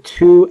number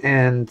 2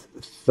 and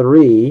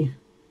 3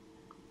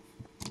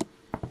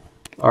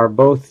 are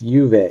both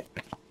Juve.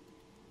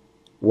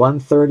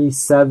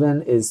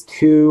 137 is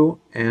 2,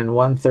 and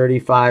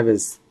 135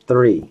 is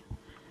 3.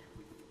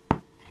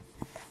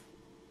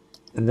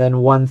 And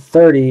then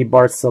 130,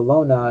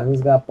 Barcelona.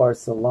 Who's got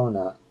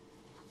Barcelona?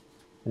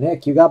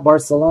 Nick, you got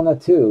Barcelona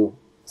too.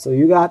 So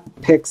you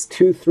got picks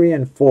 2, 3,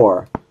 and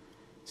 4.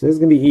 So this is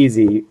going to be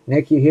easy.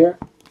 Nick, you here?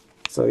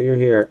 So you're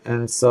here.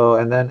 And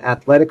then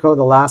Atletico,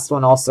 the last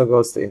one, also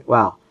goes to,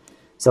 wow.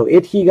 So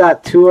he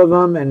got 2 of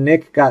them, and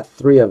Nick got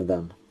 3 of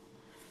them.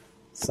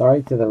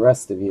 Sorry to the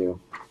rest of you.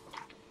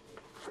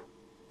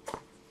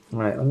 All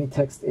right, let me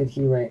text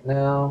Ithy right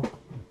now.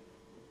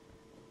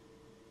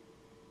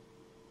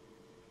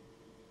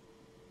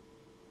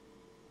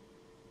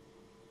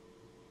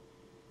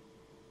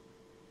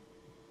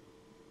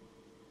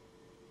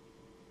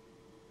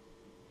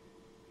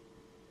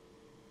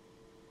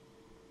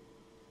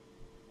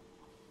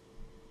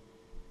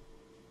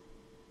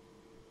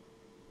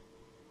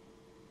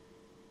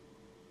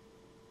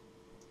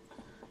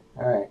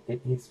 All right,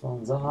 Ithy's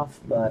phone's off,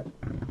 but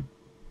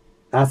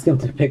ask him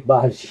to pick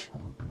Baggio.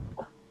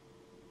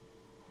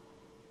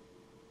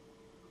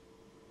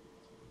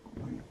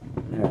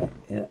 Alright,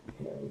 yeah,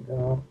 here we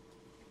go.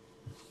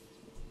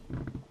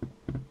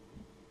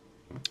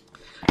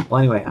 Well,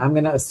 anyway, I'm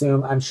going to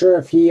assume, I'm sure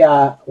if he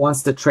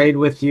wants to trade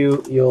with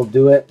you, you'll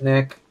do it,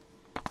 Nick.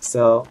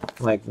 So,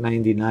 like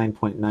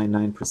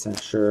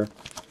 99.99% sure.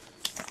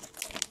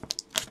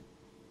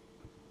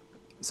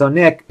 So,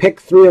 Nick, pick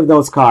 3 of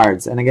those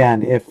cards. And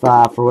again, if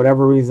for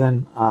whatever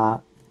reason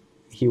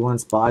he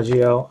wants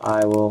Baggio,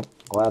 I will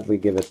gladly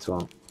give it to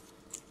him.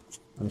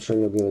 I'm sure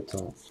you'll give it to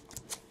him.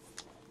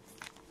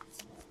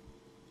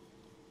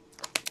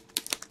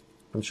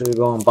 I'm sure you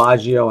go on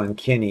Baggio and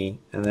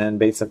Kinney, and then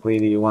basically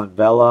do you want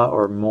Vela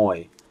or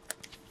Moy?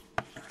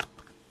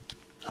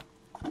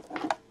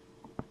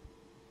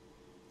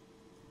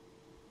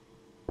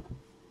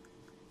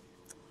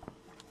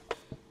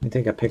 Let me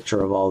take a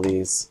picture of all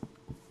these.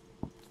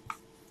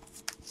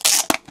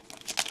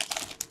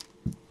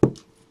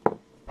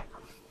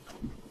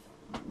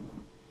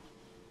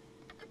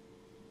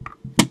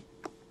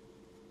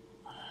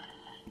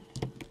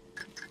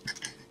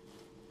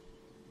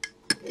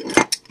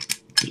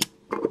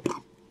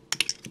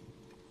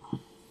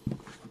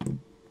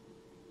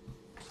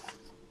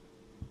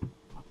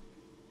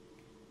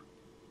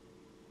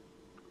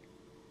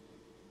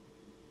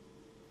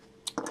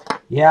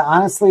 Yeah,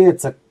 honestly,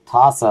 it's a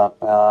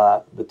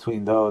toss-up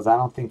between those. I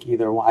don't think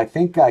either one. I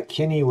think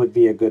Kinney would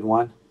be a good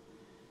one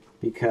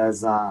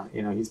because,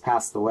 you know, he's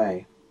passed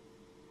away.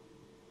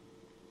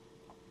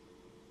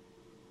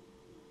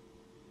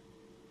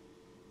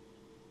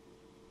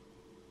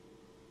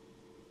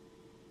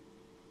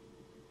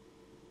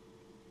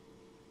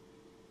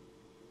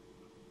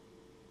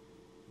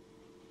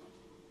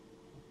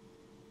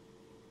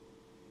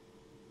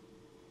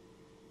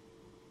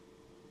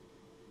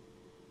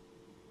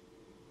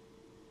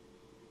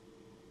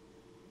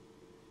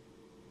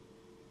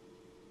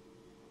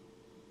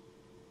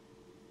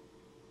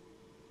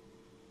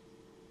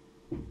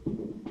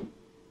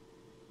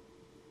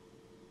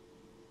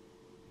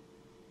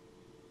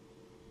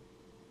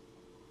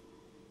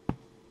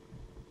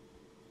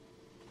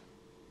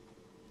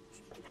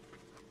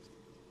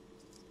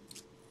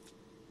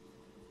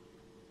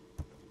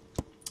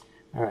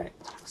 All right,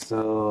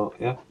 so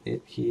yep,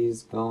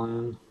 he's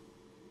going.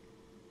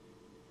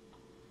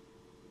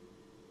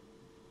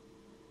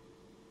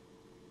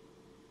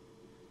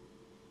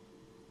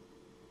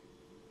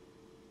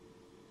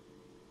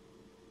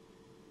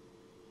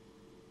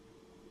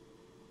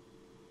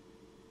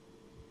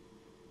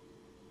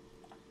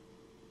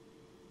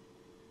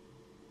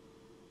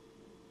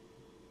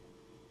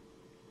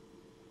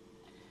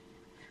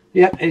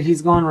 Yep, and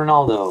he's going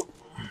Ronaldo.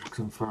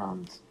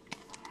 Confirmed.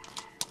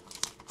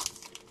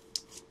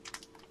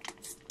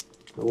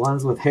 The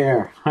ones with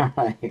hair. All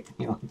right,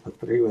 you want the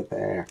 3 with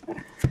hair.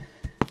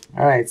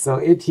 All right,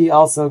 so Iti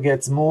also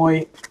gets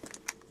Moy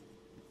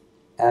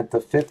at the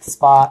 5th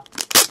spot.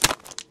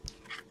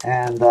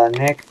 And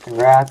Nick,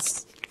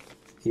 congrats.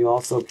 You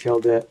also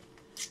killed it.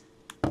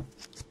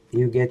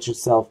 You get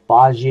yourself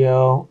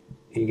Baggio.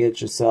 You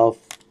get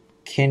yourself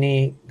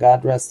Kinney,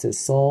 God rest his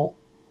soul.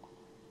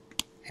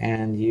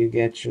 And you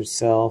get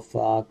yourself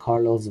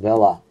Carlos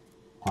Vela.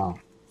 Wow.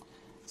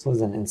 This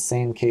was an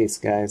insane case,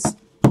 guys.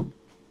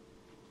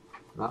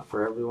 Not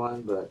for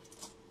everyone, but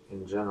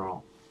in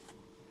general.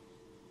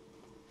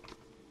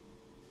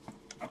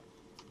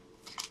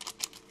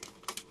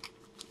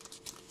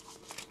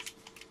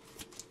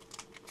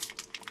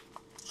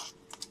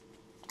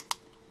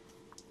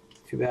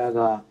 Too bad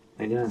I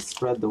didn't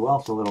spread the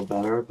wealth a little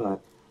better,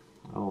 but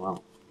oh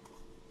well.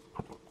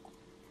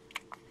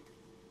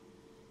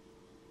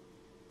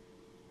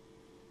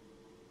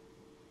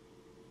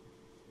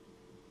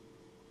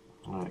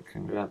 Alright,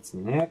 congrats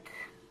Nick.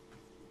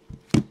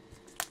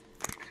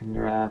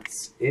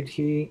 Congrats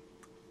Iti.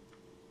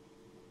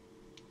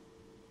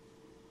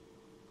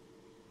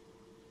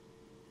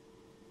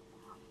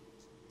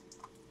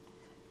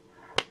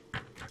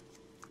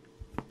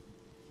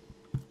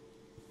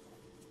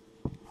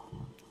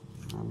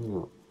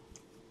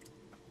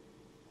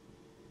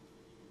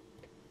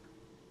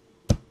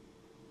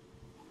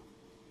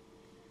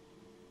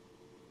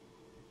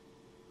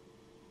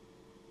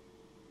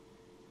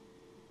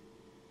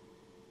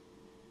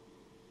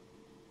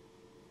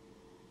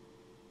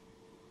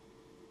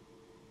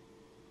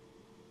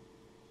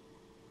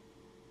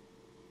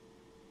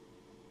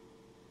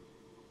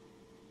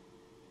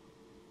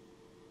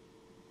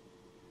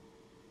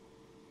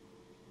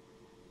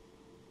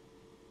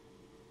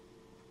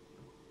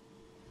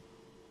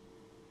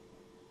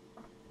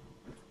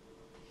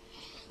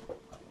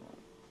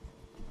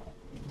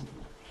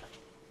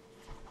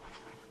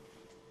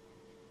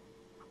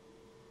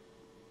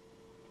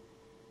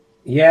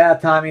 Yeah,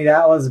 Tommy,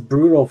 that was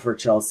brutal for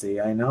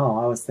Chelsea. I know.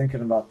 I was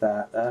thinking about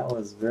that. That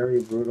was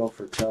very brutal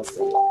for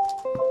Chelsea. All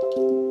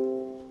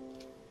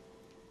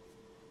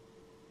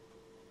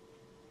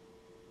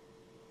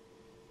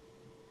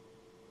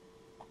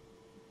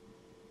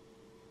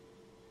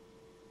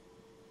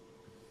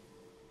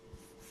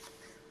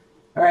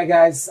right,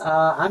 guys.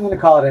 I'm going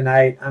to call it a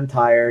night. I'm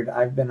tired.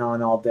 I've been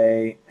on all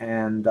day.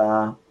 And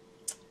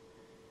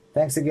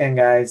thanks again,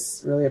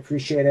 guys. Really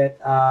appreciate it.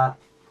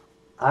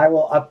 I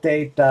will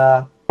update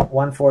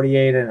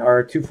 148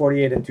 or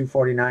 248 and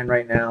 249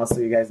 right now, so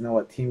you guys know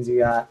what teams you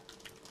got.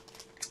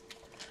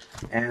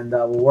 And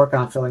we'll work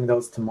on filling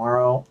those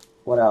tomorrow.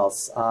 What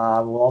else?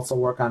 We'll also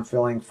work on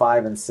filling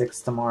 5 and 6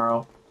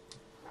 tomorrow.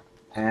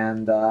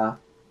 And that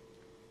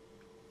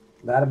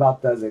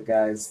about does it,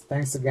 guys.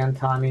 Thanks again,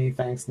 Tommy.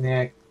 Thanks,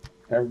 Nick.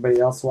 Everybody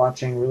else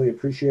watching, really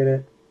appreciate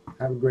it.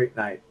 Have a great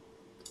night.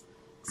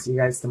 See you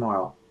guys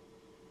tomorrow.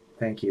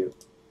 Thank you.